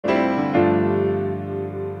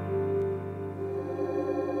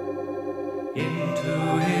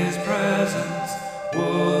presence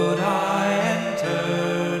would I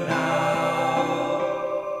enter now.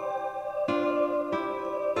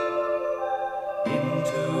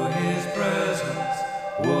 Into his presence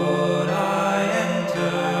would I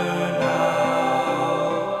enter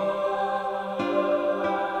now.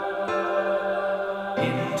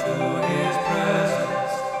 Into his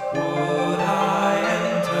presence would I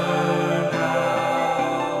enter now.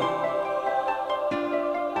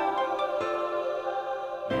 Into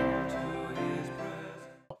his presence.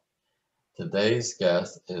 Today's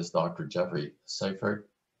guest is Dr. Jeffrey Seibert,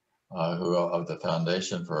 who of the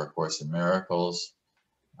Foundation for A Course in Miracles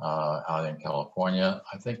out in California.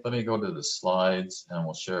 I think, let me go to the slides and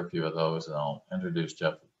we'll share a few of those, and I'll introduce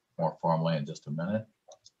Jeff more formally in just a minute.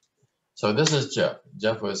 So this is Jeff.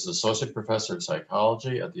 Jeff was Associate Professor of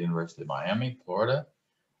Psychology at the University of Miami, Florida,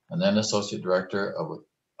 and then Associate Director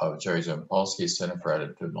of Jerry Jampolsky's Center for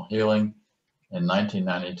Attitudinal Healing. In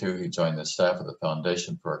 1992, he joined the staff of the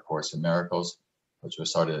Foundation for A Course in Miracles, which was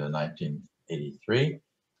started in 1983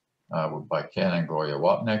 by Ken and Gloria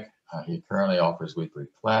Wapnick. He currently offers weekly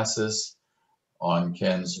classes on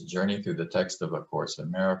Ken's journey through the text of A Course in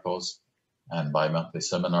Miracles and bi-monthly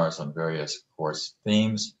seminars on various course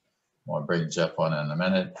themes. I'll bring Jeff on in a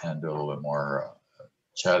minute and do a little bit more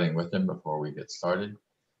chatting with him before we get started.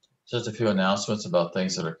 Just a few announcements about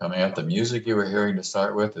things that are coming up. The music you were hearing to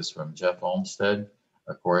start with is from Jeff Olmsted.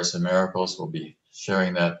 A Course in Miracles, we'll be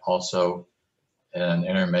sharing that also in an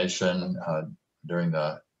intermission during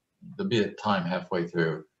there'll be a time halfway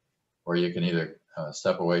through where you can either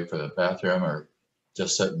step away for the bathroom or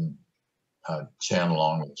just sit and chant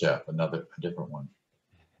along with Jeff, a different one.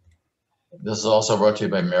 This is also brought to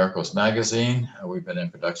you by Miracles Magazine. We've been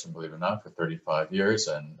in production, believe it or not, for 35 years,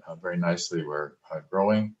 and very nicely we're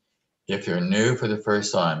growing. If you're new for the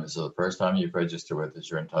first time, this is the first time you've registered with us,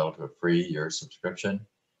 you're entitled to a free year subscription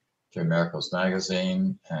to Miracles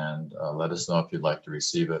Magazine, and let us know if you'd like to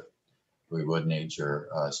receive it. We would need your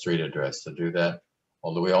street address to do that.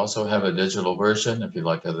 Although we also have a digital version. If you'd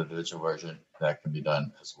like to have the digital version, that can be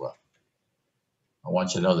done as well. I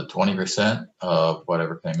want you to know that 20% of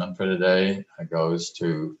whatever came in for today goes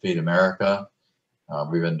to Feed America.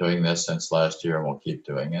 We've been doing this since last year and we'll keep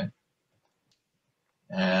doing it.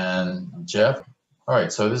 And Jeff, all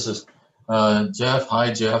right, so this is Jeff.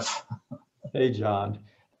 Hi, Jeff. Hey, John.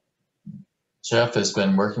 Jeff has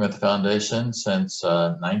been working with the foundation since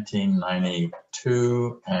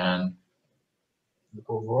 1992, and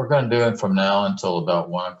we're going to do it from now until about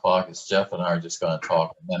 1 o'clock. It's Jeff and I are just going to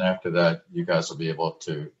talk, and then after that, you guys will be able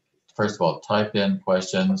to, first of all, type in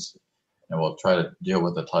questions, and we'll try to deal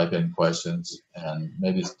with the type-in questions, and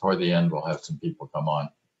maybe toward the end, we'll have some people come on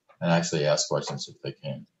and actually ask questions if they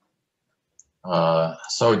can.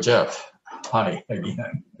 So Jeff, hi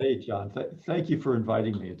again. Hey, John. Thank you for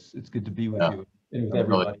inviting me. It's good to be with you and with I'm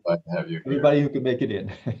everybody. really glad to have you here. Everybody who can make it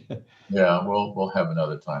in. Yeah, we'll have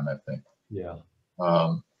another time, I think. Yeah.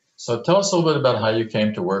 So tell us a little bit about how you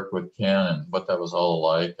came to work with Ken and what that was all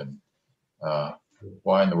like, and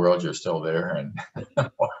why in the world you're still there. And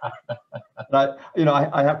But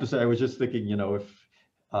I have to say, I was just thinking, if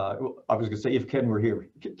I was going to say if Ken were here,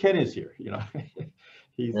 Ken is here. yeah,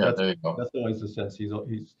 there you go. That's always the sense. He's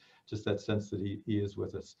just that sense that he is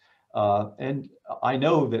with us. And I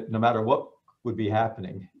know that no matter what would be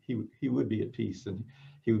happening, he would be at peace, and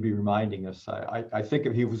he would be reminding us. I think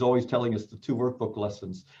he was always telling us the two workbook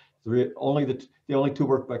lessons. The only two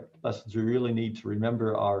workbook lessons we really need to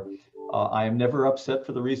remember are, I am never upset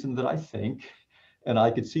for the reason that I think, and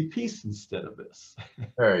I could see peace instead of this.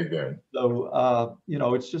 Very good. So,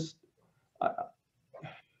 it's just,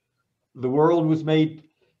 the world was made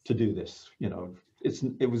to do this.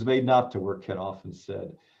 It was made not to work, Ken often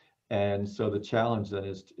said. And so the challenge then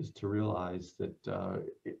is to realize that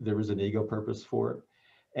there is an ego purpose for it.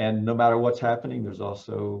 And no matter what's happening, there's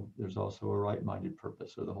also a right-minded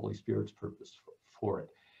purpose, or the Holy Spirit's purpose for it.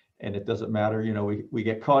 And it doesn't matter, we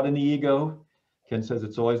get caught in the ego. Ken says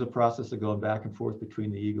it's always a process of going back and forth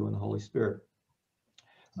between the ego and the Holy Spirit.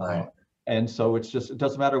 Right. And so it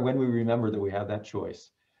doesn't matter when we remember that we have that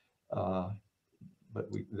choice. But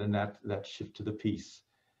then that shift to the peace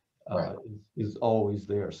Right. is always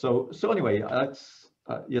there. So anyway, that's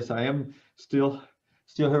yes, I am still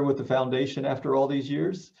here with the foundation after all these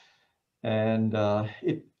years, and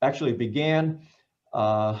it actually began.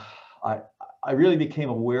 I really became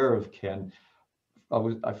aware of Ken.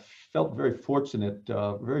 I felt very fortunate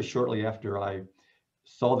very shortly after I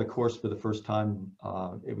saw the course for the first time.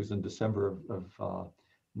 It was in December of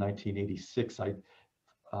 1986.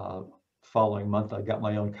 Following month, I got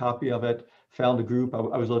my own copy of it, found a group. I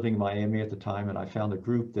was living in Miami at the time, and I found a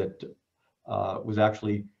group that was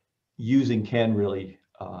actually using Ken really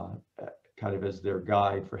kind of as their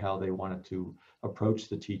guide for how they wanted to approach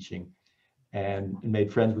the teaching, and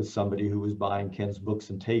made friends with somebody who was buying Ken's books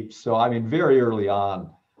and tapes. So, I mean, very early on,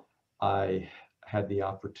 I had the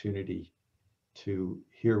opportunity to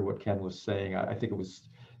hear what Ken was saying. I think it was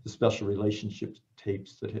the special relationship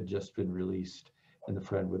tapes that had just been released, and the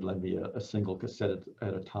friend would lend me a single cassette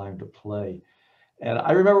at a time to play. And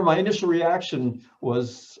I remember my initial reaction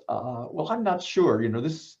was, well, I'm not sure, you know,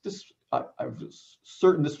 I was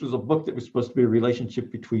certain this was a book that was supposed to be a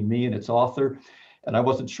relationship between me and its author. And I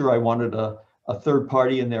wasn't sure I wanted a third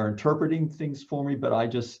party in there interpreting things for me, but I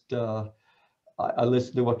just, I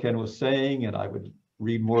listened to what Ken was saying, and I would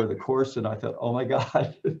read more of the course, and I thought, oh my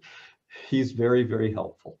God, he's very, very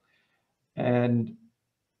helpful. And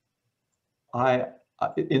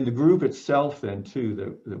in the group itself then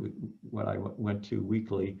too, when I went to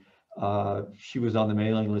weekly, she was on the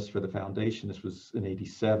mailing list for the foundation. This was in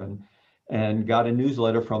 '87, and got a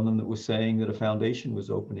newsletter from them that was saying that a foundation was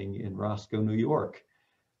opening in Roscoe, New York.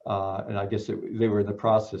 And I guess they were in the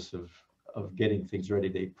process of getting things ready.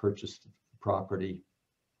 They purchased property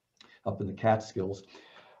up in the Catskills.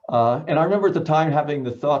 And I remember at the time having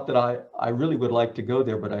the thought that I really would like to go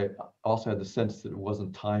there, but I also had the sense that it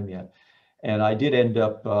wasn't time yet. And I did end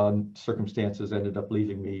up, circumstances ended up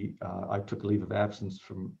leaving me. I took a leave of absence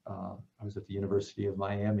from, I was at the University of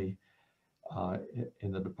Miami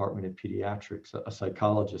in the Department of Pediatrics, a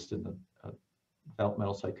psychologist in the,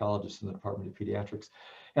 developmental psychologist in the Department of Pediatrics.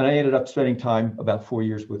 And I ended up spending time, about 4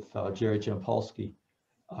 years, with Jerry Jampolsky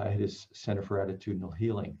at his Center for Attitudinal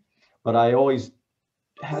Healing. But I always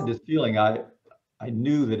had this feeling, I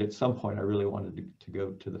knew that at some point I really wanted to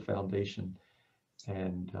go to the foundation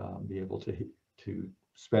and be able to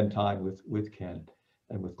spend time with Ken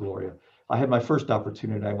and with Gloria. I had my first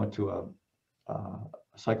opportunity. I went to a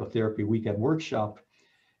psychotherapy weekend workshop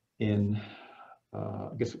in, I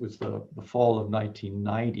guess it was the fall of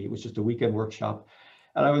 1990. It was just a weekend workshop.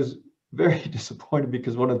 And I was very disappointed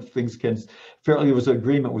because one of the things Ken's, apparently there was an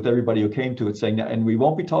agreement with everybody who came to it saying, and we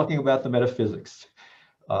won't be talking about the metaphysics.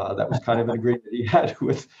 That was kind of an agreement he had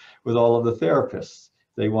with all of the therapists.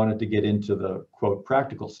 They wanted to get into the quote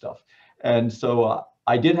practical stuff. And so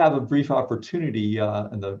I did have a brief opportunity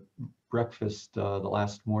in the breakfast the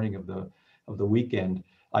last morning of the weekend.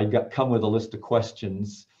 I come with a list of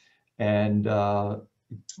questions, and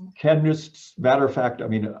Ken, just matter of fact, I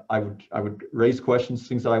mean, I would raise questions,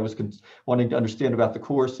 things that I was wanting to understand about the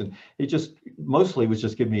course, and he just mostly was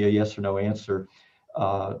just giving me a yes or no answer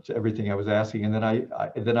to everything I was asking. And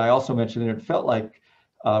then I also mentioned that it felt like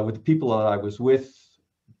with the people that I was with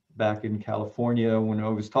back in California, when I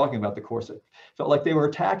was talking about the course, it felt like they were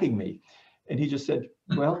attacking me. And he just said,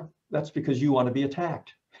 well, that's because you want to be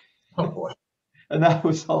attacked. Oh boy. And that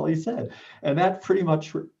was all he said. And that pretty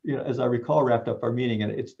much, you know, as I recall, wrapped up our meeting.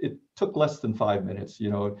 And it took less than 5 minutes,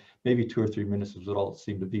 you know, maybe 2 or 3 minutes was all it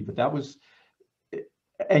seemed to be. But that was,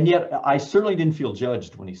 and yet I certainly didn't feel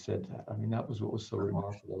judged when he said that. I mean, that was what was so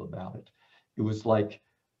remarkable about it. It was like,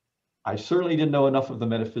 I certainly didn't know enough of the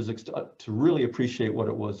metaphysics to really appreciate what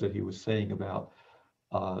it was that he was saying about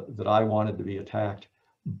that I wanted to be attacked.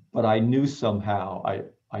 But I knew somehow,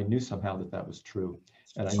 I knew somehow that was true.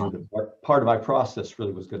 And I knew that part of my process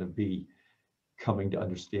really was going to be coming to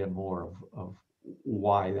understand more of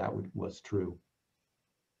why that was true.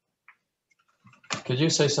 Could you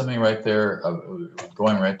say something right there,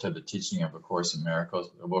 going right to the teaching of A Course in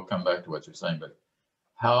Miracles? We'll come back to what you're saying, but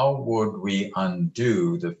how would we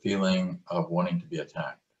undo the feeling of wanting to be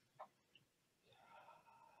attacked?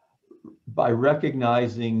 By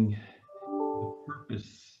recognizing the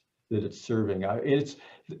purpose that it's serving. It's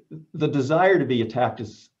the desire to be attacked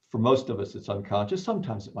is, for most of us, it's unconscious.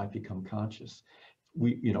 Sometimes it might become conscious.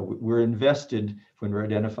 We're invested, when we're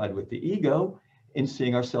identified with the ego, in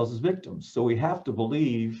seeing ourselves as victims. So we have to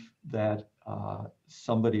believe that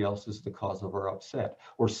somebody else is the cause of our upset,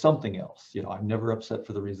 or something else. You know, I'm never upset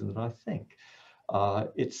for the reason that I think.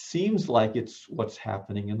 It seems like it's what's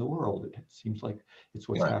happening in the world. It seems like it's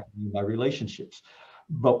what's happening in my relationships.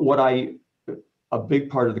 But a big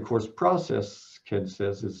part of the course process, Ken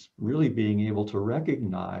says, is really being able to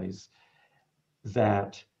recognize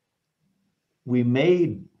that we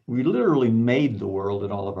literally made the world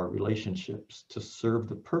and all of our relationships to serve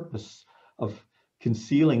the purpose of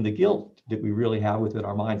concealing the guilt that we really have within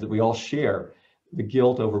our minds, that we all share, the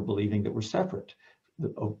guilt over believing that we're separate,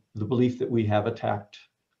 the belief that we have attacked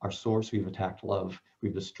our source, we've attacked love,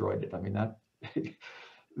 we've destroyed it. I mean,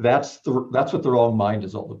 that's what the wrong mind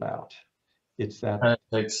is all about. It's that. And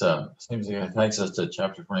it takes, seems like it takes us to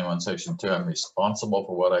chapter 21, section 2. I'm responsible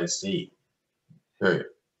for what I see. Period.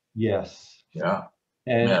 Yes. Yeah.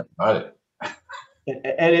 And Yeah, got it.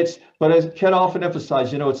 and it's, but as Ken often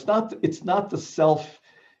emphasized, it's not the self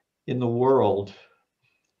in the world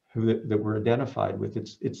that we're identified with.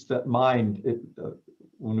 It's that mind.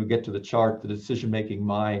 When we get to the chart, the decision-making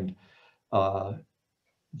mind,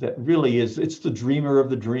 that really is, it's the dreamer of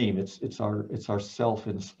the dream. It's our self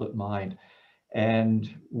in the split mind. And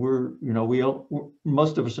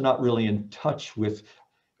most of us are not really in touch with,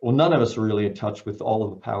 well, none of us are really in touch with all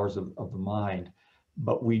of the powers of the mind.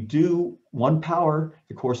 But we do, one power,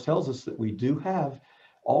 the Course tells us that we do have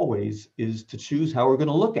always, is to choose how we're going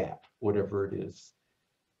to look at whatever it is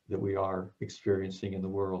that we are experiencing in the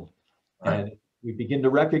world. Right. And we begin to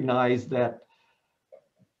recognize that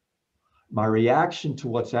my reaction to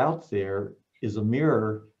what's out there is a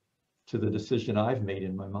mirror to the decision I've made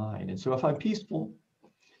in my mind. And so if I'm peaceful,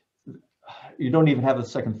 you don't even have a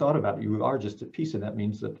second thought about it. You are just at peace, and that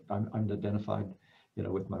means that I'm identified,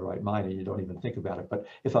 with my right mind, and you don't even think about it. But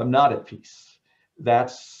if I'm not at peace,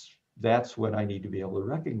 that's when I need to be able to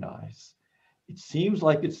recognize. It seems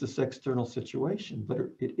like it's this external situation, but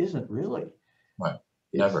it isn't really. Right.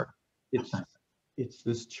 Never. It's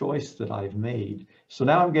this choice that I've made. So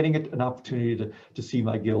now I'm getting an opportunity to see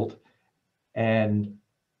my guilt. And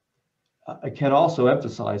I can also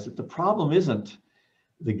emphasize that the problem isn't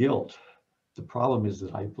the guilt. The problem is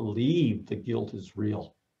that I believe the guilt is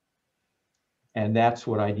real. And that's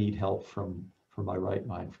what I need help from my right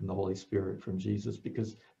mind, from the Holy Spirit, from Jesus,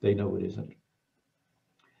 because they know it isn't.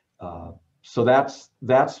 So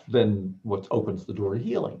that's been what opens the door to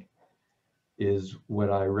healing, is when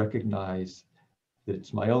I recognize that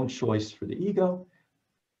it's my own choice for the ego,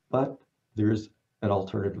 but there's an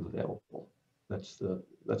alternative available.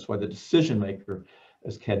 That's why the decision maker,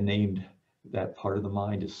 as Ken named that part of the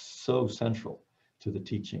mind, is so central to the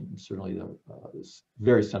teaching. And certainly is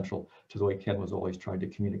very central to the way Ken was always trying to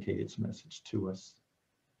communicate its message to us.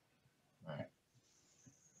 Right.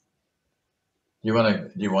 Do you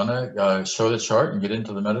want to show the chart and get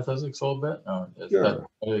into the metaphysics a little bit? Is Sure. that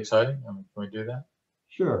really exciting? Can we do that?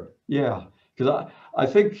 Sure. Yeah. Because I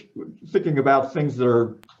think thinking about things that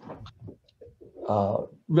are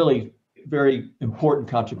really very important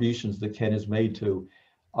contributions that Ken has made to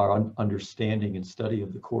our understanding and study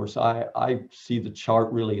of the Course, I see the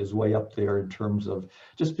chart really as way up there in terms of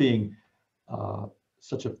just being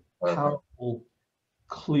such a powerful,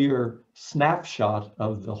 clear snapshot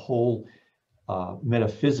of the whole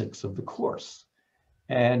metaphysics of the Course.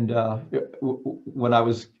 And when I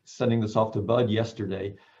was sending this off to Bud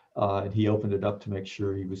yesterday, and he opened it up to make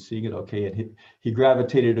sure he was seeing it okay, and he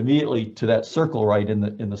gravitated immediately to that circle right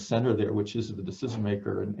in the center there, which is the decision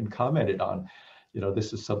maker, and commented on,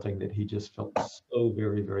 this is something that he just felt so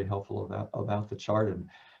very, very helpful about the chart. And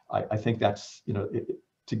I think that's,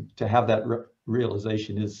 to have that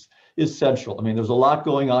realization is central. I mean, there's a lot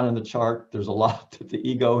going on in the chart. There's a lot that the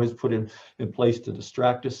ego has put in place to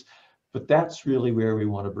distract us, but that's really where we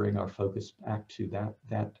want to bring our focus back to,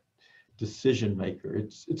 that decision maker.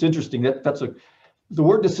 It's interesting that the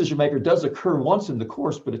word decision maker does occur once in the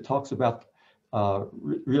Course, but it talks about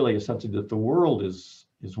really as something that the world is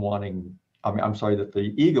wanting. That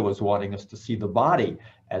the ego is wanting us to see the body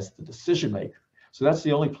as the decision maker. So that's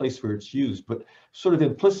the only place where it's used, but sort of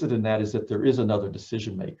implicit in that is that there is another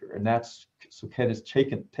decision maker. And so Ken has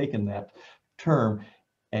taken that term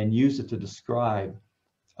and used it to describe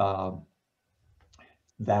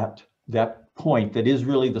that point that is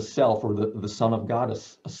really the self, or the Son of God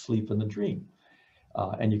asleep in the dream.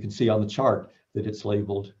 And you can see on the chart that it's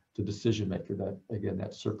labeled the decision maker,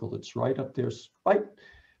 that circle that's right up there,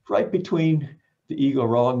 right between the ego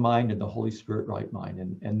wrong mind and the Holy Spirit right mind.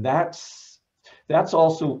 And that's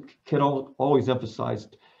also, Ken always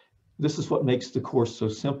emphasized, this is what makes the Course so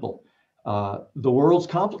simple. The world's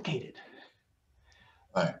complicated.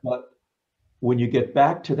 Right. But when you get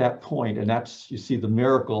back to that point, and you see the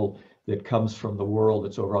miracle that comes from the world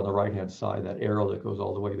that's over on the right-hand side, that arrow that goes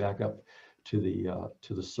all the way back up to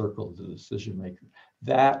the circle, the decision maker.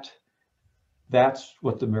 That's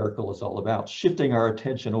what the miracle is all about, shifting our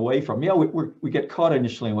attention away from, we get caught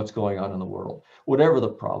initially in what's going on in the world, whatever the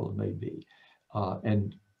problem may be.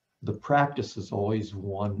 And the practice is always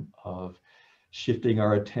one of shifting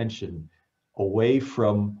our attention away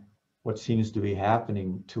from what seems to be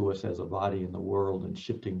happening to us as a body in the world, and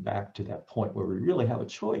shifting back to that point where we really have a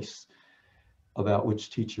choice about which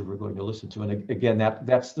teacher we're going to listen to. And again,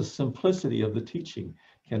 that's the simplicity of the teaching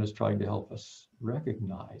Ken is trying to help us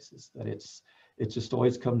recognize, is that it just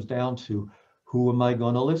always comes down to, who am I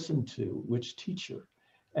going to listen to, which teacher?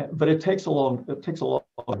 But it takes a long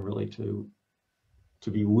really to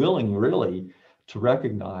be willing really to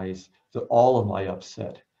recognize that all of my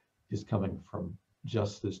upset is coming from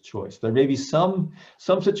just this choice. There may be some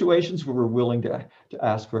situations where we're willing to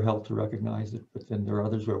ask for help to recognize it, but then there are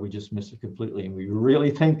others where we just miss it completely and we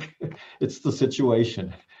really think it's the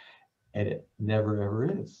situation, and it never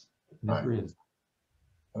ever is. It never is.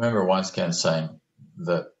 I remember once Ken saying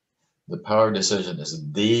that the power of decision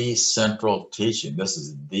is the central teaching. This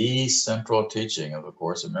is the central teaching of A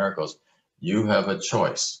Course in Miracles. You have a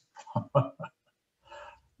choice.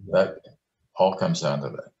 That all comes down to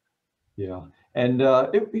that. Yeah, and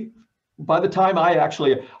by the time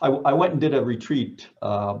I went and did a retreat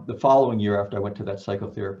the following year after I went to that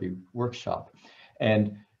psychotherapy workshop,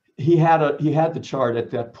 and he had the chart at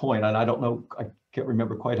that point, and I don't know, I can't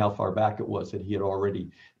remember quite how far back it was that he had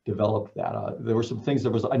already developed that. There were some things.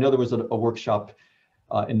 I know there was a workshop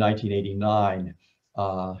in 1989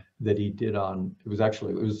 that he did on. It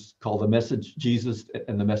was called The Message Jesus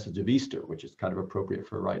and the Message of Easter, which is kind of appropriate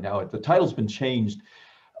for right now. The title's been changed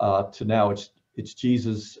to now it's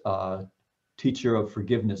Jesus, teacher of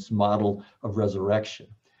forgiveness, model of resurrection.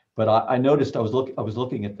 But I noticed I was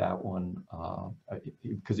looking at that one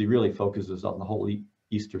because he really focuses on the whole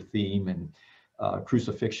Easter theme and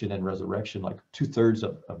crucifixion and resurrection. Like 2/3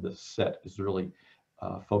 of the set is really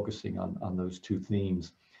focusing on those two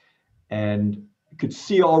themes. And you could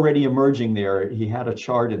see already emerging there, he had a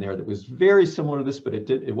chart in there that was very similar to this, but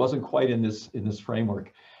it wasn't quite in this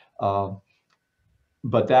framework.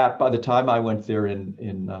 But that, by the time I went there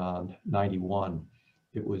in 91,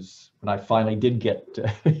 it was when I finally did get to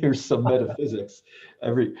hear some metaphysics.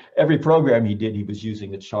 Every program he did, he was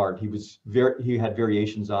using the chart. He had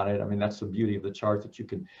variations on it. I mean, that's the beauty of the chart, that you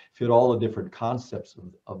can fit all the different concepts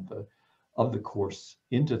of the course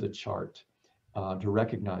into the chart to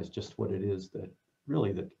recognize just what it is that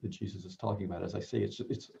really that Jesus is talking about. As I say, it's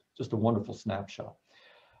just a wonderful snapshot.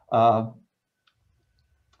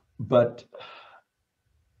 But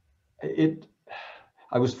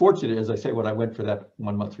I was fortunate, as I say, when I went for that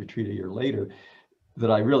 1 month retreat a year later,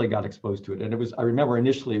 that I really got exposed to it. And I remember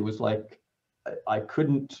initially it was like, I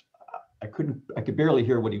could barely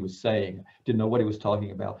hear what he was saying. Didn't know what he was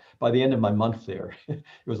talking about. By the end of my month there, it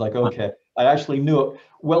was like, okay, I actually knew it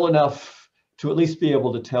well enough to at least be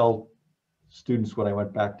able to tell students when I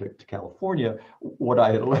went back to California what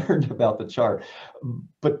I had learned about the chart.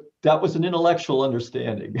 But that was an intellectual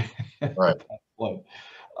understanding Right. at that point.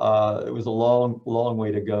 It was a long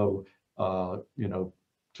way to go,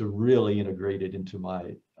 to really integrate it into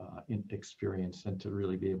my experience and to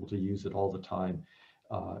really be able to use it all the time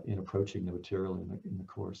in approaching the material in the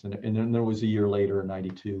course. And then there was a year later in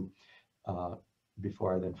 92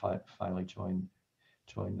 before I then finally joined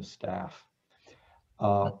the staff.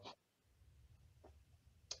 But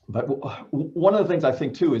one of the things I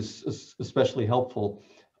think too is especially helpful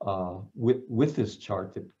with this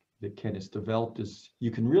chart that Ken has developed is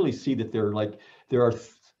you can really see that there are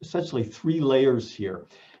essentially 3 layers here.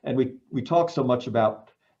 And we talk so much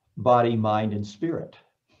about body, mind, and spirit,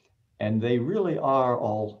 and they really are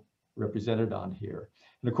all represented on here.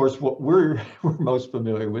 And of course, what we're most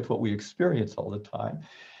familiar with, what we experience all the time,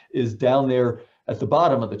 is down there at the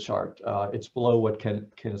bottom of the chart. It's below what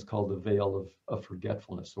Ken has called the veil of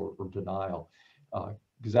forgetfulness or denial,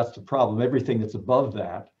 because that's the problem. Everything that's above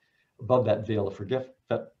that veil of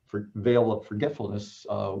forgetfulness,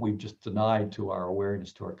 we've just denied to our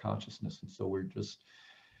awareness, to our consciousness. And so we're just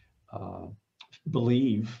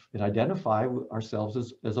believe and identify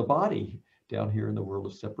ourselves as a body down here in the world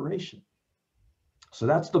of separation. So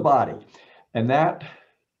that's the body. And that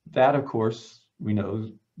of course, we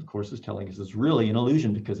know the Course is telling us is really an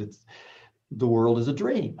illusion, because the world is a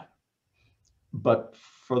dream. But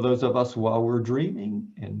for those of us, while we're dreaming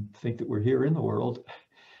and think that we're here in the world,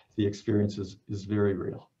 the experience is very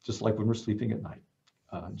real, just like when we're sleeping at night.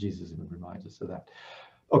 Jesus even reminds us of that.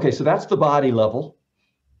 Okay, so that's the body level.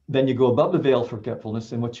 Then you go above the veil of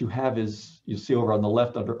forgetfulness, and what you have is, you see over on the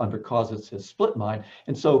left under cause, it says split mind.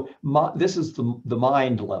 And so this is the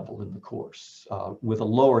mind level in the Course with a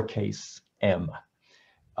lowercase m.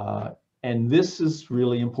 And this is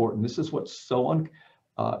really important. This is what's so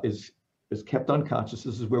is kept unconscious.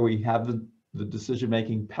 This is where we have the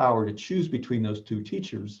decision-making power to choose between those two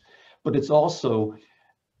teachers, but it's also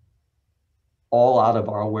all out of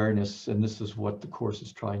our awareness. And this is what the Course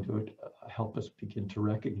is trying to help us begin to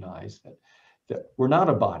recognize, that we're not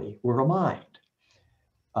a body, we're a mind.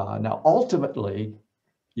 Now, ultimately,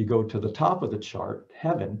 you go to the top of the chart,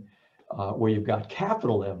 heaven, where you've got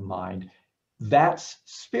capital M, mind. That's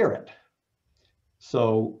spirit.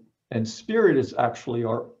 So, and spirit is actually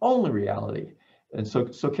our only reality. And so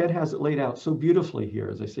Ken has it laid out so beautifully here.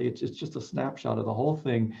 As I say, it's just a snapshot of the whole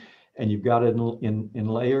thing, and you've got it in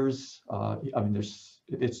layers. I mean,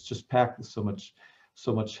 it's just packed with so much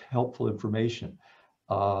so much helpful information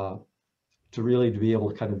to really to be able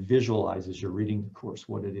to kind of visualize as you're reading the course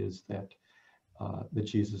what it is that that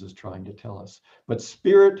Jesus is trying to tell us. But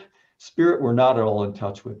spirit, we're not at all in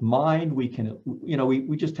touch with. Mind, we can,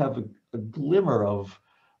 we just have a glimmer of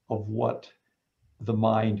what the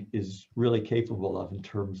mind is really capable of in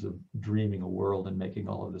terms of dreaming a world and making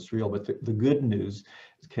all of this real. But the good news,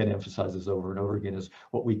 as Ken emphasizes over and over again, is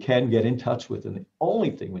what we can get in touch with. And the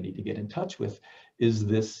only thing we need to get in touch with is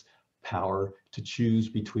this power to choose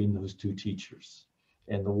between those two teachers.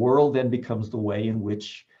 And the world then becomes the way in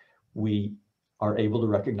which we are able to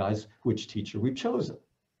recognize which teacher we've chosen.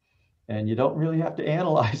 And you don't really have to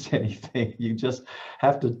analyze anything. You just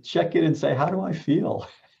have to check it and say, how do I feel?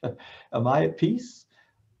 Am I at peace,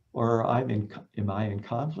 or am I in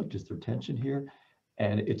conflict? Is there tension here?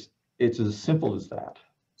 And it's as simple as that.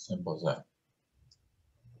 Simple as that.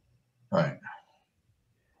 Right.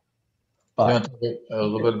 But, you want to talk a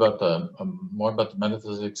little bit about the more about the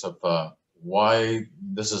metaphysics of why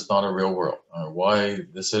this is not a real world, or why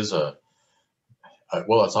this is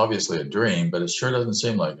well, it's obviously a dream, but it sure doesn't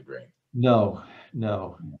seem like a dream. No.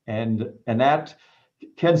 And that,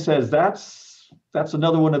 Ken says, that's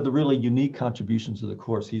another one of the really unique contributions of the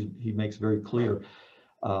course. He makes very clear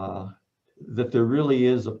that there really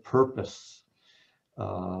is a purpose.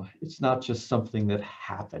 It's not just something that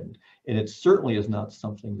happened, and it certainly is not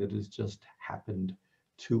something that has just happened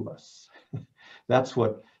to us. That's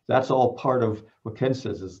all part of what Ken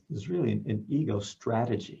says is really an ego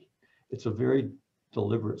strategy. It's a very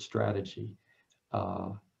deliberate strategy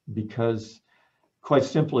because, quite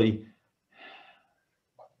simply,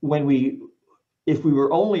 if we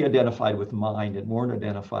were only identified with mind and weren't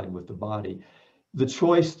identified with the body, the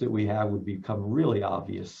choice that we have would become really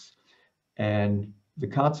obvious, and the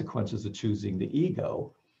consequences of choosing the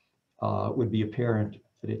ego would be apparent,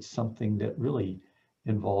 that it's something that really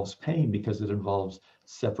involves pain because it involves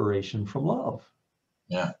separation from love.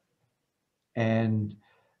 Yeah. And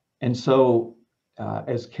so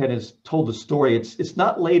as Ken has told the story, it's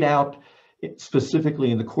not laid out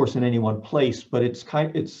specifically in the course in any one place, but it's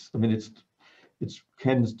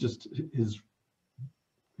Ken's just his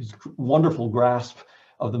wonderful grasp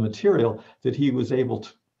of the material that he was able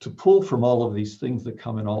to pull from all of these things that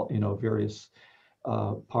come in all, various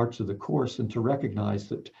parts of the course, and to recognize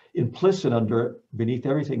that implicit beneath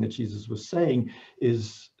everything that Jesus was saying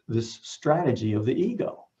is this strategy of the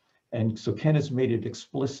ego. And so Ken has made it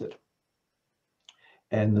explicit.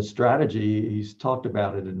 And the strategy, he's talked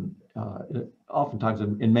about it in oftentimes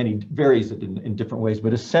in many, varies it in different ways,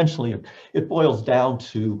 but essentially it boils down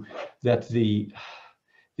to that the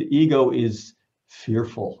ego is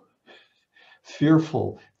fearful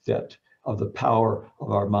that of the power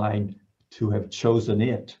of our mind to have chosen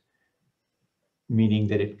it, meaning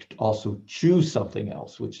that it could also choose something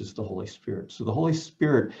else, which is the Holy Spirit. So the Holy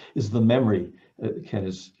Spirit is the memory, Ken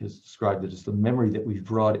has described it as the memory that we've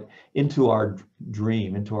brought into our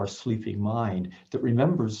dream, into our sleeping mind, that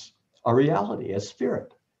remembers our reality as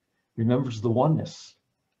spirit, remembers the oneness.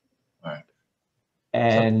 Right.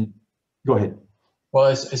 And go ahead. Well,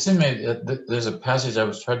 it seemed to me there's a passage I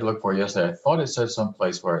was trying to look for yesterday. I thought it said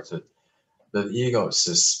someplace where it said the ego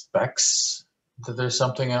suspects that there's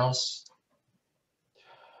something else.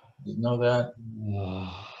 Did you know that?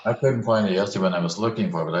 I couldn't find it yesterday when I was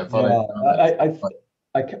looking for it, but I thought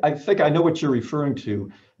I think I know what you're referring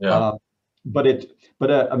to. Yeah. But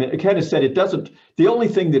I mean, it kind of said it doesn't. The only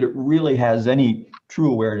thing that it really has any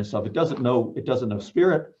true awareness of, it doesn't know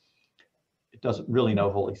spirit. It doesn't really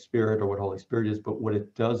know Holy Spirit or what Holy Spirit is. But what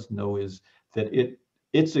it does know is that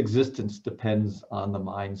its existence depends on the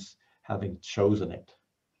mind's having chosen it.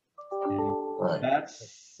 Right.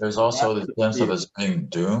 There's also the sense of it's being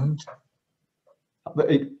doomed. Of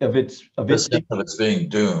its sense of it's being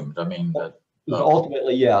doomed. I mean that.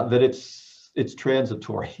 Ultimately, yeah, that it's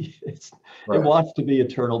transitory. Right. It wants to be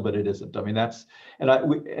eternal, but it isn't. I mean,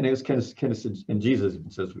 and it was kind of, and Jesus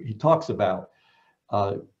says, he talks about,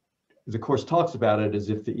 the course talks about it as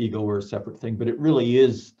if the ego were a separate thing, but it really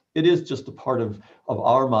is. It is just a part of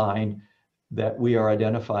our mind that we are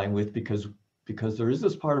identifying with because there is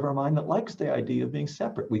this part of our mind that likes the idea of being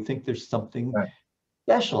separate. We think there's something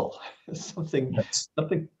special,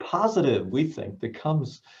 something positive, we think, that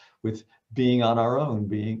comes with being on our own,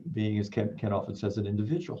 being as Ken often says, an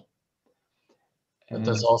individual. But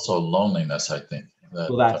there's also loneliness, I think.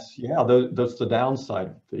 Well, that's the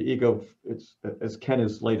downside. The ego, it's as Ken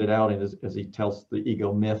has laid it out, and as he tells the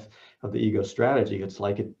ego myth of the ego strategy, it's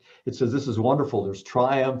like it says this is wonderful. There's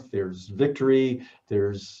triumph, there's victory,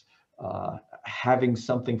 there's having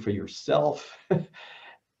something for yourself,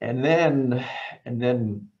 and then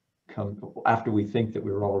after we think that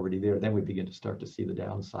we're already there, then we begin to start to see the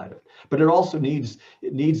downside of it. But it also needs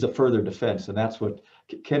a further defense, and that's what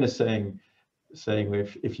Ken is saying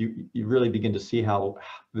if you really begin to see how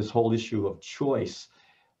this whole issue of choice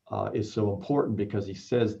is so important, because he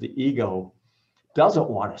says the ego doesn't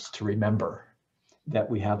want us to remember that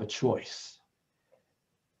we have a choice.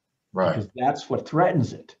 Right. Because that's what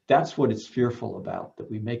threatens it. That's what it's fearful about, that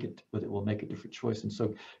it will make a different choice. And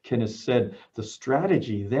so Ken has said the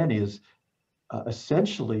strategy then is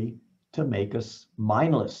essentially to make us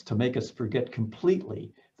mindless, to make us forget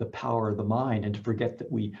completely the power of the mind, and to forget that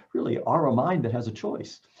we really are a mind that has a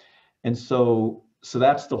choice. And so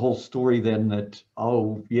that's the whole story then, that,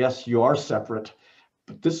 oh, yes, you are separate,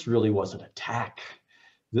 but this really was an attack.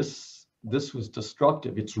 This was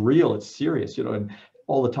destructive. It's real, it's serious, and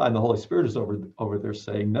all the time the Holy Spirit is over there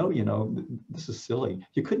saying, no, this is silly.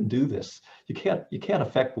 You couldn't do this. You can't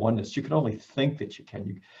affect oneness. You can only think that you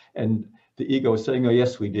can. And the ego is saying, oh,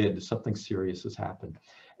 yes, we did. Something serious has happened.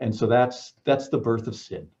 And so that's the birth of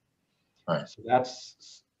sin. Right.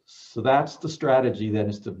 So that's the strategy then,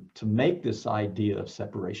 is to make this idea of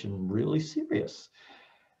separation really serious.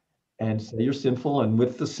 And say you're sinful, and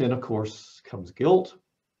with the sin, of course, comes guilt.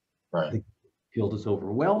 Right. The guilt is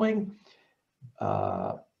overwhelming.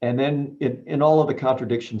 And then in all of the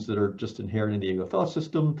contradictions that are just inherent in the ego thought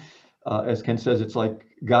system, as Ken says, it's like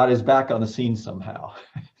God is back on the scene somehow,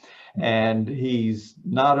 and he's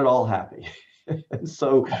not at all happy. And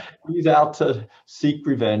so he's out to seek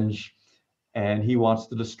revenge, and he wants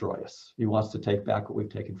to destroy us. He wants to take back what we've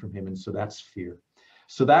taken from him. And so that's fear.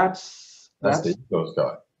 So that's the ego's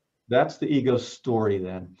God. That's the ego story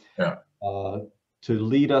then. Yeah. To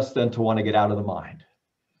lead us then to want to get out of the mind.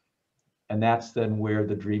 And that's then where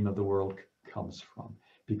the dream of the world comes from,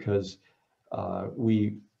 because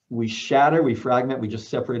we shatter, we fragment, we just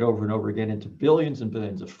separate over and over again into billions and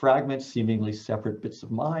billions of fragments, seemingly separate bits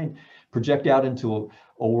of mind, project out into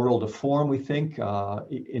a world of form, we think,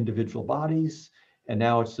 individual bodies, and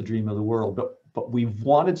now it's the dream of the world. But we've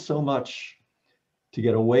wanted so much to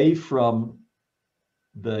get away from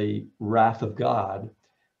the wrath of God,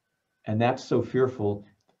 and that's so fearful,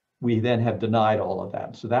 we then have denied all of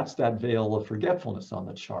that. So that's that veil of forgetfulness on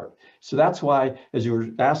the chart. So that's why, as you were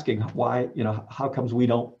asking, why, how comes we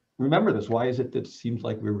don't remember this? Why is it that it seems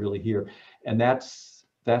like we're really here? And that's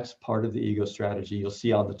part of the ego strategy. You'll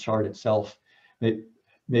see on the chart itself. Maybe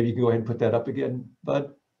you can go ahead and put that up again,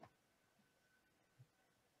 Bud.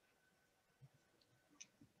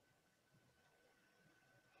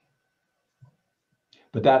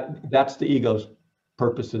 But that's the ego's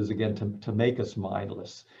purposes, again, to make us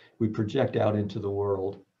mindless. We project out into the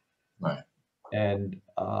world. Right. And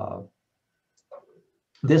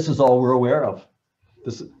this is all we're aware of.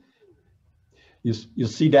 This, you'll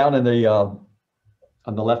see down in the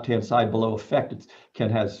on the left-hand side below effect,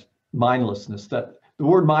 Ken has mindlessness. That the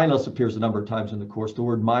word mindless appears a number of times in the course. The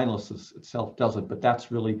word mindless itself doesn't, but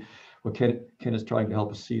that's really what Ken is trying to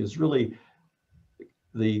help us see, is really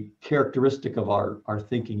the characteristic of our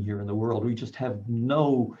thinking here in the world. We just have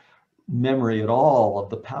no memory at all of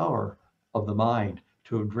the power of the mind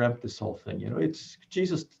to have dreamt this whole thing. It's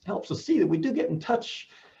Jesus helps us see that we do get in touch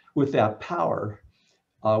with that power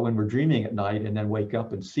when we're dreaming at night, and then wake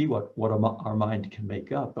up and see what our mind can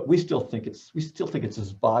make up. But we still think it's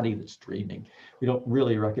his body that's dreaming. We don't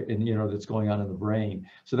really reckon, that's going on in the brain.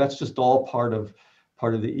 So that's just all part of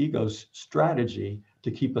the ego's strategy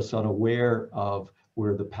to keep us unaware of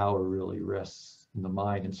where the power really rests in the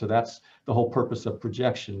mind. And so that's the whole purpose of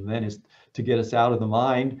projection then, is to get us out of the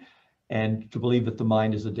mind and to believe that the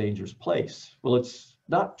mind is a dangerous place. Well, it's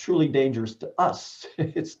not truly dangerous to us.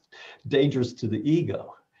 It's dangerous to the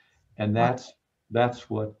ego. And that's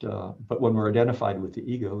what, but when we're identified with the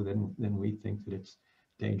ego, then we think that it's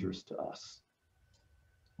dangerous to us.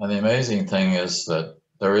 And the amazing thing is that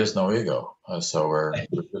there is no ego. So we're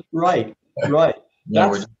right.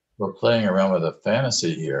 We're playing around with a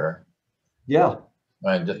fantasy here. Yeah.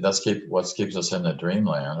 And that's what keeps us in the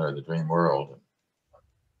dreamland or the dream world.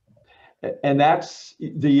 And that's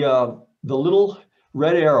the little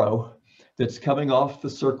red arrow that's coming off the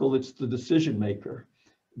circle. That's the decision maker.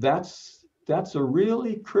 That's a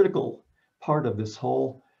really critical part of this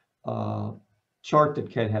whole chart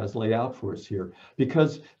that Ken has laid out for us here.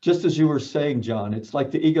 Because just as you were saying, John, it's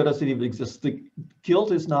like the ego doesn't even exist. The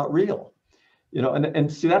guilt is not real.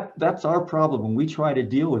 And see, that's our problem when we try to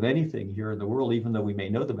deal with anything here in the world, even though we may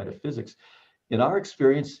know the metaphysics. In our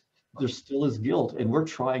experience, there still is guilt, and we're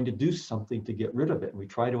trying to do something to get rid of it. And we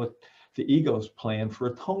try to, the ego's plan for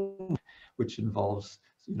atonement, which involves,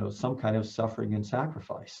 some kind of suffering and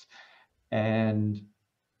sacrifice. And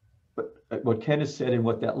But what Ken has said and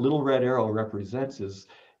what that little red arrow represents is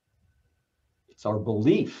it's our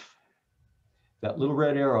belief. That little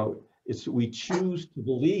red arrow is we choose to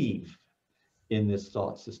believe in this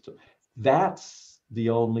thought system. That's the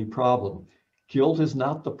only problem. Guilt is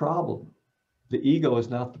not the problem. The ego is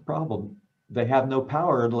not the problem. They have no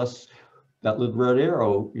power unless that little red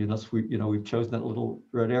arrow, we've chosen that little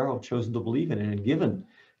red arrow, chosen to believe in it and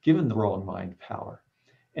given the wrong mind power.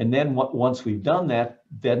 And then once we've done that,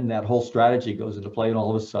 then that whole strategy goes into play, and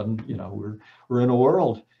all of a sudden, we're in a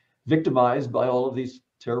world victimized by all of these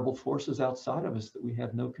terrible forces outside of us that we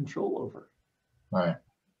have no control over. Right.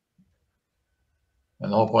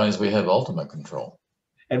 And the whole point is we have ultimate control.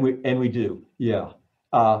 And we do, yeah.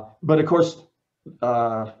 But of course,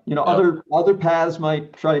 other paths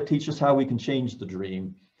might try to teach us how we can change the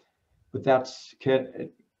dream, but that's Ken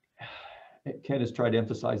has tried to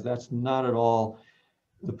emphasize that's not at all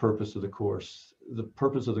the purpose of the course. The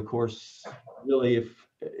purpose of the course, really,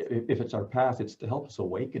 if it's our path, it's to help us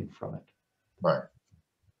awaken from it. Right.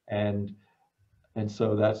 And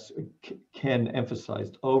so that's Ken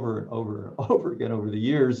emphasized over and over and over again over the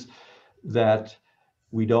years that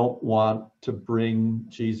we don't want to bring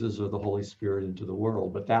Jesus or the Holy Spirit into the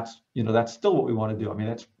world, but that's still what we want to do. I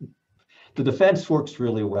mean, the defense works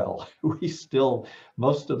really well. We still,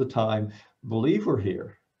 most of the time, believe we're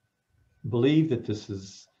here, believe that this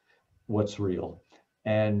is what's real,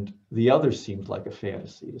 and the other seems like a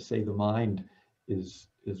fantasy. To say the mind is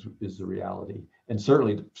the reality, and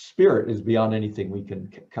certainly the spirit is beyond anything we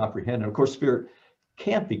can comprehend. And of course, spirit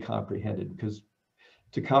can't be comprehended, because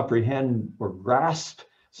to comprehend or grasp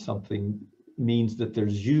something means that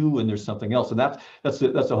there's you and there's something else, and that's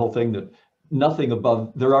the whole thing, that nothing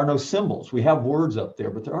above, there are no symbols. We have words up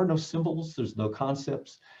there, but there are no symbols, there's no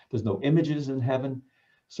concepts, there's no images in heaven.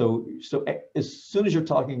 So as soon as you're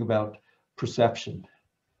talking about perception,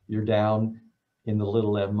 you're down in the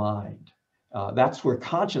little m mind. That's where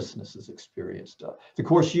consciousness is experienced. The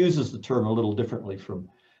Course uses the term a little differently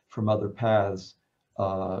from other paths.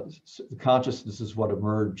 So the consciousness is what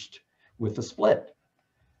emerged with the split.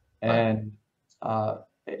 And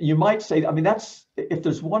you might say, I mean, that's, if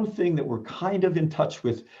there's one thing that we're kind of in touch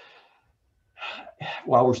with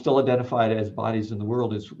while we're still identified as bodies in the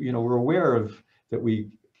world, is, we're aware of that we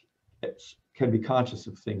can be conscious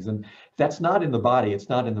of things. And that's not in the body, it's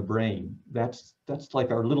not in the brain. That's like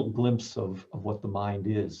our little glimpse of what the mind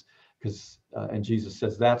is. Because, and Jesus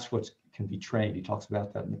says that's what can be trained. He talks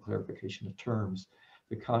about that in the clarification of terms.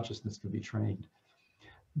 The consciousness can be trained.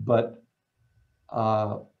 But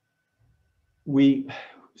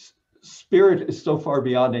spirit is so far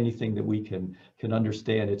beyond anything that we can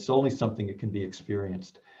understand. It's only something that can be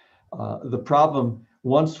experienced. The problem,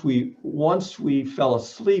 once we fell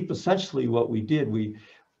asleep, essentially what we did, we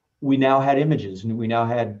now had images and we now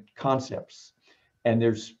had concepts, and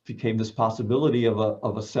there's became this possibility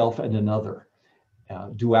of a self and another,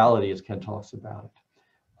 duality, as Ken talks about it.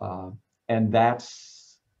 And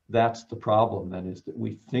that's the problem then, is that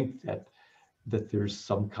we think that there's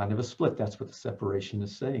some kind of a split. That's what the separation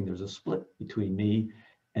is saying. There's a split between me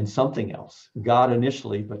and something else, God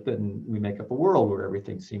initially, but then we make up a world where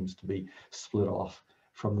everything seems to be split off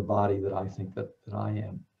from the body that I think that I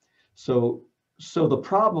am. So the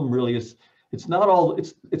problem really is, it's not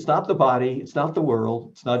the body, it's not the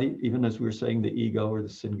world, it's not even, as we were saying, the ego or the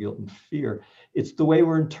sin, guilt, and fear. It's the way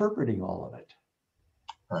we're interpreting all of it.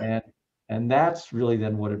 Right. And that's really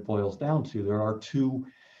then what it boils down to. There are two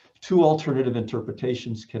alternative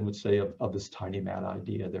interpretations, Ken would say, of this tiny mad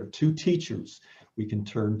idea. There are two teachers we can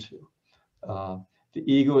turn to. The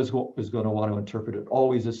ego is going to want to interpret it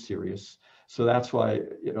always as serious. So that's why,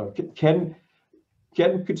 Ken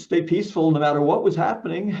could stay peaceful no matter what was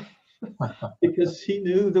happening because he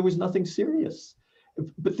knew there was nothing serious.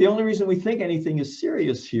 But the only reason we think anything is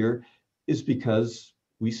serious here is because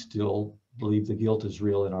we still believe the guilt is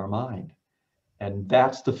real in our mind. And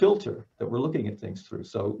that's the filter that we're looking at things through.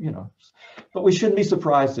 So, but we shouldn't be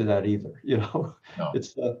surprised at that either. No.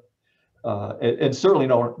 It's and certainly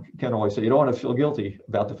can't always say you don't want to feel guilty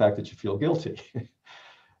about the fact that you feel guilty.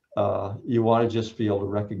 You want to just be able to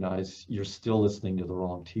recognize you're still listening to the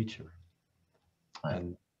wrong teacher,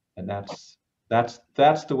 and that's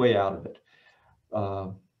the way out of it.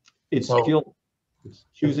 It's guilt. It's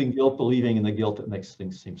choosing guilt, believing in the guilt that makes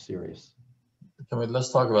things seem serious.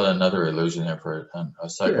 Let's talk about another illusion here for a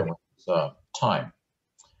second, which is time.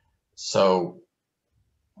 So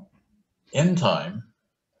in time,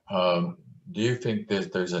 do you think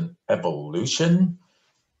that there's an evolution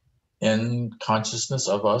in consciousness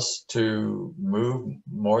of us to move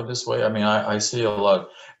more this way? I mean, I see a lot,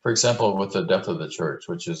 for example, with the death of the church,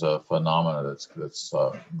 which is a phenomenon that's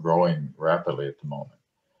growing rapidly at the moment.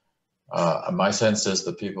 My sense is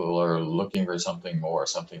that people are looking for something more,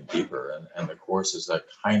 something deeper, and the Course is that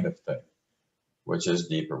kind of thing, which is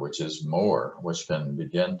deeper, which is more, which can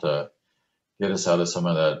begin to get us out of some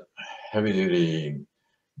of that heavy-duty,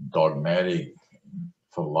 dogmatic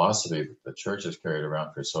philosophy that the church has carried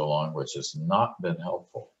around for so long, which has not been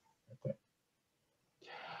helpful, I think.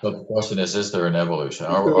 So the question is there an evolution?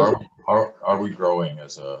 Are we growing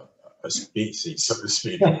as a species, so to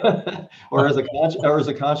speak? or as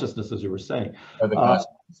a consciousness, as you were saying. The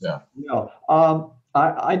consciousness, yeah. No,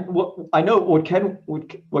 I know what Ken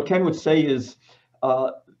would say is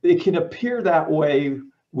it can appear that way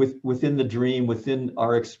within the dream, within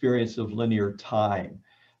our experience of linear time,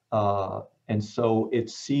 and so it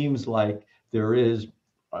seems like there is,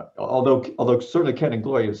 although certainly Ken and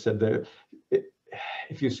Gloria have said that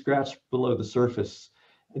if you scratch below the surface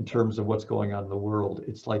in terms of what's going on in the world,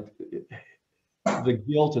 it's like the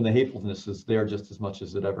guilt and the hatefulness is there just as much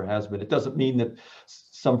as it ever has been. It doesn't mean that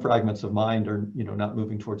some fragments of mind are, not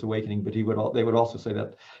moving towards awakening, but they would also say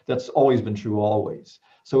that that's always been true always.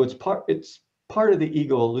 So it's part of the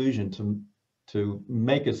ego illusion to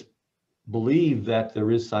make us believe that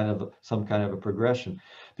there is sign of some kind of a progression,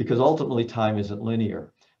 because ultimately time isn't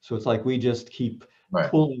linear. So it's like we just keep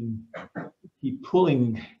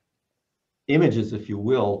pulling images, if you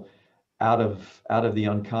will, out of the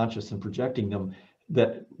unconscious and projecting them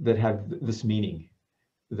that have this meaning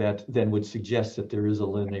that then would suggest that there is a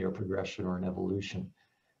linear progression or an evolution.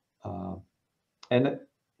 And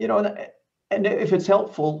if it's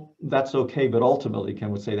helpful, that's okay. But ultimately,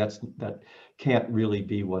 Ken would say that can't really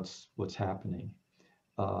be what's happening.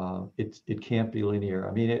 It can't be linear.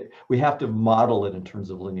 I mean, we have to model it in terms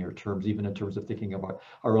of linear terms, even in terms of thinking about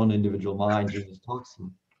our own individual minds. Jesus talks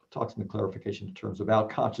in the clarification terms about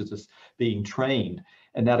consciousness being trained,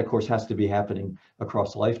 and that of course has to be happening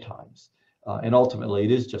across lifetimes. And ultimately,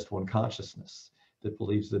 it is just one consciousness that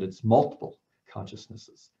believes that it's multiple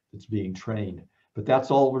consciousnesses that's being trained. But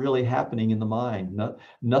that's all really happening in the mind.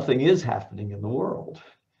 Nothing is happening in the world.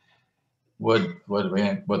 Would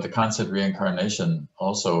the concept of reincarnation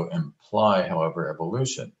also imply, however,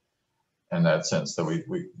 evolution, in that sense that we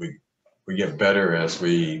get better as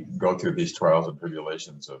we go through these trials and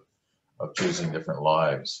tribulations of choosing different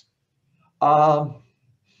lives?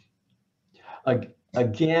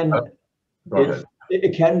 Again,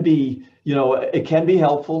 it can be, it can be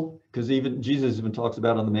helpful, because even Jesus even talks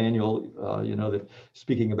about in the manual, that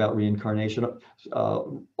speaking about reincarnation,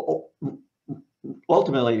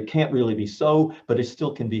 ultimately it can't really be so, but it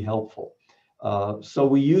still can be helpful. So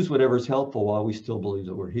we use whatever's helpful while we still believe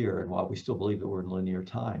that we're here and while we still believe that we're in linear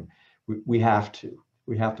time. We have to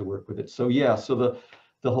work with it. So yeah, so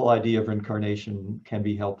the whole idea of reincarnation can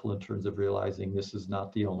be helpful in terms of realizing this is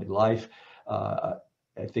not the only life. I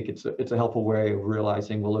think it's a helpful way of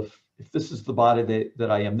realizing, well, if this is the body that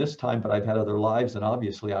I am this time, but I've had other lives, then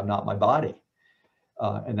obviously I'm not my body.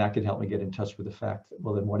 And that can help me get in touch with the fact that,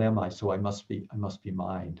 well, then what am I? So I must be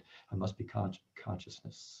mind. I must be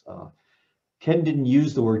consciousness. Ken didn't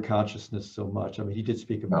use the word consciousness so much. I mean, he did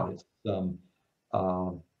speak about it,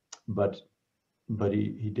 but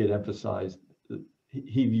he did emphasize that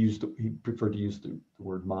he preferred to use the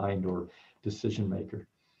word mind or decision maker.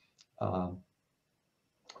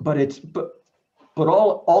 But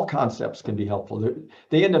all concepts can be helpful.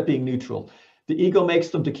 They end up being neutral. The ego makes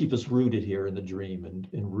them to keep us rooted here in the dream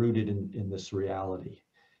and rooted in this reality.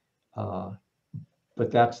 But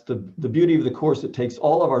that's the beauty of the Course. It takes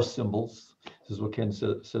all of our symbols. This is what Ken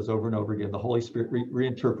says over and over again. The Holy Spirit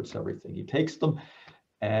reinterprets everything. He takes them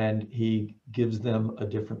and he gives them a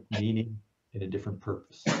different meaning and a different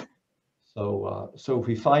purpose. So if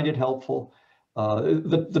we find it helpful,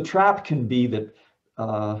 the trap can be that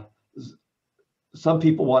some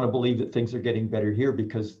people want to believe that things are getting better here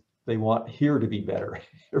because they want here to be better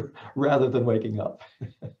rather than waking up.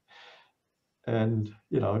 And,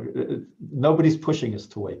 nobody's pushing us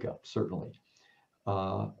to wake up, certainly.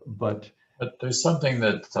 But there's something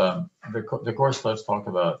that the Course does talk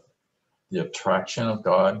about, the attraction of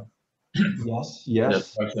God. Yes. The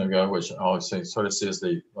attraction of God, which I always say, sort of says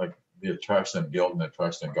the attraction of guilt and the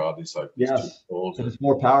attraction of God. These two poles. And it's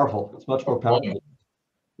more powerful. It's much more powerful.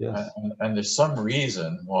 Yes. And there's some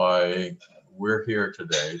reason why we're here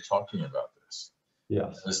today talking about this.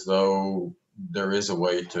 Yes. As though there is a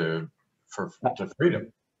way to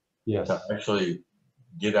freedom. Yes. To actually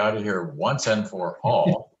get out of here once and for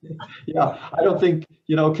all. Yeah, I don't think,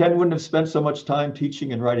 Ken wouldn't have spent so much time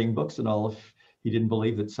teaching and writing books and all He didn't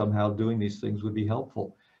believe that somehow doing these things would be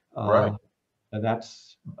helpful. Right. And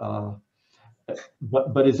that's,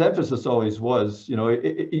 but his emphasis always was, you know,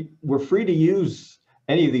 we're free to use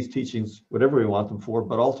any of these teachings, whatever we want them for,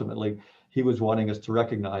 but ultimately he was wanting us to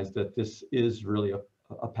recognize that this is really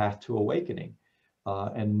a path to awakening,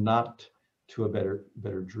 and not to a better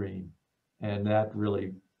dream. And that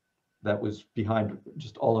was behind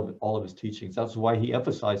just all of his teachings. That's why he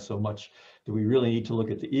emphasized so much that we really need to look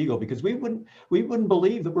at the ego, because we wouldn't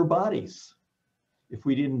believe that we're bodies if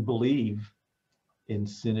we didn't believe in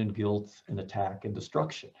sin and guilt and attack and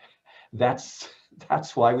destruction. That's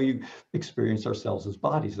why we experience ourselves as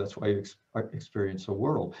bodies. That's why we experience a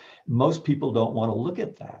world. Most people don't want to look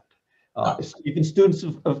at that. No. Even students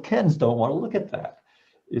of Ken's don't want to look at that.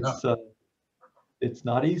 No. It's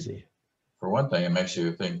not easy. For one thing, it makes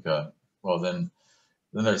you think, well, then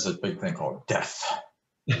there's this big thing called death.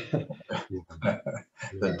 The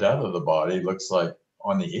death of the body looks like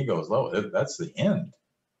on the ego's level, that's the end.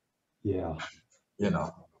 Yeah. You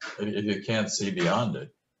know, if you can't see beyond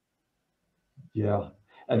it. Yeah.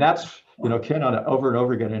 And that's, you know, Ken over and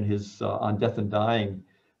over again in his on death and dying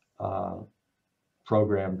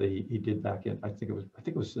program that he did back in, I think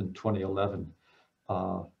it was in 2011,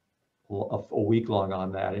 a week long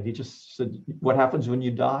on that. And he just said, what happens when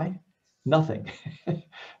you die? Nothing.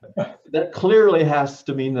 That clearly has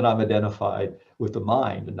to mean that I'm identified with the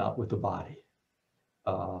mind and not with the body.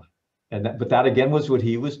 But that again was what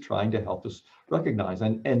he was trying to help us recognize.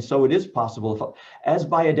 And so it is possible, as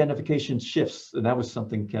by identification shifts, and that was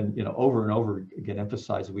something Ken, you know, over and over again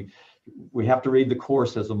emphasized, we have to read the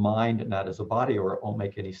Course as a mind and not as a body, or it won't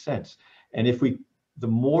make any sense. And the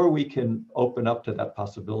more we can open up to that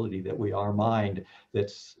possibility that we are mind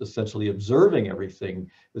that's essentially observing everything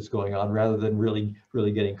that's going on rather than really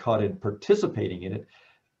getting caught in participating in it,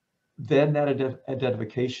 then that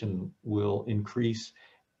identification will increase.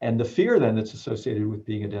 And the fear then that's associated with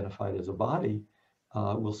being identified as a body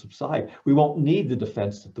will subside. We won't need the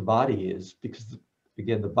defense that the body is, because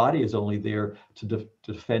again, the body is only there to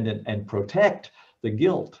defend and protect the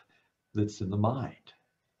guilt that's in the mind.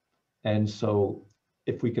 And so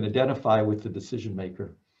if we can identify with the decision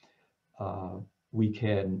maker, we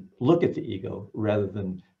can look at the ego rather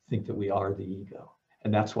than think that we are the ego.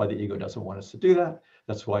 And that's why the ego doesn't want us to do that.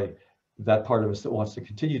 That's why that part of us that wants to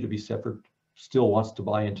continue to be separate still wants to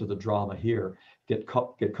buy into the drama here, get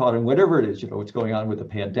caught in whatever it is, you know, what's going on with the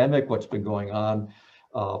pandemic, what's been going on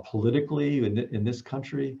politically in this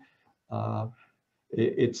country.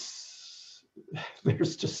 There's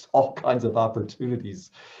just all kinds of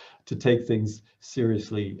opportunities to take things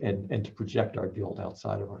seriously and to project our guilt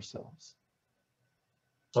outside of ourselves.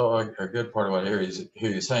 So a good part of what I hear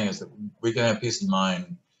you saying is that we can have peace of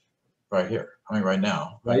mind right here. I mean, right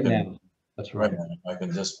now. Now, that's right. Right now, I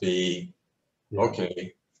can just be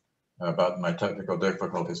okay about my technical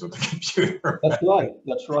difficulties with the computer.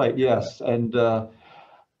 That's right. Yes. And,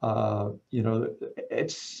 you know,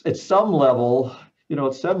 it's at some level,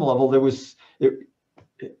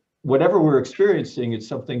 whatever we're experiencing, it's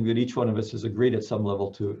something that each one of us has agreed at some level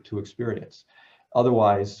to experience.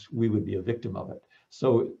 Otherwise, we would be a victim of it.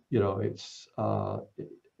 So, you know,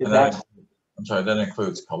 that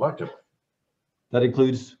includes collectively. That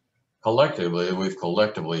includes collectively. We've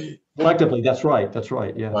collectively. That's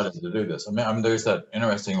right. Yeah. Decided to do this. I mean, there's that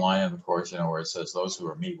interesting line, of course, you know, where it says, "Those who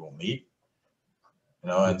are meet will meet." You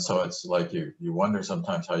know, and so it's like you wonder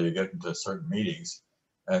sometimes how you get into certain meetings,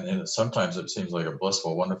 and sometimes it seems like a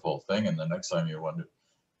blissful, wonderful thing, and the next time you wonder,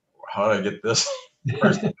 how did I get this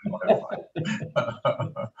person in my life?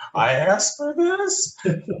 I asked for this.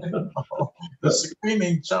 The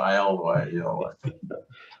screaming child, or whatever.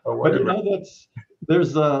 But you know,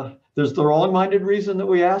 there's the wrong-minded reason that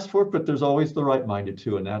we asked for it, but there's always the right-minded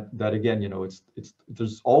too, and that again, you know,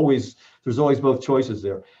 there's always both choices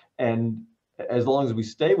there, and as long as we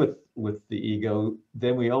stay with the ego,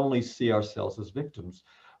 then we only see ourselves as victims.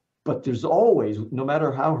 But there's always, no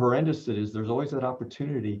matter how horrendous it is, there's always that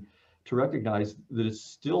opportunity to recognize that it's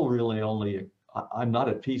still really only I'm not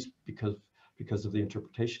at peace because of the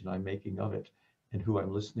interpretation I'm making of it and who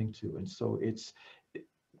I'm listening to. And so it's,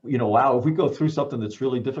 you know, wow, if we go through something that's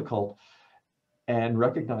really difficult and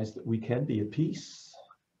recognize that we can be at peace,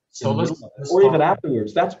 or even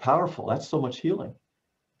afterwards, that's powerful. That's so much healing.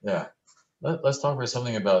 Yeah. Let's talk about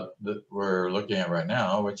something about that we're looking at right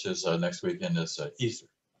now, which is next weekend is Easter,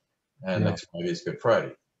 and next Friday is Good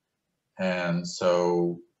Friday. And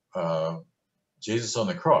so Jesus on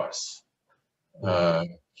the cross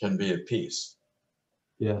can be at peace.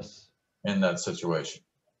 Yes. In that situation.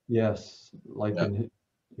 Like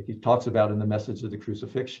he talks about in the message of the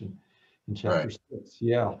crucifixion in chapter 6.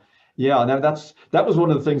 Yeah. Yeah, and that was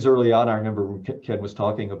one of the things early on. I remember when Ken was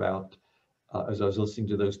talking about as I was listening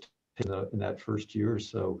to those in that first year or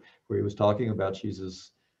so, where he was talking about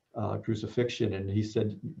Jesus' crucifixion, and he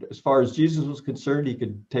said, as far as Jesus was concerned, he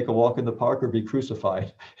could take a walk in the park or be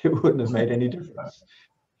crucified. It wouldn't have made any difference.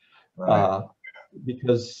 Right.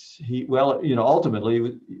 Because well,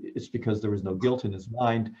 ultimately it's because there was no guilt in his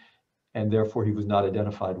mind, and therefore he was not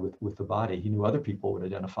identified with the body. He knew other people would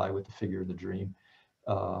identify with the figure in the dream,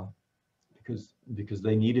 because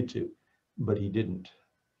they needed to, but he didn't.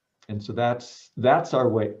 And so that's our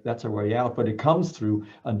way out. But it comes through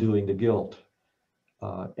undoing the guilt,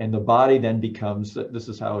 and the body then becomes. This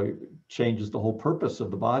is how it changes the whole purpose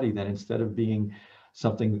of the body. Then instead of being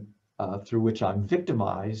something through which I'm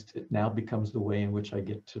victimized, it now becomes the way in which I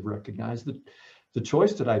get to recognize the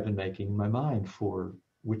choice that I've been making in my mind for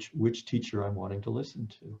which teacher I'm wanting to listen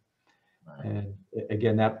to. Right. And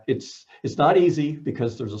again, that it's not easy,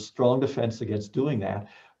 because there's a strong defense against doing that,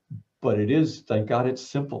 but it is, thank God, it's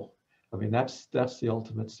simple. I mean, that's the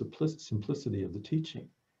ultimate simplicity of the teaching.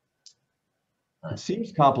 Right. It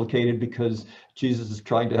seems complicated because Jesus is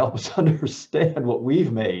trying to help us understand what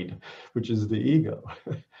we've made, which is the ego.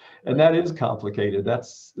 And that is complicated.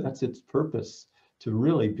 That's its purpose, to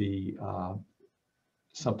really be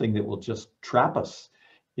something that will just trap us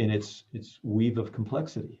in its weave of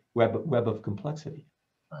complexity, web of complexity.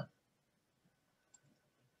 Right.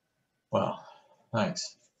 Well,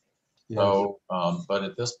 thanks. Yes. So, but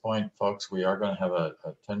at this point, folks, we are going to have a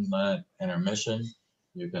 10-minute intermission.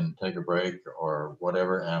 You can take a break or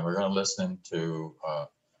whatever, and we're going to listen to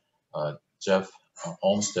Jeff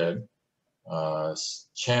Olmsted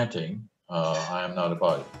chanting, I am not a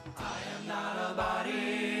body. I am not a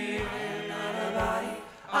body, I am not a body,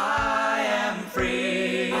 I am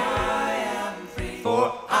free,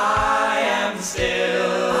 for I am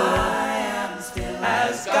still,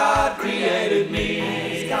 as God created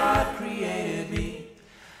me,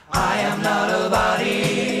 I am not a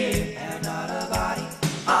body,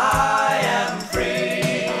 I am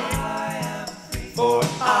free, for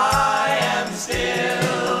I am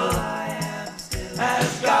still,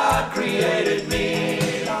 as God created me.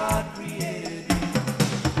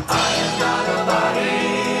 I am not a body,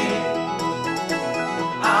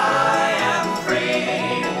 I am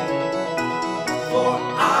free, for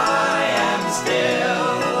I am still,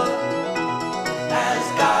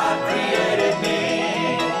 as God created me.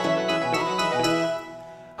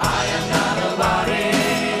 I am not a body,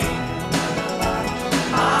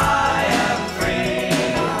 I am free,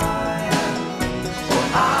 for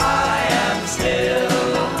I am still,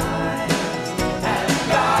 as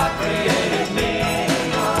God created me. I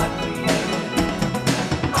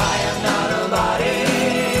am not a body,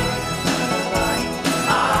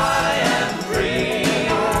 I am free,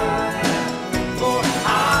 for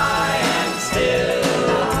I am still,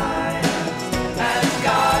 as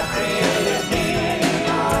God created me. I am not a body, I am free, for I am still, as God created me.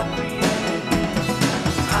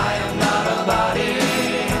 I am not a body,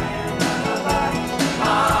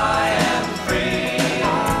 I am free,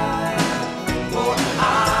 for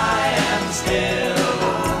I am still.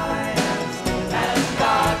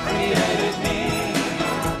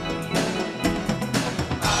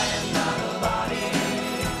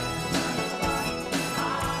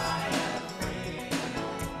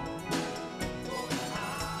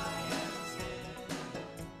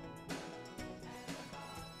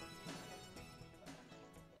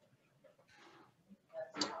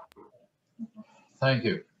 Thank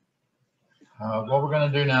you. What we're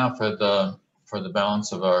going to do now for the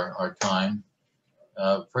balance of our time,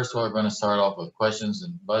 first of all, we're going to start off with questions,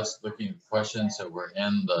 and Bud's looking at questions that were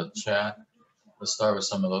in the chat. Let's start with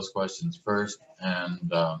some of those questions first,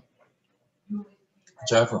 and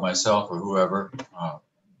Jeff or myself or whoever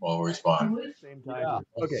will respond. Same time. Yeah.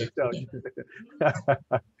 Okay, so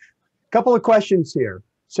couple of questions here.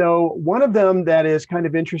 So one of them that is kind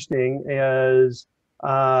of interesting is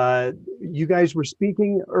you guys were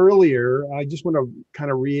speaking earlier. I just want to kind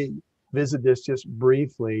of revisit this just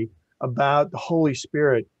briefly about the Holy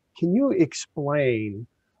Spirit. Can you explain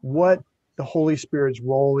what the Holy Spirit's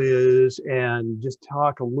role is and just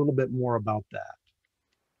talk a little bit more about that?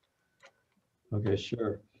 Okay,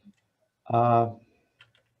 sure.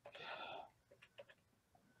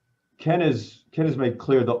 Ken has made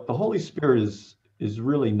clear that the Holy Spirit is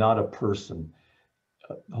really not a person.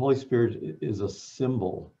 The Holy Spirit is a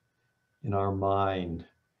symbol in our mind,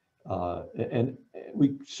 and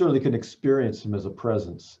we certainly can experience him as a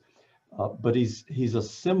presence, but he's a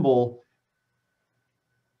symbol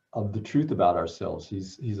of the truth about ourselves.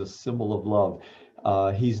 He's a symbol of love.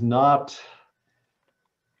 He's not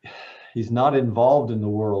involved in the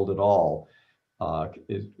world at all.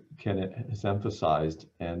 Ken has emphasized,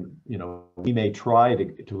 and we may try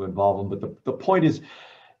to involve him, but the point is,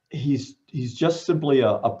 he's just simply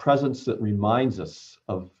a presence that reminds us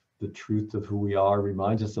of the truth of who we are,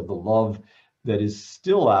 reminds us of the love that is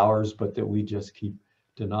still ours, but that we just keep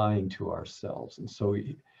denying to ourselves. And so,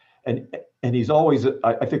 and he's always,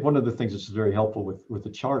 I think one of the things that's very helpful with the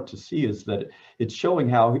chart to see is that it's showing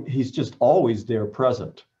how he's just always there,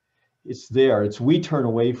 present. It's there. It's we turn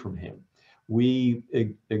away from him. We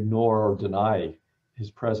ignore or deny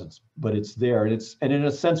his presence, but it's there. And in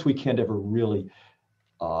a sense, we can't ever really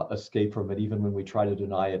escape from it, even when we try to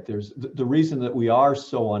deny it. There's the reason that we are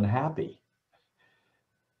so unhappy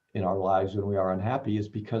in our lives when we are unhappy is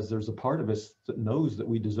because there's a part of us that knows that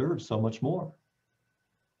we deserve so much more.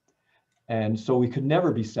 And so we could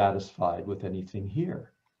never be satisfied with anything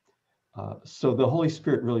here. So the Holy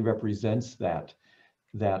Spirit really represents that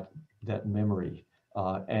memory.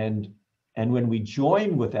 And when we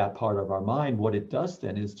join with that part of our mind, what it does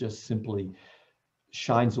then is just simply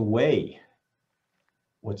shines away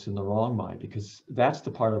what's in the wrong mind, because that's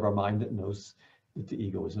the part of our mind that knows that the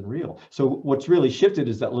ego isn't real. So what's really shifted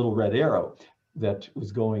is that little red arrow that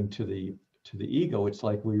was going to the ego. It's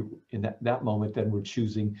like we, in that moment, then we're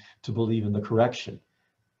choosing to believe in the correction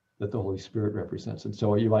that the Holy Spirit represents. And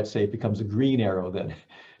so you might say it becomes a green arrow then,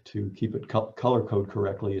 to keep it color code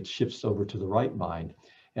correctly. It shifts over to the right mind.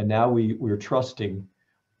 And now we're trusting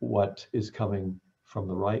what is coming from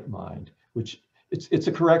the right mind, which it's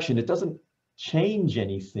a correction. It doesn't change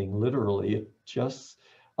anything literally. It just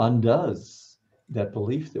undoes that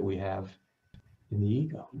belief that we have in the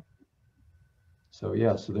ego. So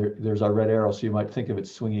yeah, so there's our red arrow. So you might think of it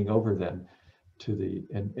swinging over then to the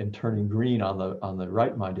and turning green on the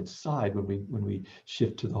right-minded side when we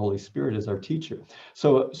shift to the Holy Spirit as our teacher.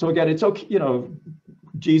 So again, it's okay.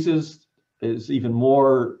 Jesus is even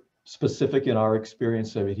more specific in our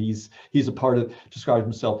experience. I mean, he's a part of, describes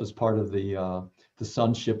himself as part of the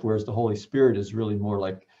sonship, whereas the Holy Spirit is really more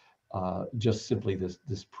like just simply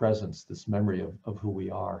this presence, this memory of who we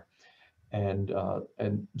are. And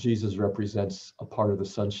Jesus represents a part of the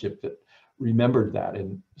sonship that remembered that,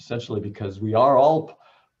 and essentially because we are all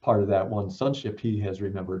part of that one sonship, he has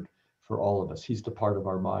remembered for all of us. He's the part of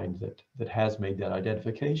our mind that has made that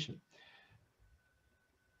identification.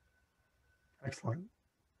 Excellent.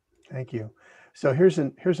 Thank you. So here's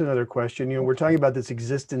another question. We're talking about this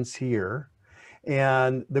existence here,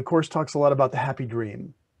 and the Course talks a lot about the happy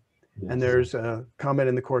dream. Yes. And there's a comment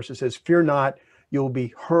in the Course that says, "Fear not, you'll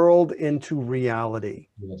be hurled into reality."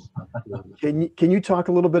 Yes. Can you talk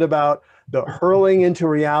a little bit about the hurling into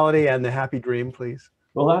reality and the happy dream, please?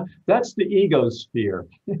 Well, that's the ego's fear.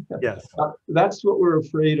 Yes. That's what we're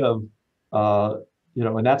afraid of,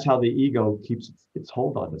 and that's how the ego keeps its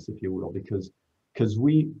hold on us, if you will, because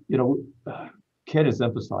we, Ken has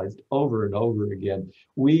emphasized over and over again,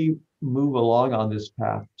 we move along on this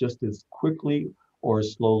path just as quickly or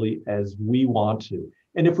as slowly as we want to.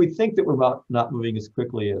 And if we think that we're not moving as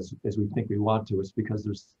quickly as we think we want to, it's because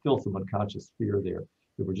there's still some unconscious fear there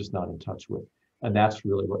that we're just not in touch with. And that's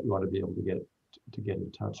really what you want to be able to get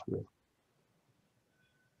in touch with.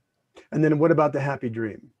 And then what about the happy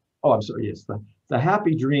dream? Oh, I'm sorry. Yes, the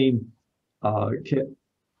happy dream, Ken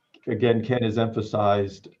has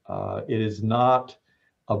emphasized, it is not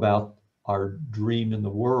about our dream in the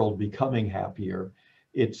world becoming happier.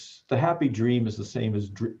 It's the happy dream is the same as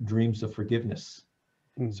dreams of forgiveness.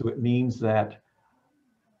 So it means that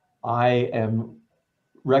I am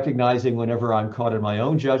recognizing whenever I'm caught in my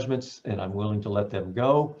own judgments and I'm willing to let them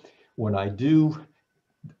go. When I do,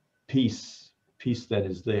 peace then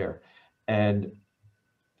is there. And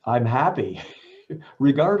I'm happy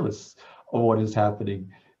regardless of what is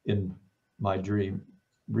happening in my dream,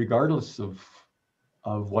 regardless of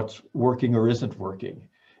what's working or isn't working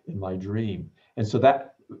in my dream. And so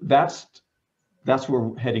that's where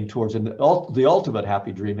we're heading towards. And the ultimate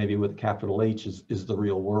happy dream, maybe with a capital H, is the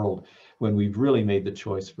real world, when we've really made the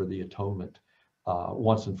choice for the atonement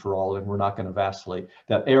once and for all, and we're not going to vacillate.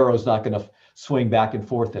 That arrow is not going to swing back and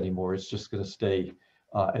forth anymore. It's just going to stay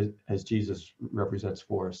as Jesus represents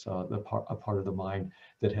for us, a part of the mind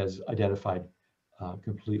that has identified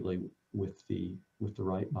completely with the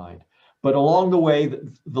right mind. But along the way,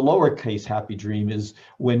 the lowercase happy dream is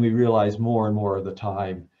when we realize more and more of the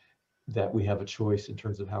time that we have a choice in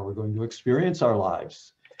terms of how we're going to experience our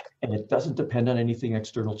lives. And it doesn't depend on anything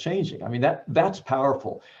external changing. I mean, that's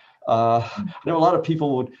powerful. I know a lot of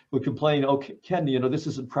people would complain, "Oh, Ken, this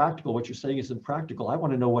isn't practical. What you're saying isn't practical. I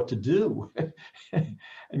want to know what to do."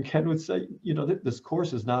 And Ken would say, this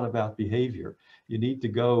course is not about behavior. You need to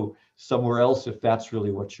go somewhere else if that's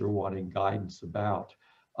really what you're wanting guidance about.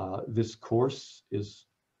 This course is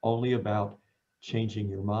only about changing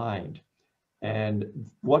your mind. And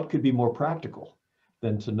what could be more practical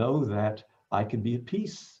than to know that I can be at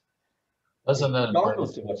peace Doesn't that,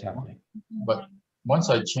 regardless of what's happening? but once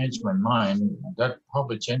I change my mind, that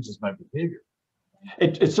probably changes my behavior.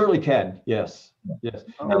 It certainly can, yes, yes.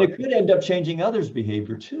 And it could end up changing others'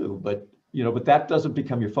 behavior too, but but that doesn't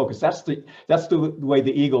become your focus. That's the way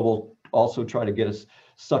the ego will also try to get us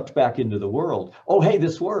sucked back into the world. Oh, hey,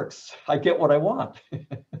 this works. I get what I want.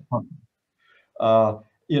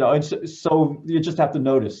 And so you just have to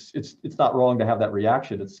notice it's not wrong to have that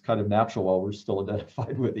reaction. It's kind of natural while we're still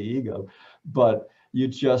identified with the ego, but you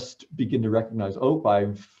just begin to recognize, oh,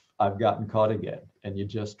 I've gotten caught again. And you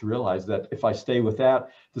just realize that if I stay with that,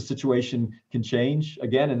 the situation can change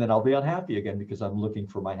again, and then I'll be unhappy again because I'm looking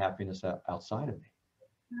for my happiness outside of me.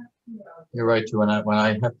 You're right. When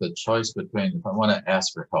I have the choice between, if I want to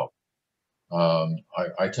ask for help,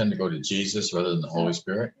 I tend to go to Jesus rather than the Holy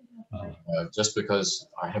Spirit, just because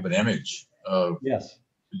I have an image of Yes.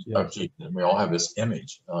 of Jesus. We all have this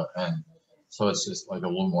image, and so it's just like a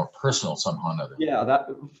little more personal somehow or another. Yeah, that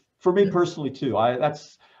for me personally too.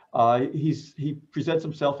 He presents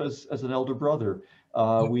himself as an elder brother.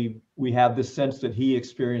 We have this sense that he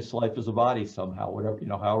experienced life as a body somehow, whatever,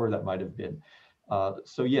 however that might have been.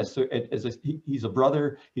 So yes, so he's a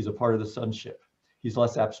brother. He's a part of the sonship. He's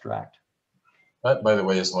less abstract. That, by the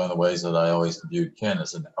way, is one of the ways that I always viewed Ken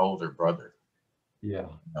as an elder brother. Yeah.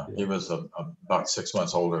 He was about 6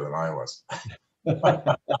 months older than I was.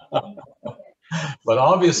 But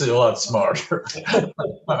obviously a lot smarter.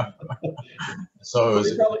 So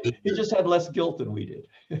he just had less guilt than we did.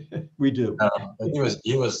 We do.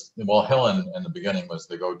 He was well, Helen in the beginning was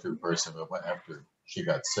the go-to person, but after she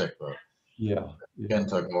got sick, Ken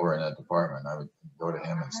took over in that department. I would go to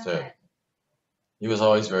him instead. He was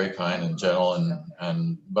always very kind and gentle,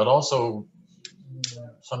 but also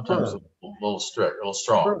sometimes a little strict, a little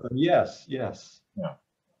strong. Yes. Yeah.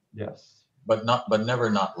 Yes. But never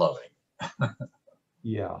not loving.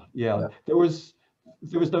 Yeah. There was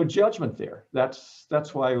no judgment there.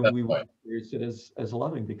 That's why we would experience it as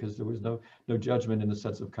loving, because there was no judgment in the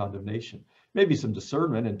sense of condemnation. Maybe some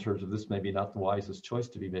discernment in terms of this maybe not the wisest choice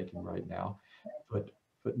to be making right now, but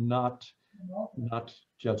not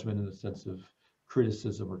judgment in the sense of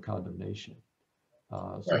criticism or condemnation.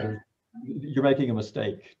 So you're making a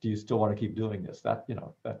mistake. Do you still want to keep doing this? That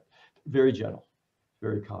very gentle,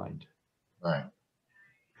 very kind. Right.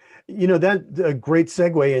 That's a great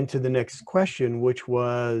segue into the next question, which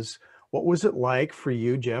was, what was it like for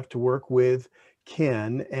you, Jeff, to work with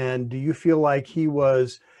Ken? And do you feel like he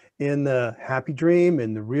was in the happy dream,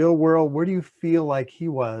 in the real world? Where do you feel like he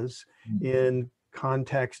was in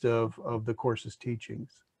context of the course's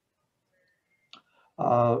teachings?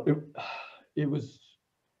 It was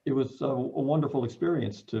a wonderful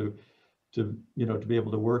experience to be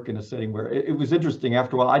able to work in a setting where it was interesting.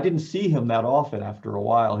 After a while, I didn't see him that often. After a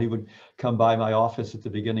while, he would come by my office at the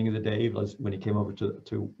beginning of the day when he came over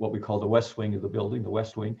to what we call the west wing of the building, the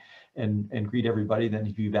west wing, and greet everybody. Then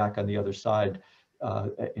he'd be back on the other side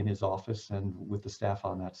in his office and with the staff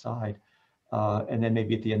on that side. And then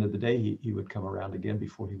maybe at the end of the day, he would come around again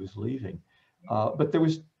before he was leaving. But there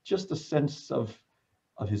was just a sense of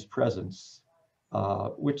his presence,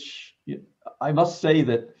 which I must say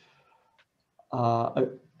that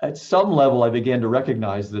at some level, I began to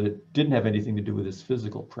recognize that it didn't have anything to do with his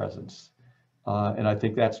physical presence, and I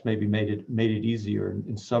think that's maybe made it easier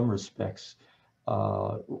in some respects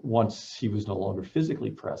once he was no longer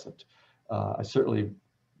physically present. I certainly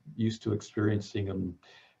used to experiencing him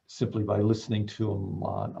simply by listening to him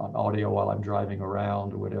on audio while I'm driving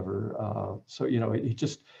around or whatever. So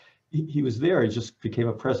he was there. He just became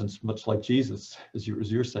a presence, much like Jesus, as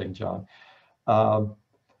you're saying, John. I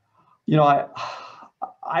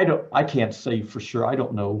can't say for sure. I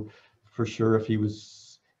don't know for sure if he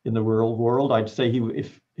was in the real world. I'd say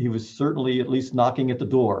if he was certainly at least knocking at the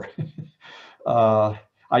door.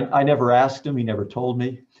 I never asked him. He never told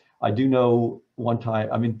me. I do know one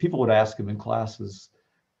time, people would ask him in classes,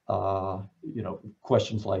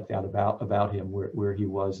 questions like that about him, where he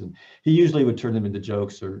was, and he usually would turn them into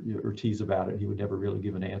jokes or tease about it. He would never really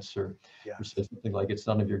give an answer, or say something like, "It's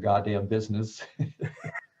none of your goddamn business."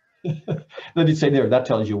 Then he'd say, "There, that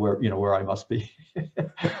tells you where I must be."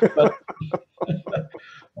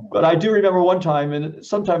 But I do remember one time, and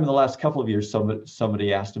sometime in the last couple of years,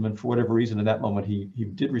 somebody asked him, and for whatever reason, in that moment, he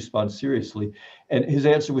did respond seriously, and his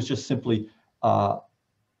answer was just simply, "I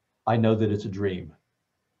know that it's a dream."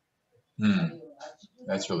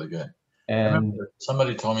 That's really good. And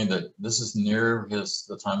somebody told me that this is near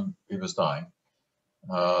the time he was dying.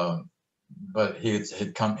 but he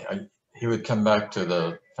would come back to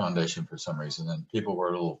the foundation for some reason, and people were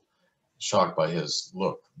a little shocked by his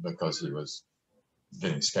look because he was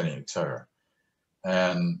getting skinny, etc.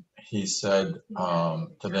 And he said to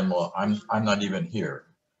them, "Well, I'm not even here,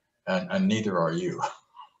 and neither are you."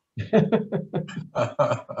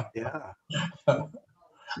 Yeah.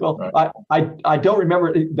 Well, Right. I don't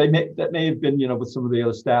remember, that may have been, with some of the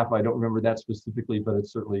other staff. I don't remember that specifically, but it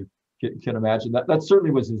certainly can imagine that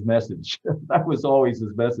certainly was his message. That was always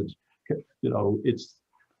his message. It's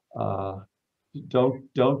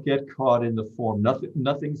don't get caught in the form.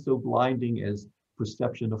 Nothing so blinding as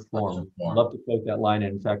perception of form. I love to quote that line,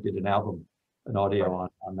 and in fact did an audio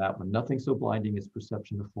on that one. Nothing so blinding as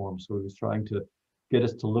perception of form. So he was trying to get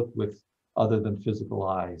us to look with other than physical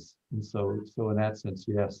eyes. And so in that sense,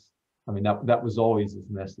 yes. I mean, that was always his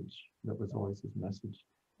message. That was always his message.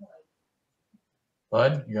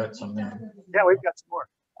 Bud, you got something? Yeah, we've got some more.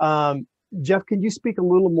 Jeff, can you speak a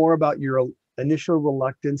little more about your initial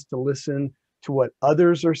reluctance to listen to what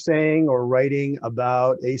others are saying or writing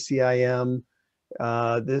about ACIM?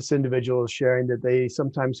 This individual is sharing that they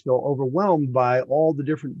sometimes feel overwhelmed by all the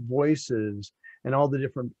different voices and all the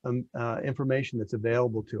different information that's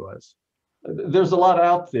available to us. There's a lot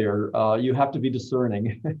out there. You have to be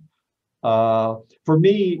discerning. For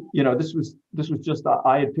me, this was just,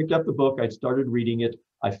 I had picked up the book, I'd started reading it.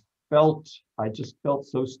 I just felt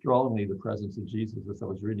so strongly the presence of Jesus as I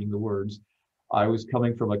was reading the words. I was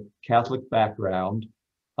coming from a Catholic background.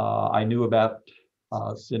 I knew about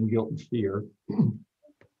sin, guilt, and fear.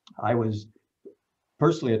 I was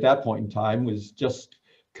personally at that point in time was just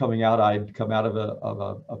coming out. I'd come out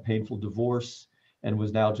of a painful divorce and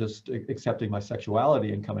was now just accepting my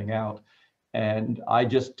sexuality and coming out. And I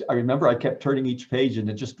remember I kept turning each page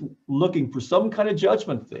and just looking for some kind of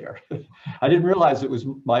judgment there. I didn't realize it was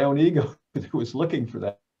my own ego that was looking for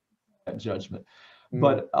that judgment.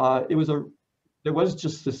 But there was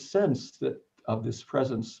just this sense of this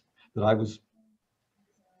presence that I was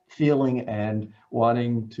feeling and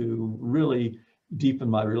wanting to really deepen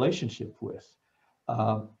my relationship with.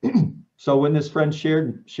 So when this friend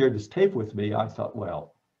shared this tape with me, I thought,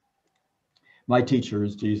 well, my teacher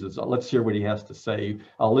is Jesus. Let's hear what he has to say.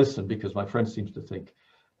 I'll listen because my friend seems to think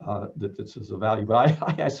that this is of value. But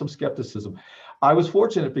I had some skepticism. I was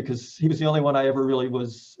fortunate because he was the only one I ever really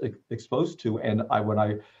was exposed to. And when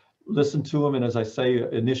I listened to him, and as I say,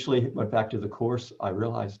 initially went back to the course, I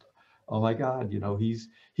realized, oh my God,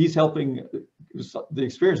 he's helping. The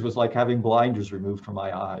experience was like having blinders removed from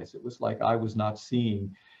my eyes. It was like I was not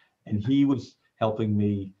seeing, and he was helping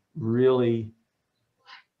me really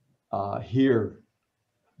hear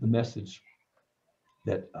the message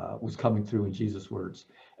that was coming through in Jesus' words.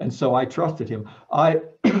 And so I trusted him. I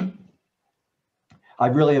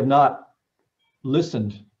really have not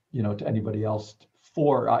listened, to anybody else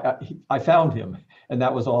I found him, and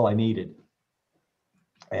that was all I needed.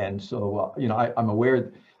 And so, I'm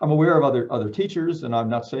aware of other teachers, and I'm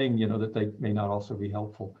not saying, that they may not also be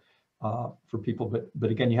helpful for people, but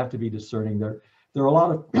again, you have to be discerning. There are a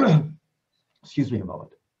lot of, excuse me a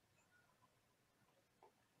moment.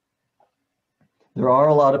 There are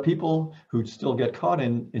a lot of people who still get caught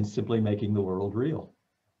in simply making the world real,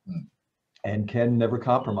 and Ken never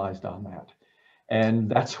compromised on that. And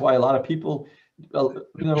that's why a lot of people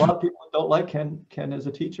don't like Ken as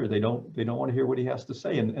a teacher. They don't want to hear what he has to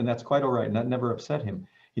say, and that's quite all right. And that never upset him.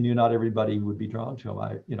 He knew not everybody would be drawn to him.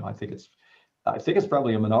 I think it's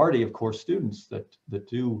probably a minority of course students that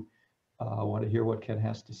do want to hear what Ken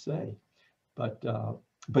has to say, but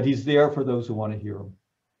he's there for those who want to hear him.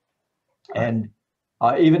 And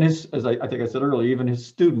even as I think I said earlier, even his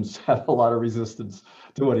students have a lot of resistance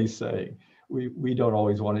to what he's saying. We don't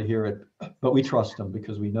always want to hear it, but we trust him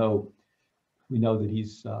because we know that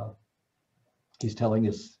he's telling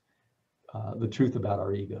us the truth about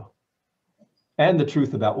our ego, and the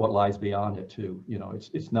truth about what lies beyond it too.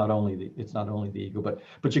 It's not only the ego,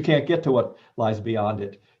 but you can't get to what lies beyond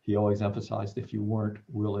it. He always emphasized if you weren't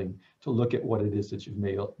willing to look at what it is that you've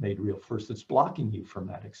made real first, it's blocking you from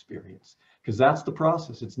that experience, because that's the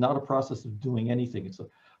process. It's not a process of doing anything. It's a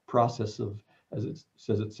process of, as it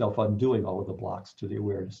says itself, undoing all of the blocks to the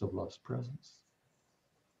awareness of love's presence.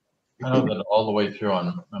 I know that all the way through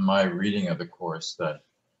on my reading of the course that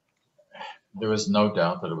there was no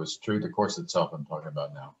doubt that it was true. The course itself I'm talking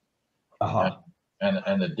about now.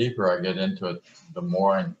 And the deeper I get into it, the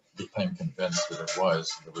more I became convinced that it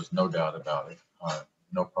was. There was no doubt about it.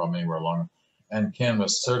 No problem anywhere along. And Ken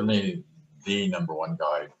was certainly the #1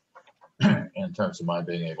 guide in terms of my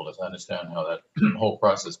being able to understand how that whole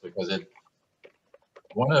process, because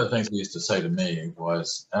one of the things he used to say to me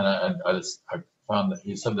was, and I found that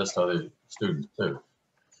he said this to other students too.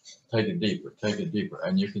 Take it deeper,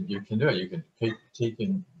 and you can do it. You can keep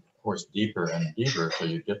taking the course deeper and deeper till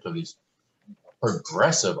you get to these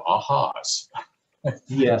progressive ahas.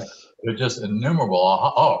 Yes. They're just innumerable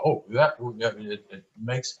aha. It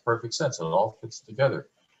makes perfect sense. It all fits together,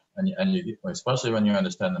 and you especially when you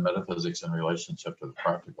understand the metaphysics in relationship to the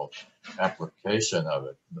practical application of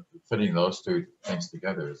it, fitting those two things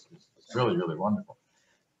together is really, really wonderful.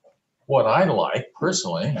 What I like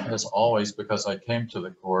personally is always, because I came to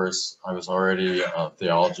the course, I was already a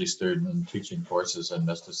theology student and teaching courses in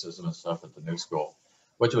mysticism and stuff at the New School,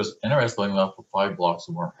 which was interestingly enough 5 blocks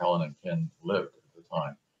from where Helen and Ken lived at the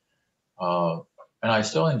time. And I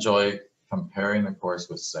still enjoy comparing the course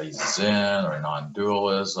with, say, Zen or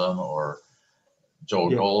non-dualism or Joel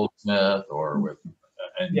Goldsmith or with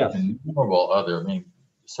innumerable other. I mean,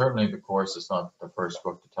 certainly the course is not the first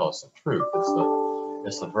book to tell us the truth.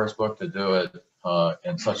 It's the first book to do it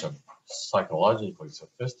in such a psychologically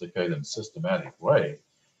sophisticated and systematic way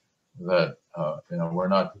that we're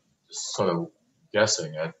not just sort of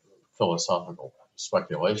guessing at philosophical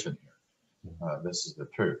speculation here. This is the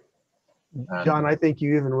truth. And John, I think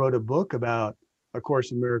you even wrote a book about A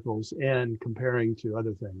Course in Miracles and comparing to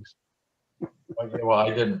other things. well, I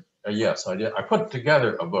didn't. Yes, I did. I put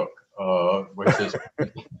together a book, which is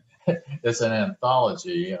it's an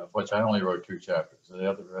anthology of which I only wrote 2 chapters.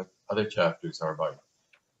 The other chapters are by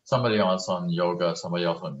somebody else on yoga, somebody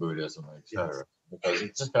else on Buddhism, etc. Because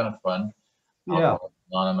it's just kind of fun.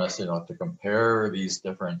 Anonymous, to compare these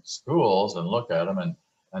different schools and look at them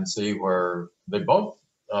and see where they both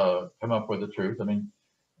come up with the truth. I mean,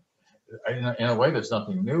 in a way, there's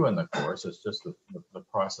nothing new in the course. It's just the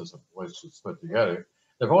process of which it's put together.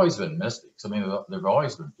 There've always been mystics. I mean, there've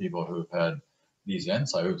always been people who've had these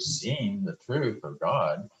insights, who've seen the truth of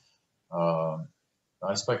God. I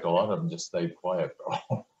expect a lot of them just stayed quiet,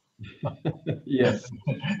 though. Yes.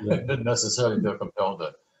 They didn't necessarily feel compelled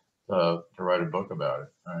to write a book about it.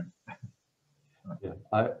 Right? Yeah,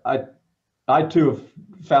 I too have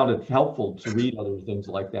found it helpful to read other things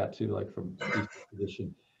like that too, like from Eastern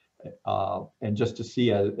tradition, and just to see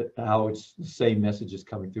how it's the same message is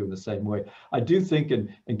coming through in the same way. I do think, and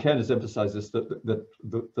Ken has emphasized this, that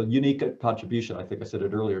the unique contribution, I think I said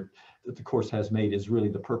it earlier, that the course has made is really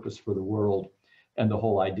the purpose for the world, and the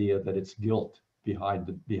whole idea that it's guilt behind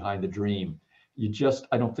the dream.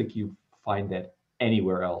 I don't think you find that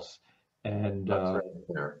anywhere else, and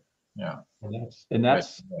yeah, and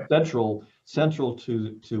that's central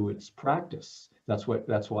to its practice. That's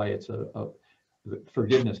why it's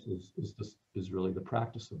forgiveness is really the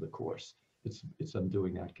practice of the course. It's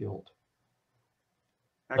undoing that guilt.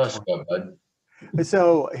 Excellent.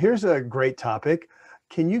 So here's a great topic.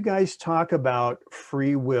 Can you guys talk about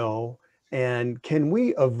free will, and can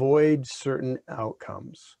we avoid certain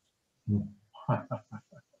outcomes?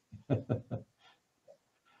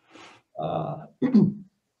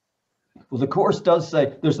 Well, the course does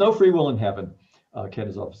say there's no free will in heaven. Ken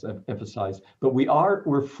has emphasized, but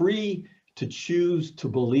we're free to choose to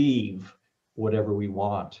believe whatever we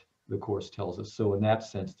want. The course tells us. So in that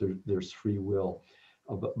sense, there's free will,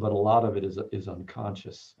 but a lot of it is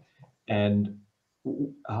unconscious. And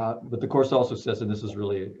but the course also says, and this is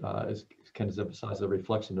really, as Ken has emphasized, a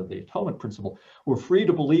reflection of the atonement principle. We're free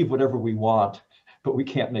to believe whatever we want, but we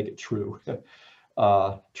can't make it true.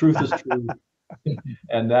 Truth is true,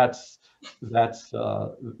 and there's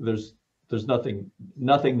nothing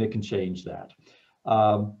that can change that.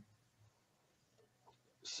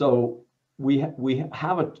 So we do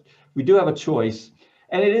have a choice,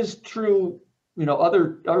 and it is true.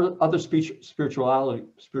 Other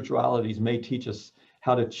spiritualities may teach us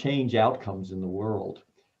how to change outcomes in the world,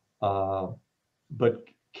 but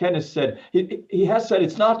Ken has said he has said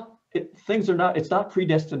it's not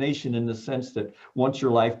predestination in the sense that once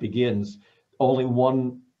your life begins,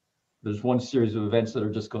 there's one series of events that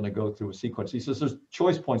are just going to go through a sequence. He says there's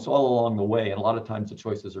choice points all along the way, and a lot of times the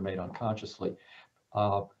choices are made unconsciously.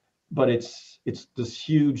 But it's this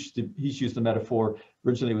huge, he's used the metaphor,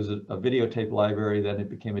 originally it was a videotape library, then it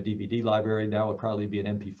became a DVD library, now it'll probably be an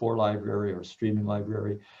MP4 library or a streaming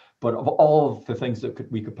library, but of all of the things that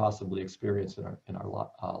we could possibly experience in a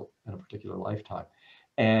particular lifetime.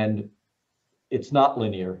 And it's not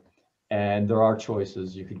linear, and there are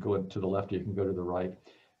choices. You can go to the left, you can go to the right,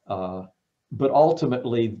 but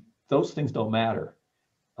ultimately those things don't matter.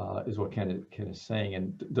 Is what Ken is saying.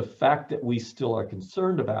 And the fact that we still are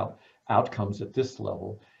concerned about outcomes at this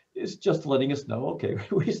level is just letting us know, okay,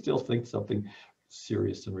 we still think something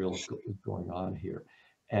serious and real is going on here.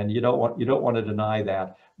 And you don't want to deny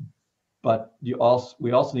that, but we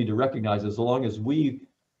also need to recognize, as long as we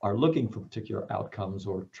are looking for particular outcomes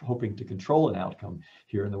or hoping to control an outcome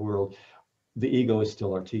here in the world, the ego is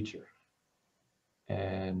still our teacher.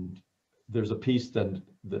 And there's a piece then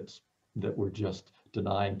that we're just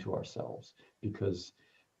denying to ourselves, because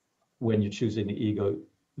when you're choosing the ego,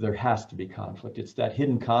 there has to be conflict. It's that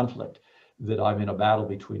hidden conflict that I'm in a battle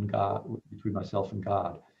between myself and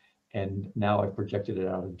God. And now I've projected it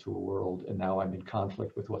out into a world, and now I'm in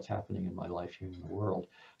conflict with what's happening in my life here in the world,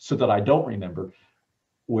 so that I don't remember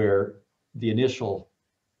where the initial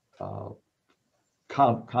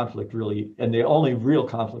conflict really, and the only real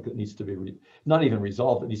conflict that needs to be not even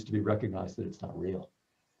resolved, it needs to be recognized that it's not real.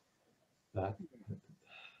 That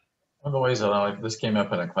one of the ways that I like, this came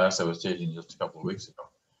up in a class I was teaching just a couple of weeks ago.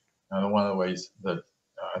 And one of the ways that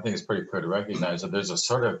I think it's pretty clear to recognize that there's a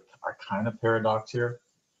sort of a kind of paradox here.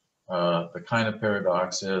 The kind of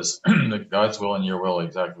paradox is that God's will and your will are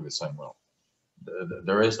exactly the same will.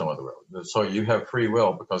 There is no other will. So you have free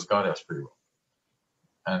will because God has free will.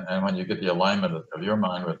 And when you get the alignment of your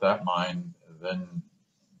mind with that mind, then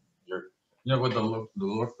you're, what the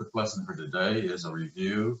workbook lesson for today is a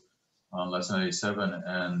review on lesson 87,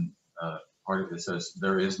 and part of it says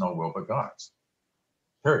there is no will but God's.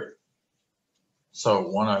 Period. So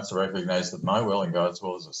one has to recognize that my will and God's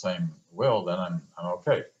will is the same will, then I'm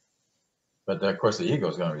okay. But then, of course, the ego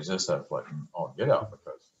is going to resist that like all get out,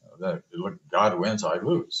 because then look, God wins, I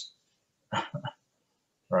lose.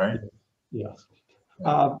 Right? yes.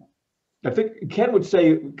 I think Ken would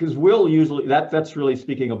say, because will usually, that's really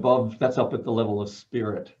speaking above, that's up at the level of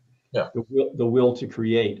spirit. Yeah. The will to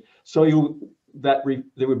create. So there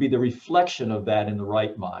would be the reflection of that in the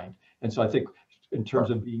right mind. And so I think in terms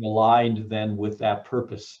of being aligned then with that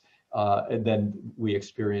purpose, and then we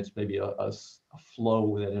experience maybe a flow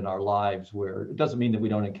within in our lives, where it doesn't mean that we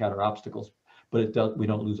don't encounter obstacles, but we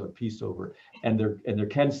don't lose our peace over it. And there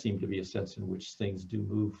can seem to be a sense in which things do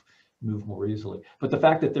move more easily. But the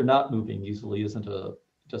fact that they're not moving easily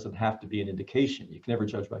doesn't have to be an indication. You can never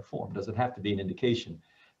judge by form. Doesn't have to be an indication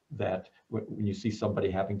that when you see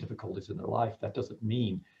somebody having difficulties in their life, that doesn't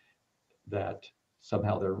mean that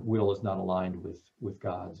somehow their will is not aligned with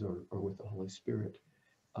God's or with the Holy Spirit.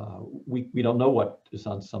 We don't know what is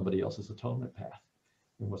on somebody else's atonement path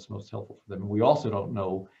and what's most helpful for them. And we also don't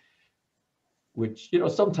know which,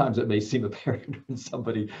 sometimes it may seem apparent when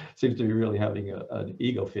somebody seems to be really having an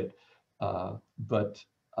ego fit. But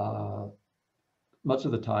much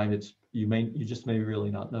of the time you just may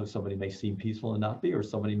really not know. Somebody may seem peaceful and not be, or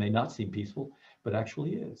somebody may not seem peaceful, but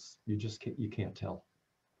actually is. You can't tell.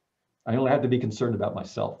 I only have to be concerned about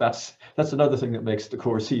myself. That's another thing that makes the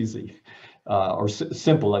course easy, or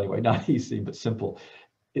simple anyway, not easy, but simple.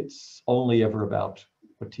 It's only ever about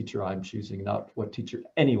what teacher I'm choosing, not what teacher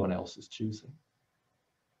anyone else is choosing.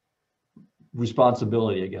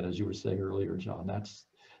 Responsibility, again, as you were saying earlier, John,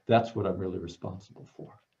 that's what I'm really responsible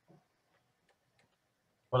for.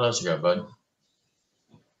 What else you got, bud?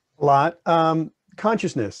 A lot.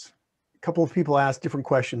 Consciousness. A couple of people asked different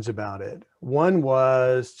questions about it. One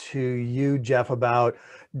was to you, Jeff, about,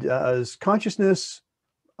 does consciousness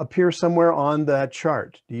appear somewhere on that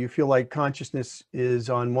chart? Do you feel like consciousness is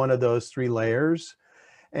on one of those three layers?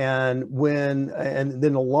 And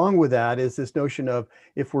then along with that is this notion of,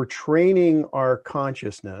 if we're training our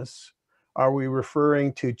consciousness, are we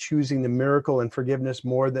referring to choosing the miracle and forgiveness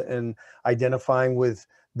more than identifying with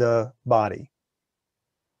the body?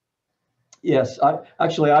 Yes,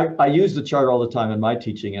 I use the chart all the time in my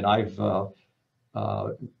teaching, and I've a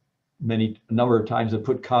number of times have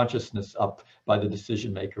put consciousness up by the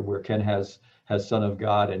decision maker, where Ken has Son of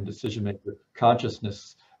God and decision maker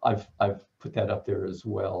consciousness. I've put that up there as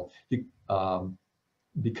well,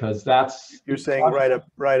 because that's, you're saying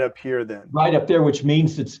right up here then. Right up there, which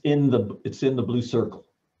means it's in the blue circle.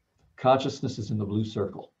 Consciousness is in the blue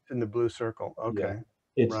circle. In the blue circle. Okay.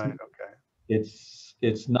 Yeah. Right. Okay.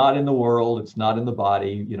 It's not in the world. It's not in the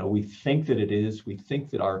body. We think that it is. We think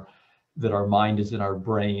that our mind is in our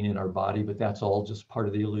brain, in our body, but that's all just part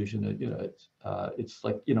of the illusion. It's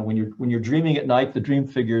like, when you're dreaming at night, the dream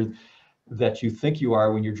figure that you think you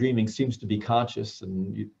are when you're dreaming seems to be conscious,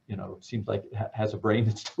 and it seems like it has a brain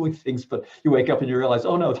that's doing things, but you wake up and you realize,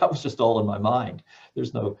 oh no, that was just all in my mind.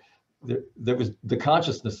 The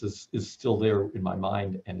consciousness is still there in my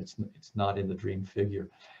mind, and it's not in the dream figure.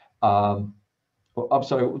 Well, I'm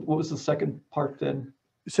sorry, what was the second part then?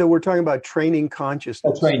 So we're talking about training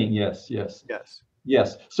consciousness. Oh, training, yes.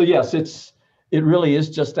 So yes, it really is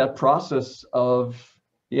just that process of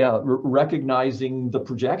recognizing the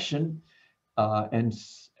projection, and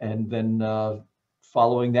then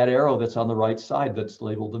following that arrow that's on the right side that's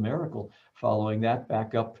labeled the miracle, following that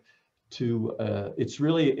back up to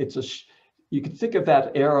you can think of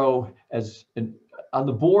that arrow as on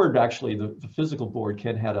the board. Actually, the physical board,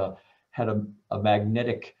 Ken had a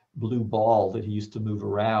magnetic blue ball that he used to move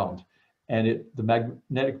around, and the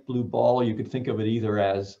magnetic blue ball, you could think of it either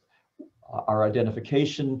as our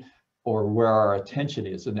identification or where our attention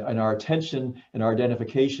is, and our attention and our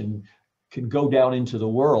identification can go down into the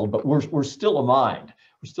world, but we're still a mind.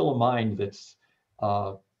 We're still a mind that's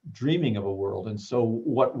dreaming of a world. And so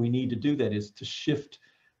what we need to do then is to shift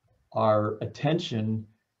our attention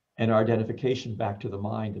and our identification back to the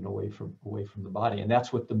mind and away from the body. And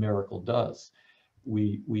that's what the miracle does.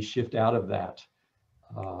 We shift out of that,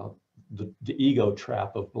 the ego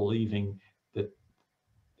trap of believing that,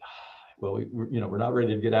 well, we're not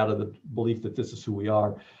ready to get out of the belief that this is who we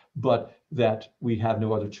are, but that we have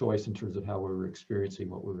no other choice in terms of how we're experiencing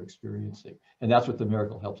what we're experiencing. And that's what the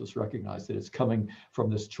miracle helps us recognize, that it's coming from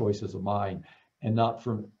this choice as a mind and not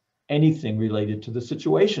from anything related to the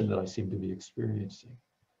situation that I seem to be experiencing.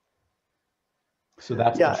 So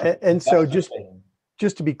that's so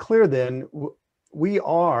just to be clear then, we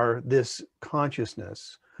are this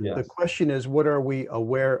consciousness. Yes. The question is, what are we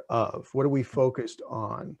aware of? What are we focused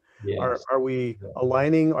on? Yes. Are we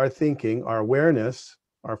aligning our thinking, our awareness,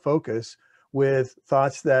 our focus with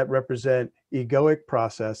thoughts that represent egoic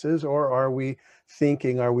processes, or are we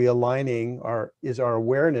aligning, is our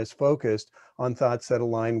awareness focused on thoughts that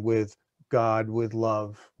align with God, with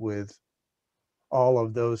love, with all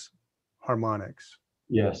of those harmonics?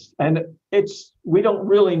 Yes, and we still don't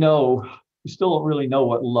really know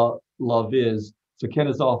what love is. So Ken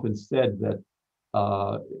has often said that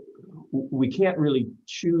we can't really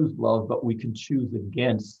choose love, but we can choose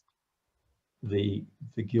against the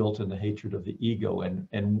guilt and the hatred of the ego.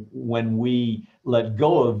 And when we let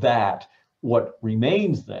go of that, what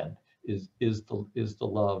remains then is the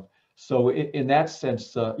love. So in that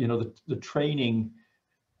sense, the training,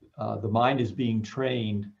 the mind is being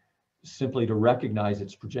trained simply to recognize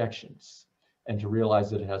its projections and to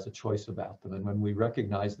realize that it has a choice about them. And when we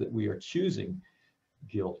recognize that we are choosing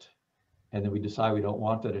guilt, and then we decide we don't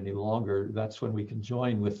want that any longer, that's when we can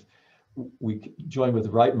join with the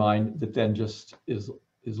right mind that then just is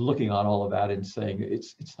looking on all of that and saying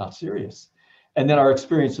it's not serious. And then our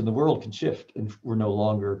experience in the world can shift, and we're no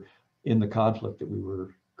longer in the conflict that we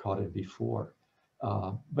were caught in before.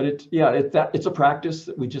 But it's a practice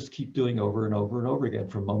that we just keep doing over and over and over again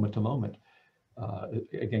from moment to moment.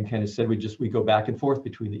 Again, Ken has said we go back and forth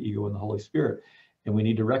between the ego and the Holy Spirit, and we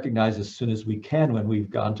need to recognize as soon as we can when we've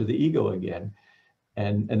gone to the ego again.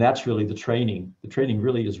 And that's really the training. The training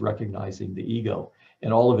really is recognizing the ego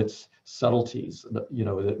and all of its subtleties.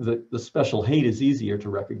 The special hate is easier to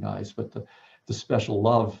recognize, but the special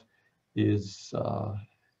love is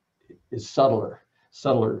subtler,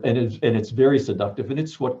 and it's very seductive, and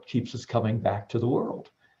it's what keeps us coming back to the world,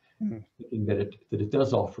 thinking that it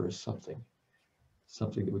does offer us something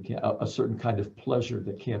that we can't, a certain kind of pleasure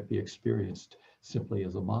that can't be experienced simply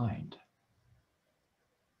as a mind.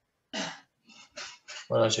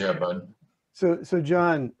 What else you have, bud? So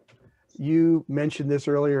John, you mentioned this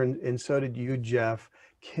earlier, and so did you, Jeff.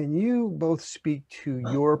 Can you both speak to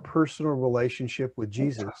your personal relationship with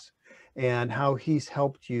Jesus and how he's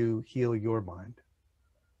helped you heal your mind?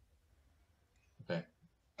 Okay.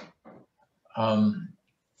 I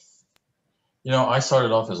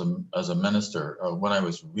started off as a minister when I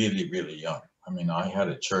was really, really young. I mean, I had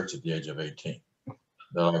a church at the age of 18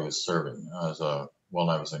 that I was serving while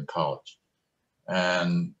I was in college.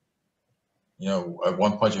 And, at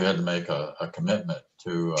one point you had to make a commitment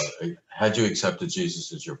to, had you accepted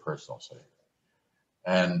Jesus as your personal savior?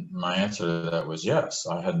 And my answer to that was yes.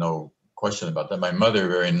 I had no question about that. My mother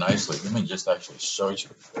very nicely, let me just actually show you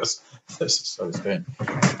this. This is so strange.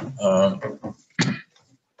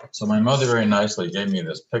 So my mother very nicely gave me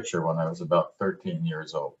this picture when I was about 13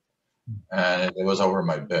 years old, and it was over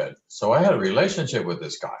my bed. So I had a relationship with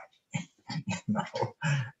this guy.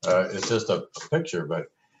 It's just a picture, but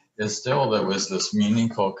it's still, there was this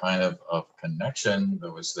meaningful kind of connection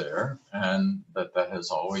that was there, and that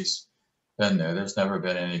has always been there. There's never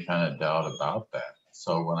been any kind of doubt about that.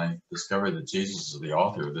 So when I discovered that Jesus is the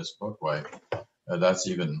author of this book, that's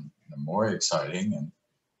even more exciting. And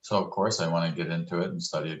so of course I want to get into it and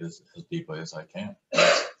study it as deeply as I can.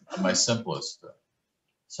 That's my simplest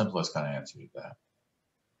kind of answer to that.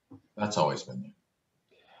 That's always been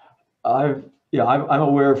there. I'm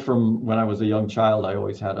aware from when I was a young child, I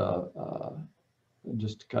always had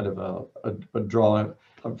just kind of a draw.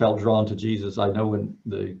 I felt drawn to Jesus. I know in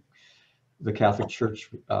the Catholic church,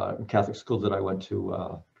 Catholic school that I went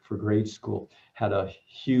to for grade school had a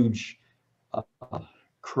huge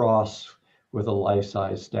cross with a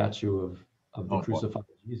life-size statue of the crucified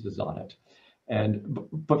Jesus on it.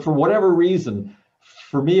 But for whatever reason,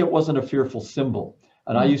 for me, it wasn't a fearful symbol.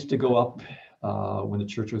 And I used to go up when the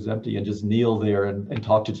church was empty and just kneel there and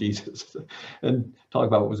talk to Jesus and talk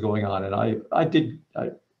about what was going on. And I did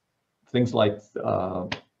things like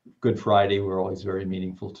Good Friday were always very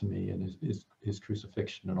meaningful to me, and his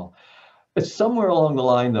crucifixion and all. It's somewhere along the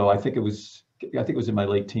line, though, I think it was in my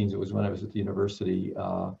late teens. It was when I was at the university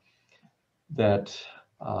that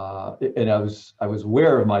and I was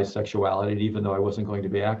aware of my sexuality, and even though I wasn't going to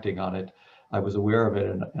be acting on it, I was aware of it,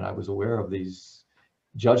 and I was aware of these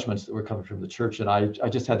judgments that were coming from the church. And I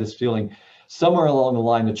just had this feeling somewhere along the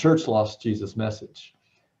line, the church lost Jesus' message.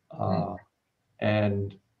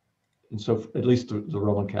 And so at least the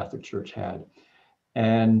Roman Catholic Church had.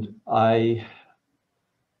 And I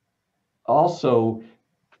also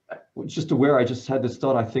was just aware, I just had this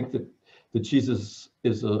thought, I think that Jesus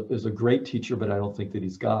is a great teacher, but I don't think that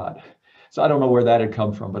he's God. So I don't know where that had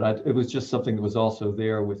come from, but it was just something that was also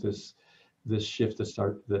there with this shift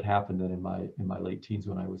that happened then in my late teens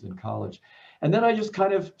when I was in college. And then I just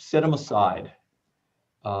kind of set him aside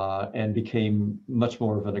and became much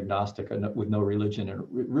more of an agnostic with no religion. And it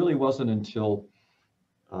really wasn't until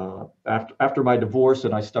after my divorce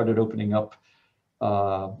and I started opening up,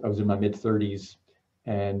 I was in my mid-30s,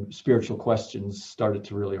 and spiritual questions started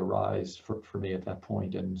to really arise for me at that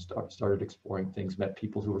point, and started exploring things, met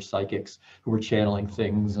people who were psychics, who were channeling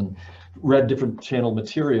things, and read different channel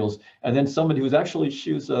materials. And then somebody who was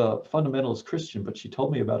she was a fundamentalist Christian, but she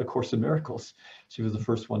told me about A Course in Miracles. She was the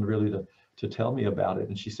first one really to tell me about it.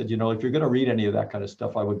 And she said, if you're going to read any of that kind of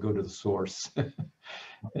stuff, I would go to the source.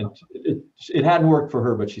 And it hadn't worked for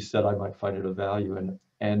her, but she said I might find it of value.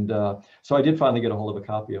 And so I did finally get a hold of a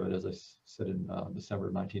copy of it, as I said, in December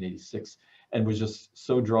of 1986, and was just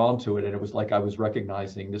so drawn to it. And it was like I was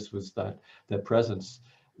recognizing this was that presence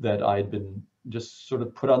that I'd been just sort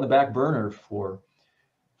of put on the back burner for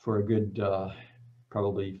a good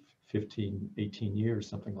probably 15, 18 years,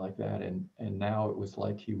 something like that. And now it was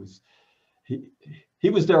like he was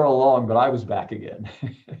there all along, but I was back again.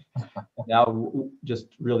 Now just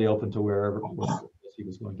really open to wherever he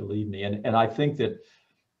was going to lead me. And I think that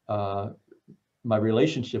my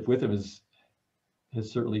relationship with him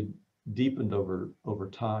has certainly deepened over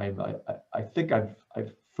time. I think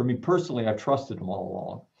for me personally, I've trusted him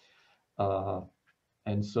all along.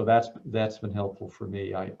 And so that's been helpful for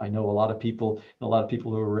me. I know a lot of people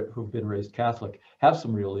who've been raised Catholic have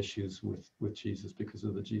some real issues with Jesus because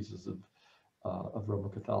of the Jesus of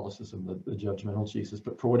Roman Catholicism, the judgmental Jesus.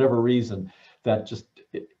 But for whatever reason, that just,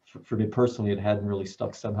 for me personally, it hadn't really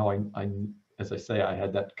stuck. Somehow as I say, I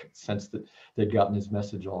had that sense that they'd gotten his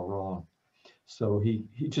message all wrong. So he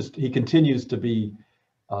continues to be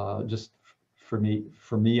just for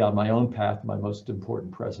me on my own path, my most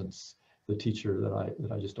important presence, the teacher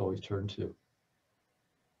that I just always turn to.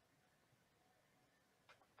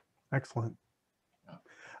 Excellent.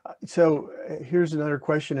 So here's another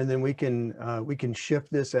question, and then we can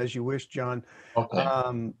shift this as you wish, John.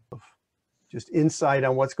 Okay. Just insight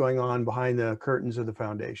on what's going on behind the curtains of the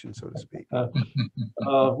foundation, so to speak.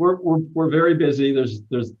 We're very busy. There's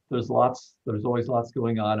always lots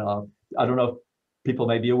going on. I don't know if people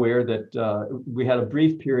may be aware that we had a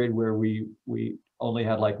brief period where we only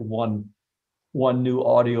had like one new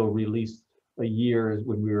audio release a year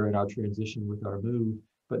when we were in our transition with our move.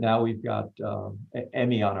 But now we've got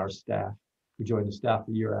Emmy on our staff, who joined the staff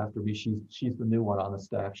a year after me. She's the new one on the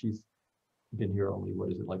staff. She's been here only,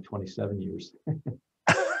 what is it, like 27 years.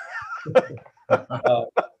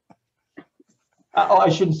 I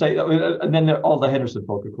shouldn't say that. And then all the Henderson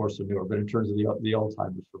folk, of course, are newer, but in terms of the old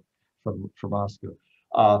timers from Moscow.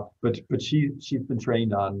 But she's been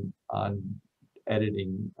trained on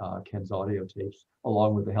editing Ken's audio tapes,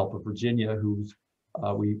 along with the help of Virginia, who's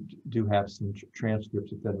we do have some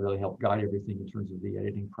transcripts that then really help guide everything in terms of the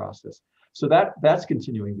editing process. So that's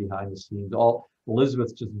continuing behind the scenes.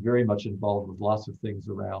 Elizabeth's just very much involved with lots of things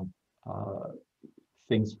around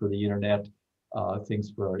things for the internet,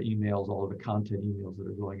 things for our emails, all of the content emails that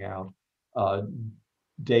are going out.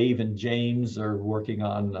 Dave and James are working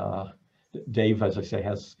on, Dave, as I say,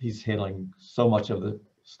 he's handling so much of the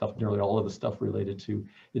stuff, nearly all of the stuff related to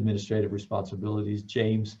administrative responsibilities.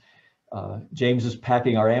 James is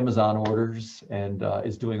packing our Amazon orders and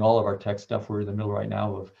is doing all of our tech stuff. We're in the middle right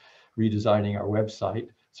now of redesigning our website.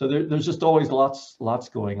 So there's just always lots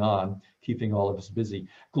going on, keeping all of us busy.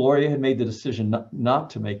 Gloria had made the decision not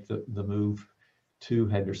to make the move to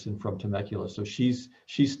Henderson from Temecula. So she's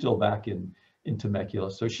still back in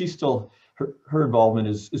Temecula. So she's still, her involvement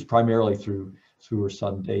is primarily through her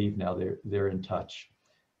son Dave. Now they're in touch.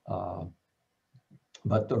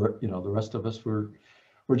 But the rest of us, we're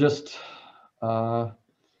just I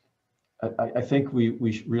think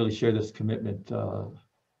we really share this commitment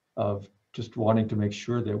of just wanting to make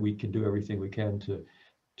sure that we can do everything we can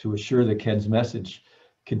to assure that Ken's message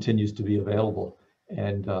continues to be available.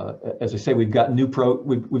 And as I say, we've got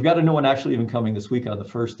we've got a new one actually even coming this week on the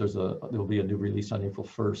 1st. There'll be a new release on April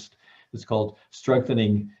 1st. It's called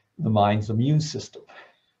Strengthening the Mind's Immune System.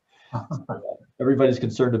 Everybody's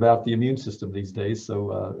concerned about the immune system these days,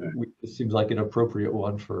 so it seems like an appropriate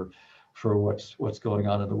one for what's going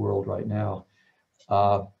on in the world right now.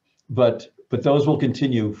 But those will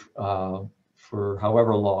continue for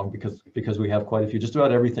however long, because we have quite a few. Just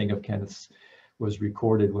about everything of Kenneth's was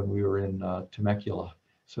recorded when we were in Temecula,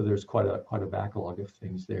 so there's quite a backlog of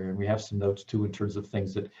things there, and we have some notes too in terms of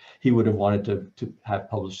things that he would have wanted to have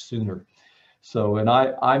published sooner. So, and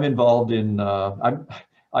I'm involved in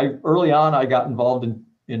early on I got involved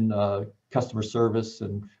in customer service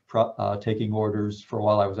and taking orders. For a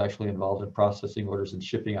while I was actually involved in processing orders and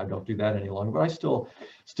shipping. I don't do that any longer, but I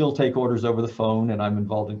still take orders over the phone, and I'm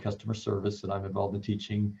involved in customer service, and I'm involved in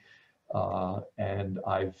teaching, and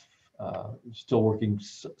I've still working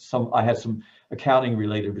I had some accounting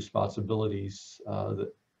related responsibilities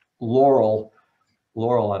that Laurel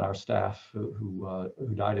on our staff, who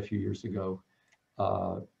died a few years ago,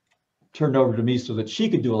 turned over to me so that she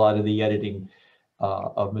could do a lot of the editing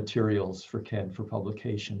of materials for Ken for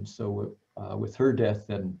publication. So with her death,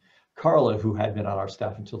 then Carla, who had been on our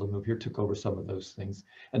staff until the move here, took over some of those things,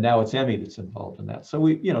 and now it's Emmy that's involved in that. So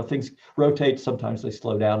things rotate. Sometimes they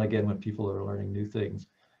slow down again when people are learning new things.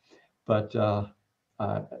 But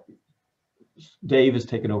Dave has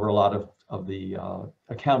taken over a lot of the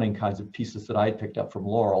accounting kinds of pieces that I had picked up from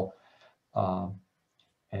Laurel.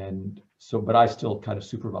 And so, but I still kind of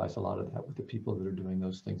supervise a lot of that with the people that are doing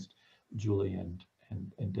those things, Julie and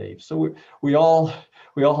Dave. So we all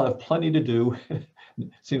have plenty to do.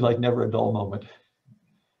 Seems like never a dull moment.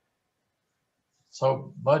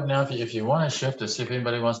 So, Bud, now if you want to shift to see if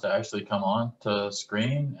anybody wants to actually come on to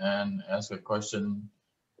screen and ask a question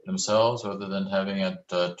themselves, rather than having it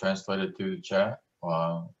translated through the chat,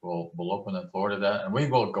 we'll open the floor to that, and we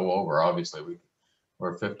will go over. Obviously,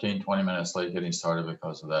 we're 15-20 minutes late getting started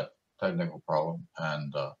because of that technical problem,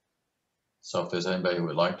 and so if there's anybody who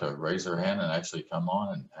would like to raise their hand and actually come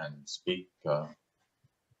on and speak,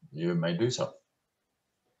 you may do so.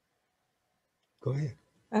 Go ahead.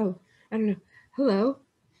 Oh, I don't know. Hello.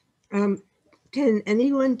 Can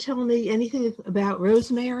anyone tell me anything about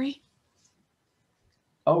Rosemary?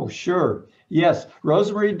 Oh, sure. Yes,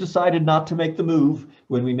 Rosemary decided not to make the move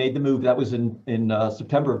when we made the move. That was in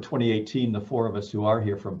September of 2018. The four of us who are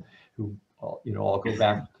here who all go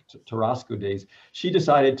back to Roscoe days. She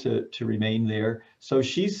decided to remain there. So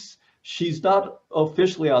she's not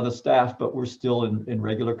officially on the staff, but we're still in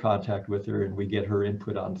regular contact with her, and we get her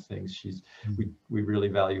input on things. We really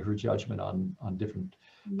value her judgment on different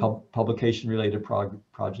publication related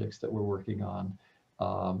projects that we're working on.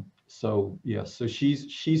 So yes, so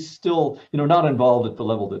she's still not involved at the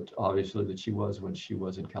level that obviously that she was when she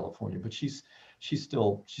was in California, but she's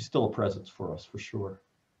still a presence for us for sure.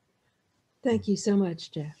 Thank you so much,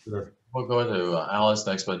 Jeff. Sure. We'll go to Alice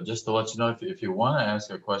next, but just to let you know, if you want to ask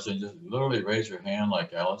a question, just literally raise your hand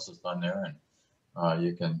like Alice has done there, and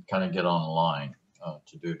you can kind of get on the line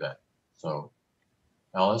to do that. So,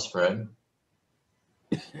 Alice, Fred.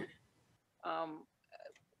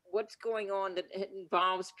 What's going on that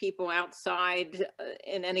involves people outside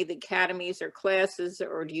in any of the academies or classes,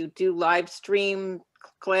 or do you do live stream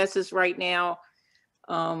classes right now,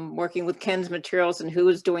 working with Ken's materials, and who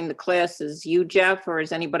is doing the classes? You, Jeff, or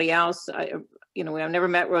is anybody else? I've never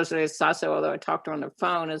met Rosalie Sasso, although I talked to her on the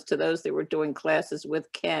phone, as to those that were doing classes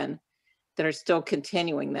with Ken that are still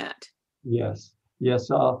continuing that. Yes.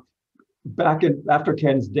 After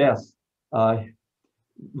Ken's death,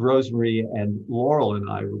 Rosemary and Laurel and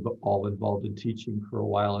I were all involved in teaching for a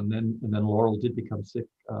while, and then Laurel did become sick,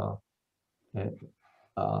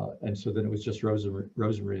 and so then it was just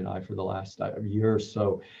Rosemary and I for the last year or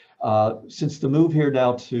so. Since the move here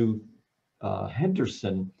now to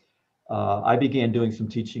Henderson, I began doing some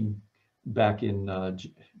teaching back in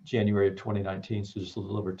January of 2019, so just a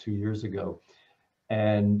little over 2 years ago,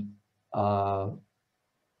 and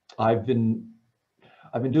I've been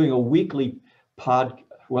doing a weekly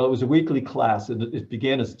it was a weekly class, and it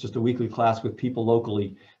began as just a weekly class with people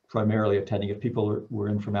locally primarily attending. If people were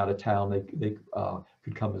in from out of town, they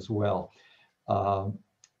could come as well.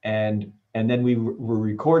 And then we were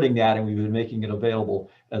recording that, and we've been making it available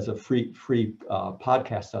as a free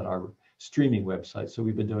podcast on our streaming website. So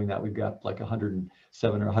we've been doing that. We've got like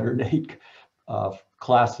 107 or 108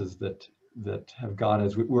 classes that have gone,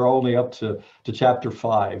 as we're only up to chapter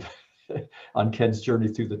 5. on Ken's journey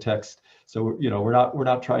through the text. So, you know, we're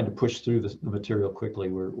not trying to push through the material quickly.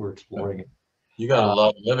 We're exploring it. You got a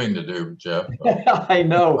lot of living to do, Jeff. I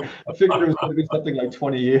know. I figured it was going to be something like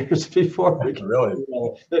 20 years before we can, Really?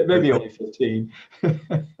 maybe only 15.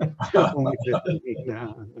 Only 15.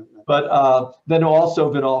 Yeah. But then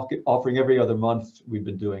also been offering every other month. We've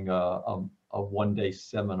been doing a one-day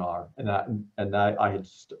seminar, and I had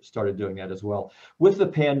started doing that as well. With the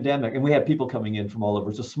pandemic, and we had people coming in from all over.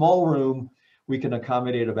 It's a small room. We can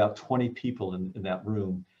accommodate about 20 people in that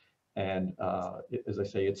room. And as I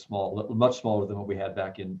say, it's small, much smaller than what we had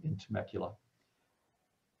back in Temecula.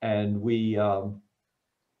 And we,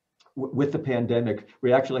 with the pandemic,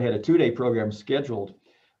 we actually had a 2-day program scheduled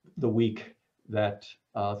the week that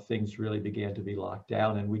things really began to be locked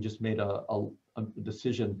down. And we just made a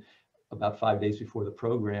decision about 5 days before the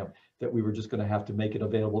program that we were just going to have to make it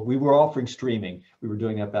available. We were offering streaming. We were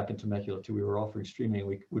doing that back in Temecula too. We were offering streaming.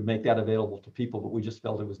 We would make that available to people, but we just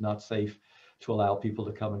felt it was not safe to allow people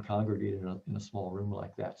to come and congregate in a small room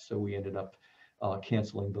like that. So we ended up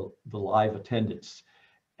canceling the live attendance,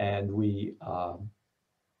 and we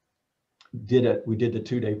did it. We did the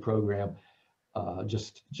 2-day program,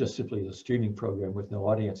 just simply the streaming program with no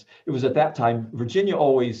audience. It was at that time, Virginia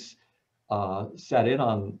always sat in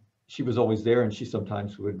on, she was always there, and she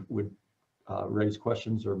sometimes would raise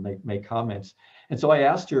questions or make comments. And so I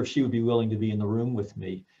asked her if she would be willing to be in the room with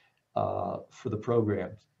me for the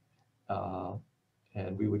program.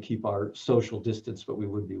 And we would keep our social distance, but we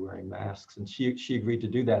would be wearing masks. And she agreed to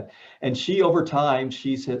do that. And she, over time,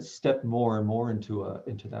 she's stepped more and more into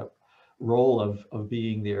that role of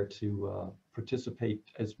being there to participate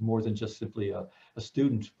as more than just simply a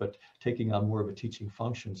student, but taking on more of a teaching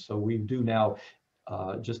function. So we do now,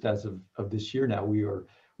 just as of this year now, we are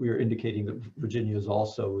indicating that Virginia is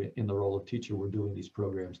also in the role of teacher. We're doing these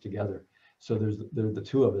programs together. So there are the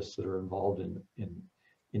two of us that are involved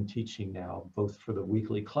in teaching now, both for the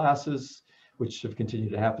weekly classes, which have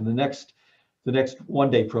continued to happen. The next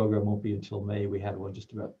 1-day program won't be until May. We had one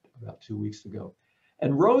just about 2 weeks ago.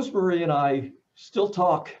 And Rosemary and I still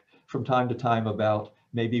talk from time to time about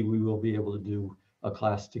maybe we will be able to do a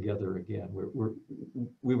class together again.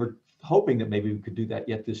 We were hoping that maybe we could do that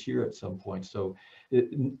yet this year at some point. So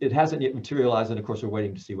it hasn't yet materialized, and of course we're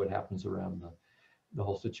waiting to see what happens around the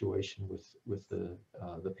whole situation with the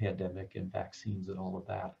pandemic and vaccines and all of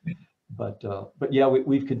that. But yeah,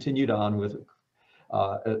 we've continued on with,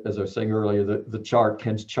 as I was saying earlier, the chart,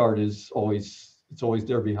 Ken's chart is always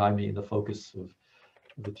there behind me in the focus of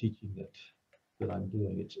the teaching that I'm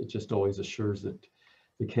doing. It just always assures that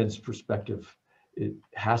the Ken's perspective, it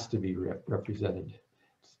has to be represented.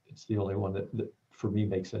 It's the only one that for me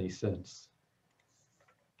makes any sense.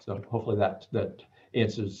 So hopefully that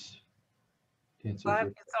answers. Well, have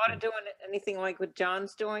you thought of doing anything like what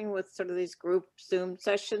John's doing with sort of these group Zoom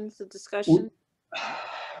sessions of discussion?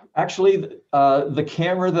 Actually, the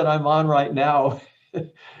camera that I'm on right now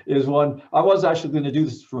is one. I was actually going to do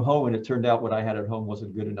this from home, and it turned out what I had at home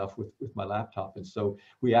wasn't good enough with my laptop. And so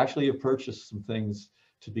we actually have purchased some things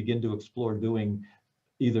to begin to explore doing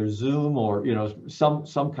either Zoom or, you know,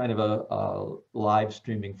 some kind of a live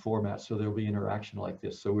streaming format. So there'll be interaction like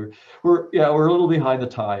this. So we're a little behind the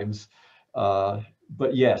times.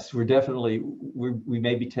 But yes, we're definitely, we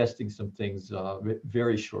may be testing some things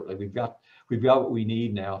very shortly. We've got what we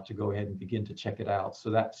need now to go ahead and begin to check it out.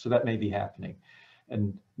 So that may be happening.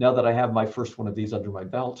 And now that I have my first one of these under my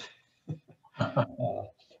belt,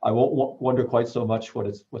 I won't wonder quite so much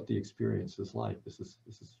what the experience is like. This is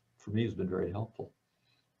for me has been very helpful.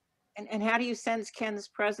 And how do you sense Ken's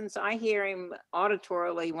presence? I hear him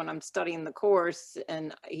auditorily when I'm studying the course,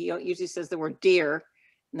 and he usually says the word dear.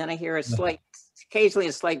 And then I hear occasionally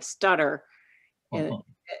a slight stutter. And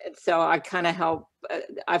so I kind of help.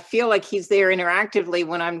 I feel like he's there interactively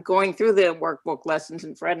when I'm going through the workbook lessons,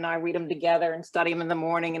 and Fred and I read them together and study them in the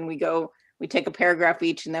morning, and we take a paragraph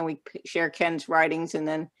each, and then we share Ken's writings and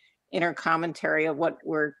then inner commentary of what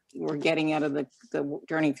we're getting out of the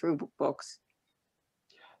journey through books.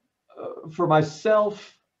 For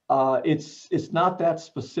myself, it's not that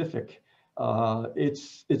specific.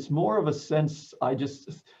 It's more of a sense. I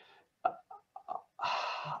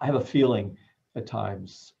have a feeling at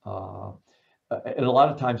times, and a lot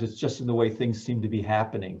of times it's just in the way things seem to be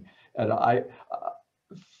happening. And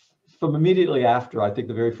from immediately after, I think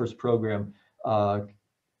the very first program,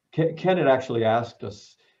 Ken had actually asked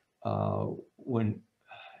us when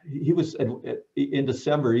he was in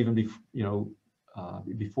December, even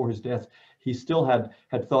before his death, he still had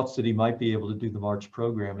thoughts that he might be able to do the March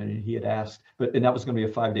program, and he had asked, and that was going to be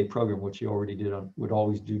a 5-day program, which he already would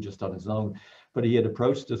always do just on his own. But he had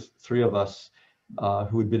approached the three of us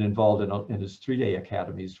who had been involved in his 3-day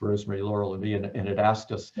academies, Rosemary, Laurel, and me, and had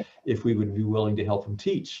asked us if we would be willing to help him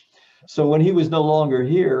teach. So when he was no longer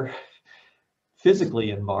here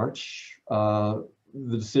physically in March,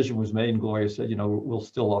 the decision was made, and Gloria said, we'll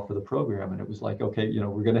still offer the program. And it was like, okay,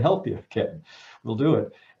 we're going to help you, Ken. We'll do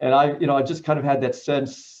it. And I just kind of had that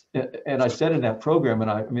sense, and I said in that program, and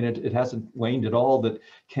I mean, it hasn't waned at all, that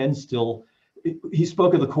Ken still, he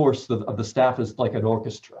spoke of the course of the staff as like an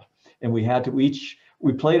orchestra. And we had to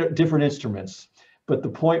we played different instruments, but the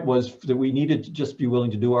point was that we needed to just be willing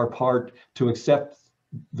to do our part to accept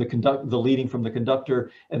the leading from the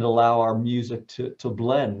conductor and allow our music to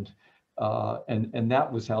blend. And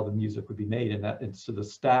that was how the music would be made. And so the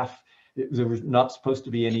staff, there was not supposed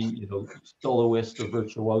to be any, soloist or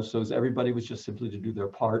virtuosos. Everybody was just simply to do their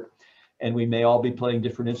part. And we may all be playing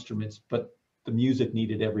different instruments, but the music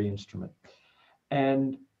needed every instrument.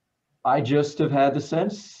 And I just have had the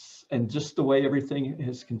sense, and just the way everything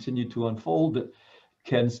has continued to unfold, that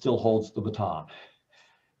Ken still holds the baton.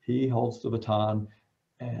 He holds the baton,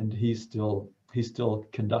 and he's still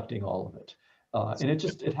conducting all of it. And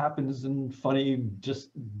it happens in funny, just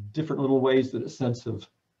different little ways, that a sense of,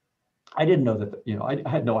 I didn't know that, I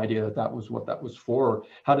had no idea that was what that was for.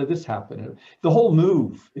 How did this happen? The whole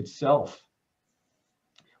move itself,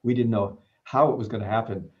 we didn't know how it was going to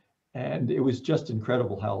happen. And it was just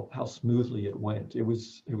incredible how smoothly it went. It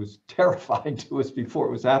was terrifying to us before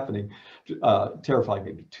it was happening. Terrifying,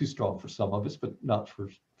 maybe too strong for some of us, but not for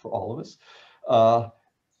all of us.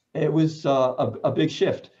 It was a big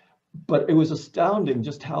shift. But it was astounding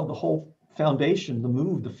just how the whole foundation,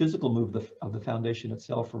 the physical move of the foundation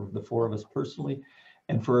itself, for the 4 of us personally,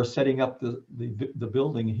 and for us setting up the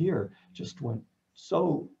building here, just went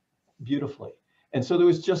so beautifully. And so there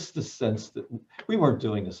was just the sense that we weren't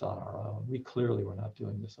doing this on our own. We clearly were not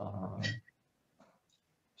doing this on our own.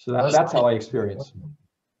 So that's how I experienced it.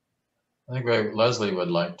 I think Leslie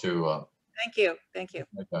would like to. Thank you. Thank you.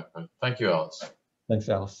 Thank you, Alice. Thanks,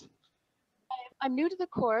 Alice. I'm new to the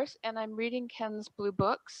course, and I'm reading Ken's blue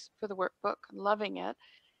books for the workbook. I'm loving it.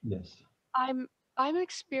 Yes. I'm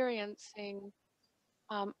experiencing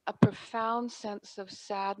a profound sense of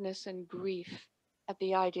sadness and grief at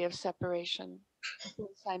the idea of separation,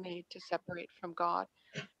 since I made to separate from God.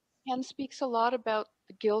 Ken speaks a lot about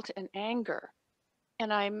the guilt and anger,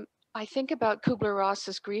 and I think about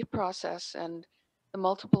Kubler-Ross's grief process and the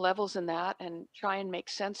multiple levels in that, and try and make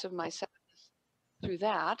sense of my sadness through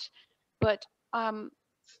that. But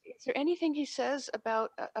is there anything he says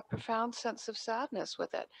about a profound sense of sadness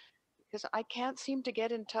with it? Because I can't seem to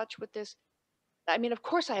get in touch with this. I mean, of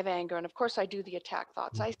course I have anger, and of course I do the attack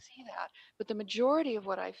thoughts. I see that. But the majority of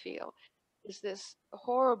what I feel is this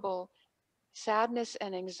horrible sadness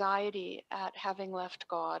and anxiety at having left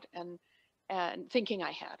God and thinking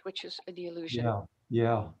I had, which is the illusion.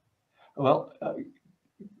 Yeah. Well,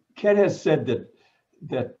 Ken has said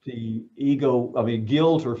that the ego, I mean,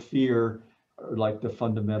 guilt or fear are like the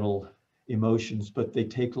fundamental emotions, but they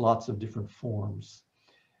take lots of different forms.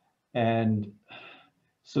 And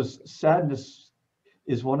so sadness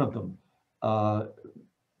is one of them.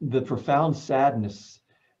 The profound sadness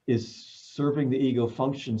is serving the ego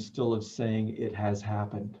function still of saying, it has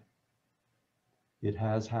happened. It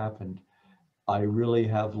has happened. I really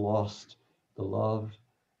have lost the love.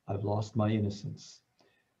 I've lost my innocence.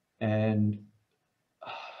 And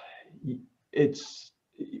it's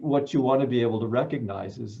what you want to be able to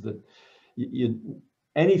recognize is that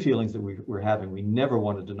any feelings that we're having, we never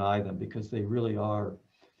want to deny them, because they really are,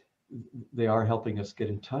 they are helping us get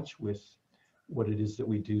in touch with what it is that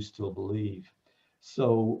we do still believe.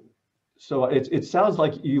 So it sounds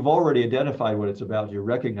like you've already identified what it's about. You're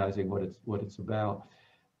recognizing what it's about,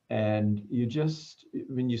 and you just,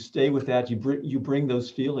 when you stay with that, you bring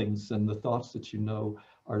those feelings and the thoughts that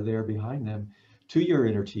are there behind them to your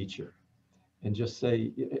inner teacher, and just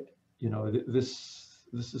say, this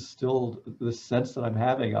is still this sense that I'm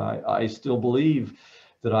having. I still believe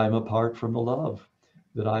that I'm apart from the love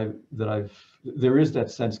there is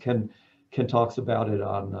that sense. Ken talks about it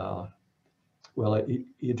on,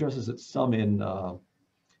 he addresses it some in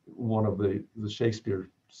one of the Shakespeare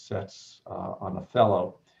sets on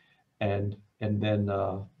Othello, and then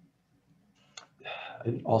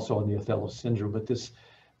also on the Othello syndrome, but this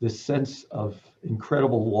sense of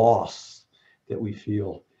incredible loss that we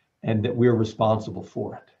feel, and that we're responsible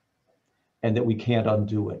for it, and that we can't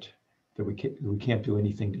undo it, that we can't do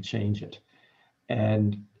anything to change it.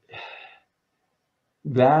 And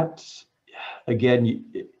that,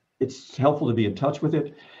 again, it's helpful to be in touch with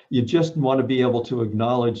it. You just want to be able to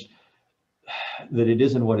acknowledge that it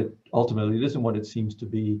isn't what it ultimately, it isn't what it seems to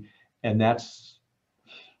be. And that's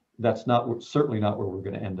that's not, certainly not where we're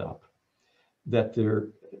going to end up. That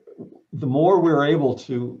the more we're able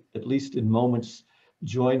to, at least in moments,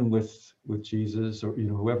 join with Jesus, or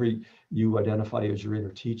whoever you identify as your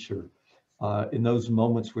inner teacher, in those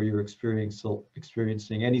moments where you're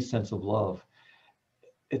experiencing any sense of love,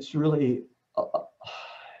 it's really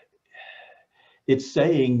it's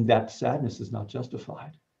saying that sadness is not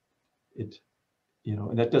justified.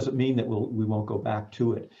 And that doesn't mean that we won't go back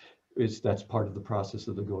to it. That's part of the process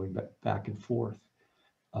of the going back and forth.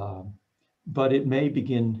 But it may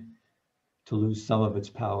begin to lose some of its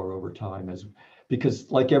power over time, because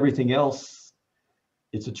like everything else,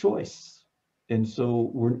 it's a choice. And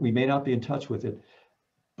so we may not be in touch with it,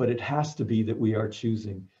 but it has to be that we are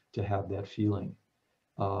choosing to have that feeling.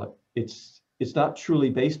 It's not truly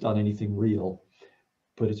based on anything real,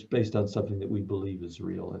 but it's based on something that we believe is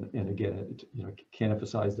real. And again, can't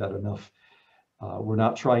emphasize that enough. We're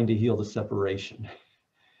not trying to heal the separation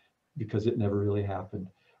because it never really happened.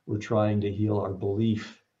 We're trying to heal our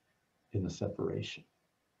belief in the separation.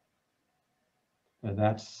 And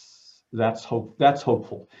that's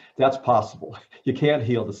hopeful. That's possible. You can't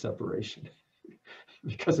heal the separation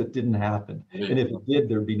because it didn't happen. And if it did,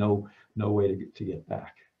 there'd be no way to get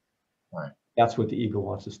back. Right. That's what the ego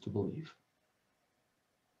wants us to believe.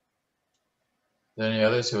 Any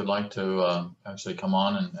others who would like to actually come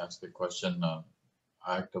on and ask a question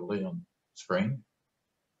actively on screen?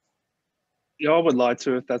 Yeah, I would like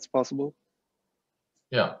to, if that's possible.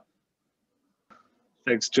 Yeah.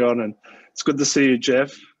 Thanks, John, and it's good to see you,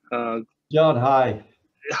 Jeff. John, hi.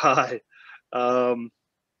 Hi. I'm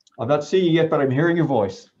not seeing you yet, but I'm hearing your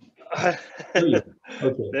voice. Okay.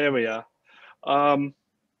 There we are. Going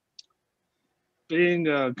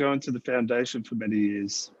to the foundation for many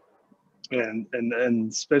years, and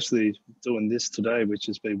especially doing this today, which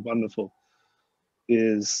has been wonderful,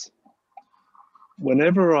 is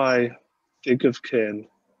whenever I think of Ken,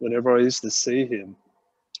 whenever I used to see him,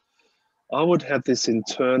 I would have this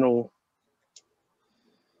internal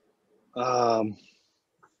I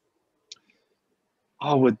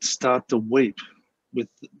would start to weep with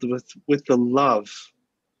the love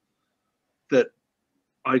that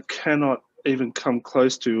I cannot even come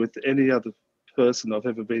close to with any other person I've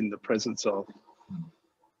ever been in the presence of.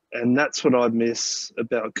 And that's what I miss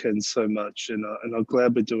about Ken so much. And I'm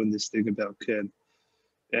glad we're doing this thing about Ken.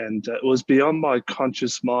 And it was beyond my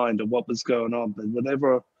conscious mind of what was going on. But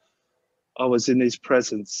whenever I was in his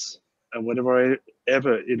presence and whenever I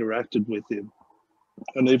ever interacted with him,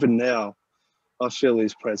 and even now, I feel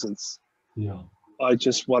his presence. Yeah. I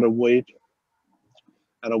just want to weep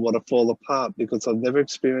and I want to fall apart because I've never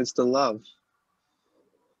experienced a love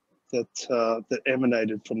that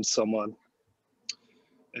emanated from someone.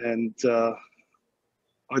 And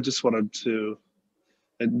I just wanted to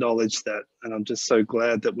acknowledge that. And I'm just so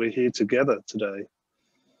glad that we're here together today,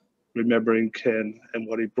 remembering Ken and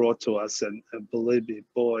what he brought to us. And believe me,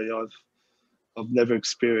 boy, I've never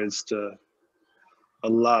experienced a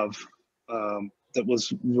love that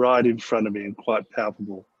was right in front of me and quite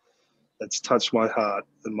palpable. That's touched my heart,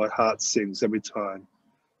 and my heart sings every time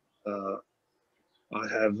I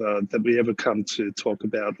have that we ever come to talk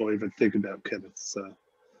about or even think about Kenneth. So,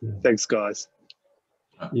 Yeah. Thanks, guys.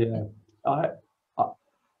 Yeah,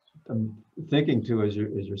 I'm thinking too as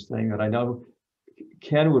you're saying that. I know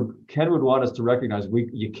Ken would want us to recognize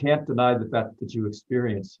you can't deny the fact that you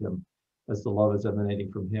experience him as the love is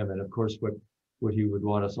emanating from him, and of course what he would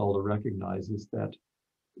want us all to recognize is that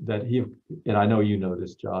he, and I know you know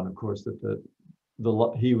this, John, of course, that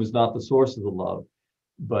he was not the source of the love,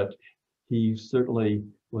 but he certainly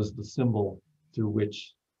was the symbol through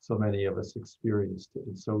which so many of us experienced it.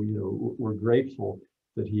 And so, we're grateful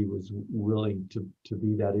that he was willing to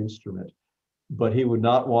be that instrument, but he would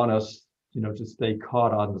not want us, to stay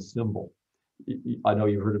caught on the symbol. I know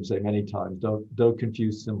you've heard him say many times, don't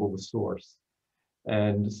confuse symbol with source.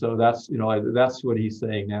 And so that's, that's what he's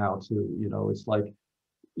saying now too. It's like,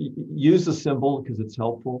 use the symbol because it's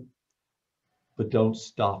helpful, but don't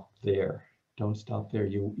stop there. Don't stop there.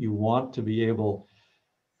 You want to be able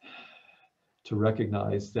to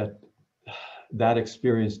recognize that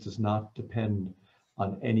experience does not depend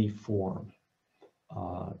on any form.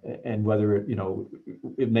 And whether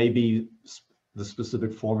it may be the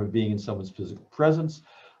specific form of being in someone's physical presence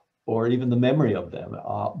or even the memory of them.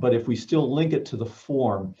 But if we still link it to the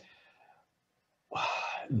form,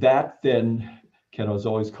 that then, Ken was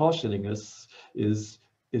always cautioning us, is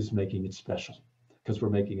making it special because we're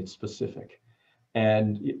making it specific.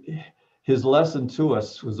 And his lesson to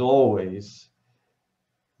us was always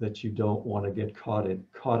that you don't want to get caught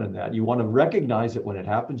in that. You want to recognize it when it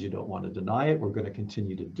happens. You don't want to deny it. We're going to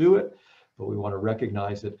continue to do it, but we want to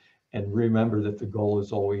recognize it and remember that the goal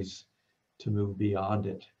is always to move beyond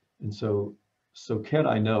it. And so Ken,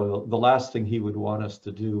 I know the last thing he would want us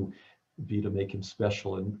to do would be to make him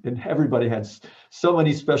special. And everybody had so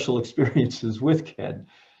many special experiences with Ken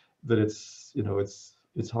that it's, you know, it's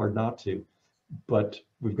hard not to. But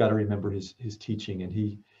we've got to remember his teaching, and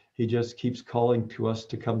he just keeps calling to us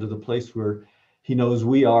to come to the place where he knows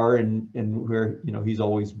we are and where, you know, he's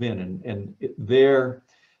always been, and there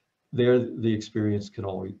the experience can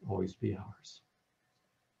always be ours.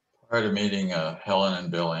 Prior to meeting Helen and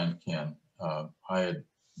Bill and Ken, I had,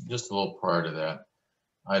 just a little prior to that,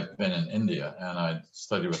 I'd been in India and I'd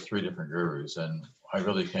studied with 3 different gurus, and I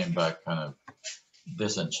really came back kind of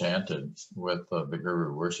disenchanted with the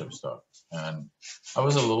guru worship stuff. And I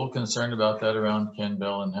was a little concerned about that around Ken,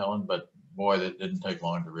 Bill, and Helen, but boy, it didn't take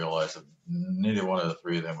long to realize that neither one of the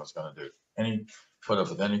 3 of them was going to do put up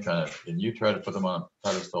with any kind of, and you try to put them on a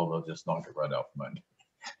pedestal, they'll just knock it right out from under.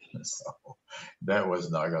 So that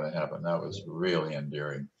was not going to happen. That was really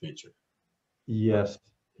endearing feature. Yes.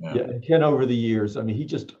 Yeah. And Ken, over the years, I mean, he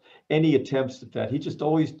just, any attempts at that, he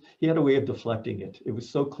had a way of deflecting it. It was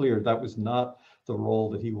so clear that was not the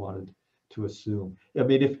role that he wanted to assume. I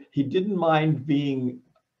mean, if he didn't mind being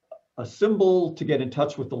a symbol to get in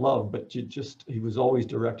touch with the love, but he was always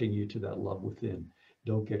directing you to that love within.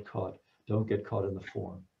 Don't get caught in the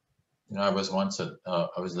form. You know, I was once I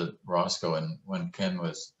was at Roscoe, and when Ken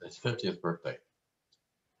was his 50th birthday,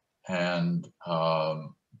 and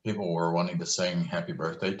people were wanting to sing happy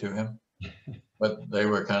birthday to him, but they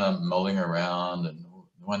were kind of mulling around, and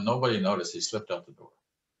when nobody noticed, he slipped out the door.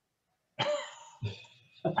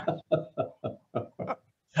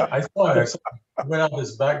 I saw it. I went out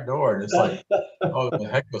this back door, and it's like, oh, the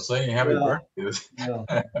heck was singing happy birthday.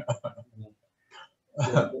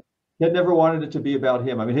 Yeah. He had never wanted it to be about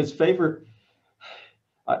him. I mean, his favorite,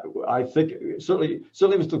 I think, certainly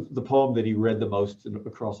was the poem that he read the most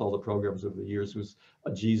across all the programs over the years was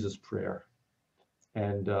a Jesus prayer.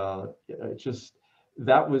 And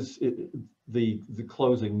that was the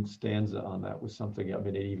closing stanza on that was something. I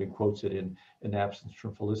mean, it even quotes it in Absence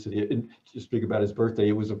from Felicity. And to speak about his birthday,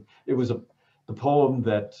 it was the poem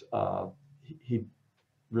that he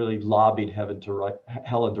really lobbied Helen to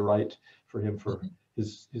write for him for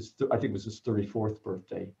his I think it was his 34th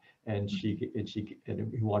birthday, and he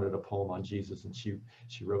wanted a poem on Jesus, and she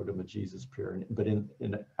wrote him a Jesus prayer. But in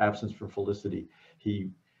Absence from Felicity, he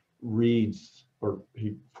reads, or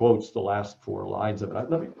he quotes the last 4 lines of it. I've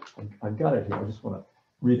got it here. I just want to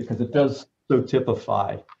read it because it does so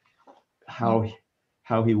typify how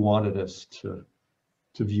he wanted us to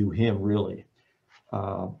view him, really.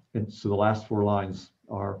 And so the last 4 lines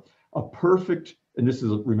are a perfect, and this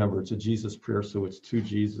is, remember, it's a Jesus prayer, so it's to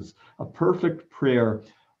Jesus, a perfect prayer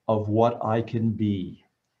of what I can be.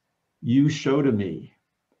 You show to me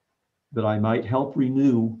that I might help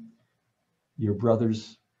renew your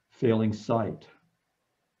brother's failing sight.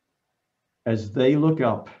 As they look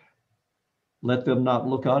up, let them not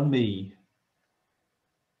look on me,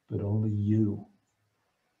 but only you.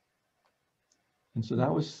 And so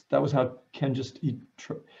that was how Ken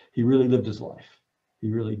he really lived his life. He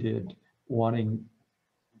really did, wanting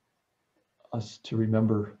us to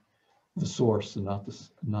remember the source and not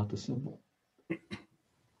the symbol.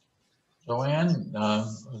 Joanne,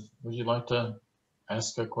 would you like to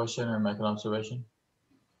ask a question or make an observation?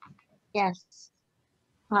 Yes.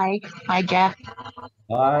 Hi, Jeff.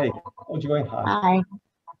 Hi. Oh, Joanne. Hi.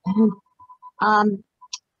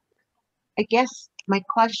 I guess my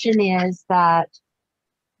question is that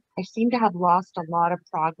I seem to have lost a lot of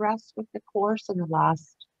progress with the course in the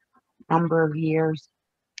last number of years.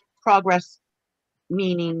 Progress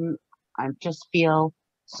meaning I just feel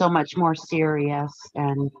so much more serious,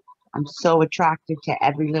 and I'm so attracted to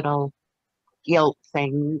every little guilt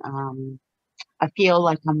thing. I feel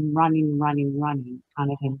like I'm running,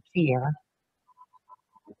 kind of in fear.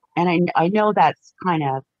 And I know that's kind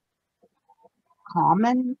of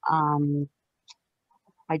common.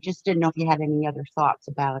 I just didn't know if you had any other thoughts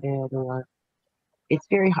about it, or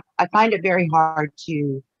I find it very hard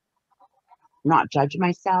to not judge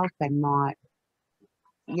myself and not,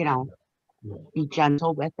 be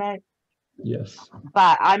gentle with it. Yes.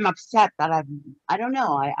 But I'm upset that I don't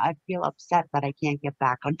know, I feel upset that I can't get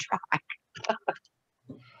back on track.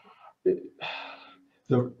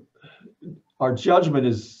 Our judgment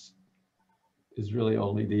is really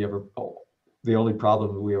only the only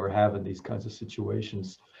problem that we ever have in these kinds of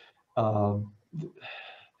situations.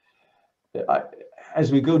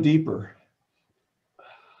 As we go deeper,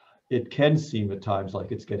 it can seem at times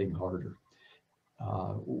like it's getting harder.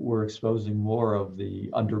 We're exposing more of the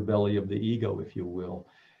underbelly of the ego, if you will.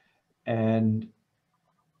 And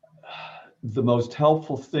the most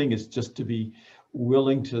helpful thing is just to be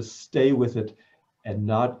willing to stay with it and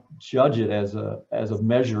not judge it as a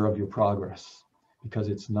measure of your progress, because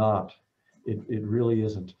it's not. It really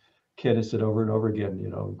isn't. Ken has said over and over again, you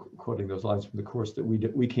know, quoting those lines from the Course, that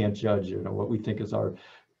we can't judge, you know, what we think is our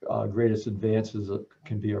greatest advances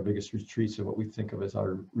can be our biggest retreats, and what we think of as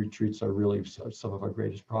our retreats are really some of our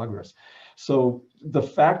greatest progress. So the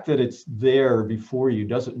fact that it's there before you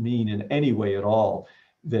doesn't mean in any way at all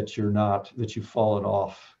that you've fallen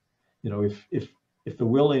off. You know, if the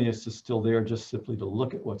willingness is still there, just simply to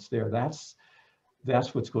look at what's there, that's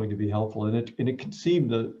what's going to be helpful. And it can seem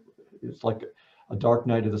that it's like a dark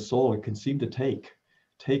night of the soul. It can seem to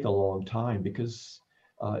take a long time, because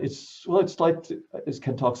it's like, as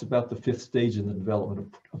Ken talks about, the fifth stage in the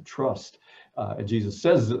development of trust. And Jesus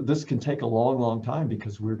says that this can take a long, long time,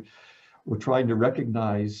 because we're trying to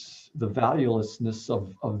recognize the valuelessness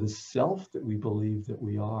of the self that we believe that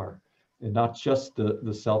we are, and not just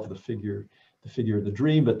the self, the figure of the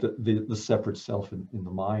dream, but the separate self in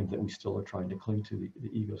the mind that we still are trying to cling to, the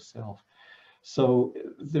ego self. So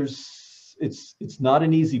it's not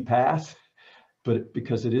an easy path, but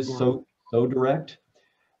because it is so direct,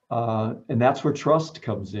 and that's where trust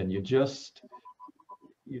comes in. You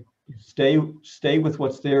stay with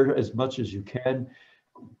what's there as much as you can.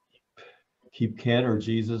 Keep Ken or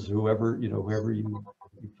Jesus, whoever you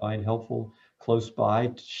find helpful close by,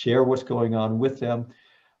 to share what's going on with them.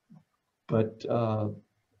 But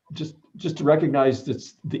just to recognize that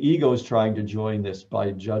the ego is trying to join this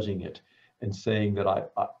by judging it and saying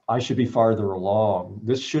that I should be farther along.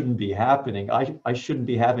 This shouldn't be happening. I shouldn't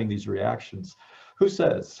be having these reactions. Who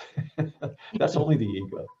says? That's only the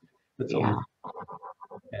ego. That's only.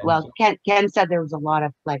 Well, Ken said there was a lot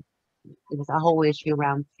of it was a whole issue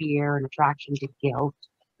around fear and attraction to guilt.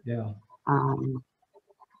 Yeah. So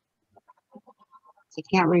you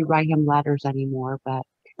can't rewrite him letters anymore, but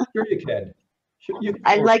Sure you can.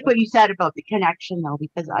 I like what you said about the connection, though,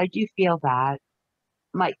 because I do feel that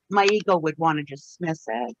my ego would want to dismiss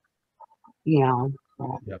it, you know.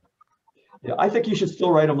 Yeah, I think you should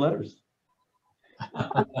still write him letters.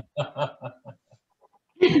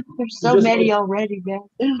 There's so many already, man.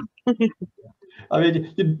 I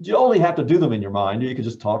mean, you only have to do them in your mind. You can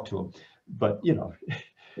just talk to them, but you know,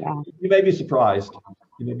 you may be surprised.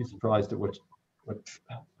 You may be surprised at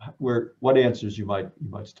what answers you might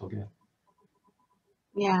still get.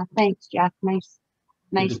 Yeah, thanks, Jeff. Nice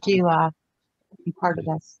to be part of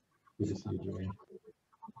this. Good to see you, Joanne.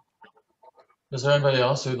 Is there anybody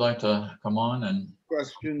else who'd like to come on and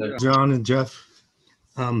question? John and Jeff.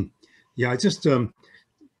 Yeah, I just I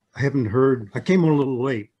haven't heard. I came on a little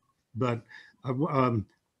late, but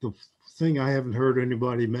the thing I haven't heard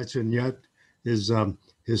anybody mention yet is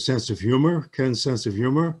his sense of humor, Ken's sense of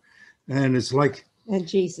humor, and it's like, and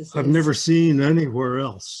Jesus, I've never seen anywhere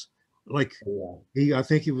else. Like I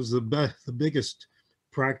think he was the biggest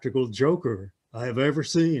practical joker I have ever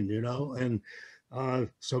seen, you know. And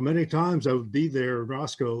so many times I would be there in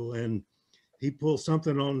Roscoe, and he pulls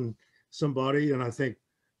something on somebody, and I think,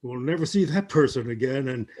 we'll never see that person again,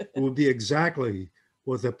 and it would be exactly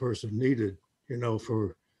what that person needed, you know,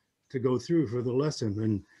 to go through for the lesson.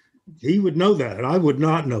 And he would know that. I would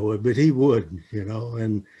not know it, but he would, you know.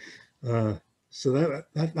 And so that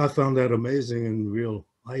I found that amazing and real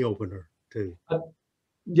eye-opener too.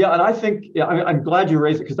 Yeah, and I think, I'm glad you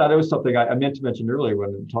raised it, because that was something I meant to mention earlier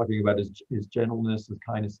when talking about his gentleness, his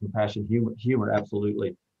kindness, compassion, humor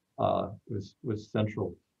absolutely was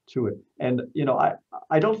central to it. And you know,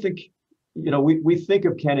 I don't think, you know, we think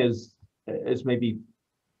of Ken as maybe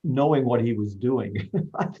knowing what he was doing.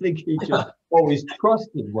 I think he just always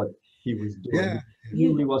trusted what he was doing. Yeah. He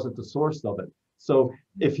really wasn't the source of it. So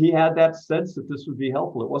if he had that sense that this would be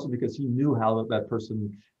helpful, it wasn't because he knew how that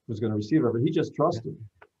person was going to receive it, but he just trusted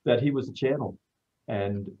that he was a channel,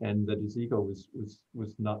 and that his ego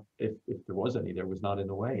was not, if there was any, there was not in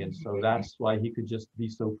the way. And so that's why he could just be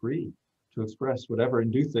so free to express whatever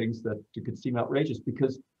and do things that could seem outrageous,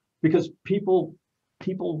 because people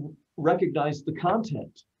recognize the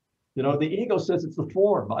content. You know, the ego says it's the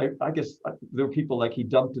form. I guess there were people like he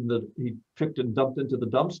picked and dumped into the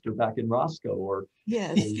dumpster back in Roscoe, or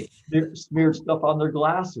smeared stuff on their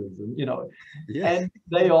glasses, and you know, and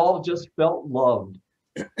they all just felt loved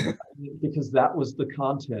because that was the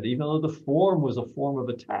content, even though the form was a form of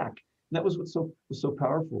attack. And that was what was so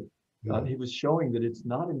powerful. He was showing that it's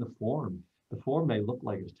not in the form. The form may look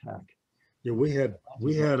like attack. Yeah, we had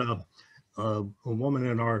a woman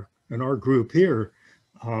in our group here,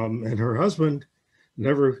 and her husband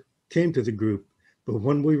never came to the group. But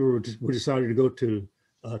when we decided to go to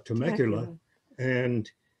Temecula,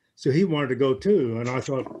 and so he wanted to go too. And I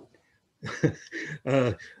thought,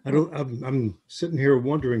 I'm sitting here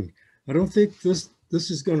wondering, I don't think this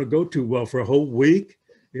is going to go too well for a whole week,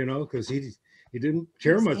 you know, because he didn't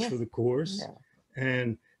care much for the course.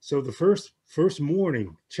 And so the first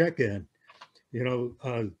morning check-in, you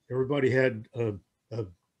know, everybody had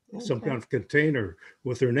some kind of container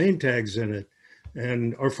with their name tags in it.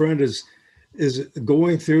 And our friend is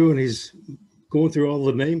going through, and he's going through all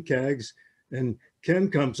the name tags, and Ken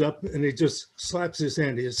comes up and he just slaps his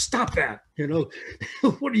hand. He says, "Stop that, you know,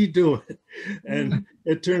 what are you doing?" And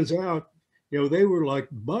it turns out, you know, they were like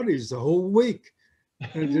buddies the whole week,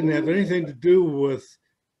 and it didn't have anything to do with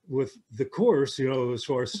the course, you know, as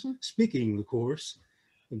far as speaking the course,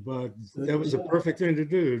 but that was a perfect thing to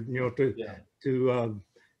do, you know, to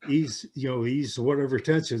ease whatever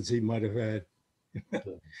tensions he might have had.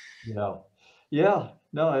 No,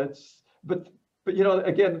 it's, but you know,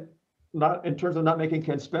 again, not in terms of not making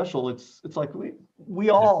Ken special, it's like we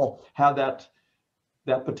all have that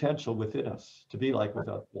potential within us to be like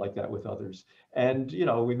that with others. And you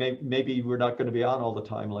know, maybe we're not going to be on all the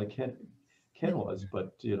time like Ken was,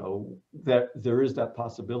 but you know, that there is that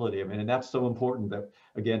possibility. I mean, and that's so important that,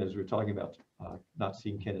 again, as we're talking about not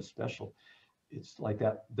seeing Ken as special, it's like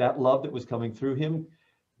that love that was coming through him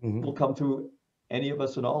will come through any of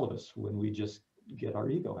us and all of us when we just get our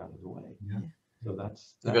ego out of the way. So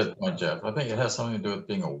that's a good point, Jeff. I think it has something to do with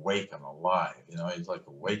being awake and alive. You know, he's like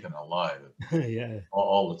awake and alive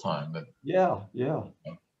all the time. But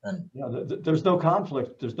there's no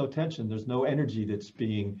conflict, there's no tension, there's no energy that's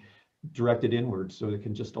being directed inward, so it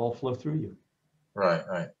can just all flow through you.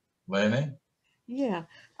 Right. Lenny? Yeah,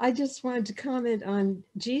 I just wanted to comment on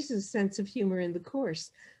Jesus' sense of humor in the course.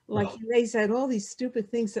 Like he lays out all these stupid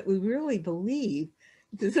things that we really believe.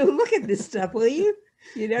 So look at this stuff, will you?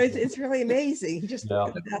 You know, it's really amazing. He just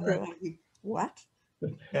out there like, what?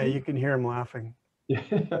 Yeah, you can hear him laughing. One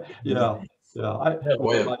of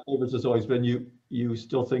my favorites has always been you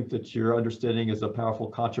still think that your understanding is a powerful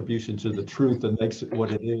contribution to the truth and makes it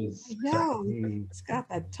what it is. No, it's got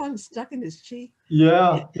that tongue stuck in his cheek.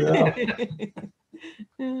 That's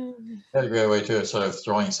a great way to sort of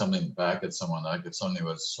throwing something back at someone, like if somebody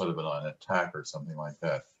was sort of an attack or something like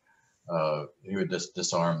that. He would just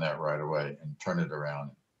disarm that right away and turn it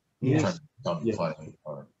around. Turn it something funny.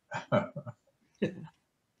 Or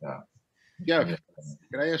Jeff,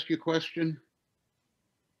 can I ask you a question?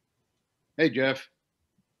 Hey, Jeff.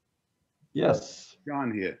 Yes.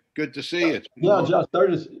 John here. Good to see you. John.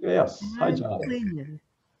 Yes. Hi, John.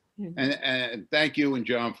 And thank you and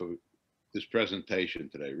John for this presentation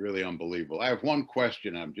today. Really unbelievable. I have one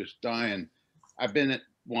question. I'm just dying. I've been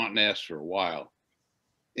wanting to ask for a while.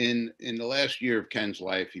 In the last year of Ken's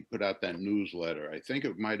life, he put out that newsletter. I think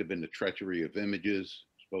it might have been The Treachery of Images.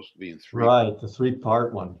 Supposed to be in 3. Right, the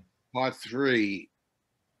 3-part one. Part 3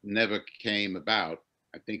 never came about.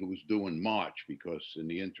 I think it was due in March because in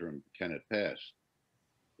the interim, Ken had passed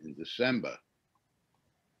in December.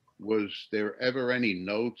 Was there ever any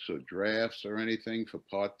notes or drafts or anything for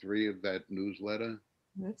part 3 of that newsletter?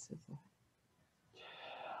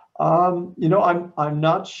 You know, I'm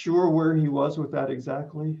not sure where he was with that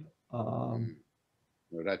exactly. Well,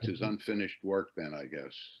 that's his unfinished work then, I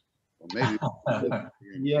guess. Or maybe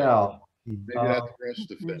maybe that's for us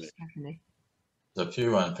to finish. There's a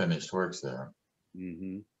few unfinished works there.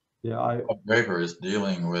 Draper is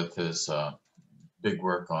dealing with his big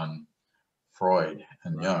work on Freud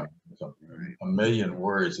and Jung. So a million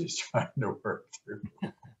words he's trying to work through.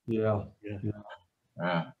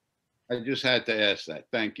 I just had to ask that.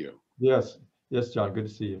 Thank you. Yes, John. Good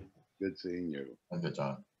to see you. Good seeing you. Thank you,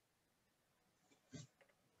 John.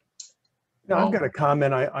 Now, I've got a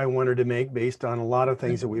comment I wanted to make based on a lot of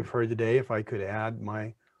things that we've heard today, if I could add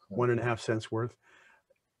my 1.5 cents worth.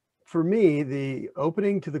 For me, the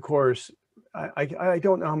opening to the course, I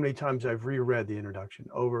don't know how many times I've reread the introduction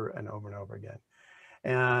over and over and over again.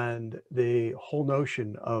 And the whole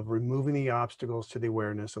notion of removing the obstacles to the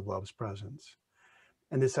awareness of love's presence.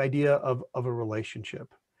 And this idea of a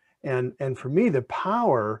relationship. And for me, the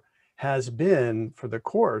power has been for the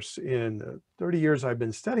course in the 30 years I've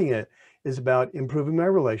been studying it is about improving my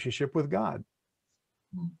relationship with God.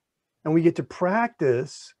 And we get to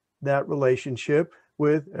practice that relationship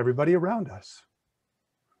with everybody around us.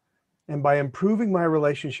 And by improving my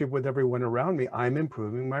relationship with everyone around me, I'm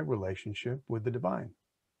improving my relationship with the divine.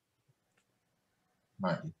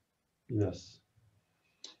 Right. Yes.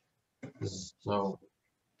 So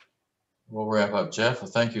we'll wrap up. Jeff,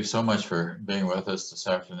 thank you so much for being with us this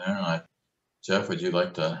afternoon. Jeff, would you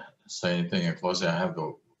like to say anything in closing? I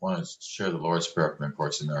want to share the Lord's Prayer from A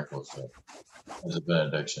Course in Miracles as a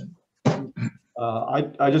benediction.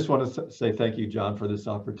 I just want to say thank you, John, for this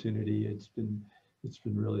opportunity. It's been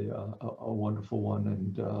really a wonderful one,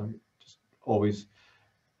 and just always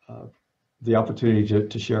the opportunity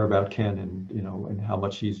to share about Ken, and and how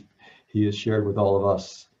much he has shared with all of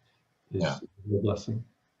us is Yeah. a blessing.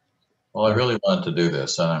 Well, I really wanted to do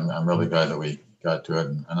this, and I'm really glad that we got to it,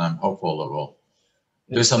 and I'm hopeful that we'll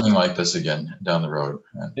do something like this again down the road.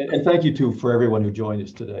 And thank you too for everyone who joined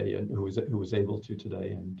us today and who was able to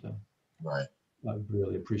today, and right. I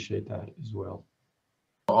really appreciate that as well.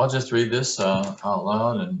 I'll just read this out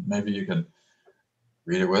loud, and maybe you can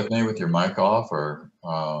read it with me with your mic off, or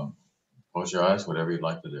close your eyes, whatever you'd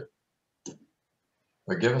like to do.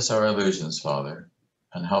 Forgive us our illusions, Father,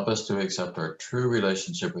 and help us to accept our true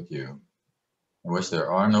relationship with you, in which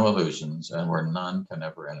there are no illusions and where none can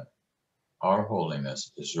ever enter. Our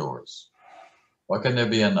holiness is yours. What can there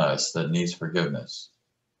be in us that needs forgiveness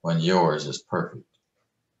when yours is perfect?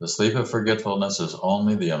 The sleep of forgetfulness is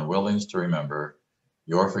only the unwillingness to remember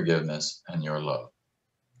your forgiveness and your love.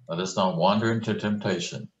 Let us not wander into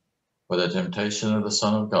temptation, for the temptation of the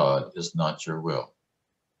Son of God is not your will.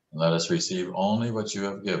 And let us receive only what you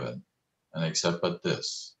have given, and accept but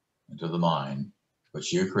this into the mind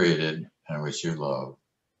which you created and which you love.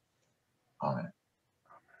 Amen.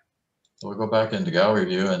 So we'll go back into gallery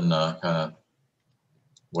view and kind of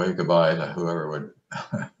wave goodbye to whoever would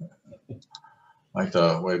like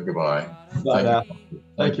to wave goodbye.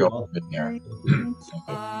 Thank you all for being here. Thank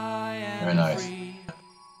you. Very nice.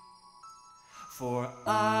 For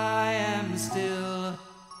I am still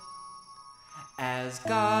as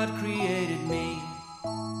God created me.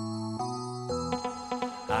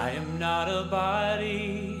 I am not a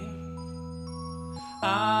body,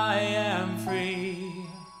 I am free.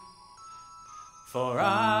 For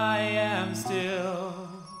I am still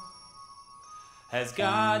as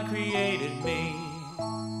God created me.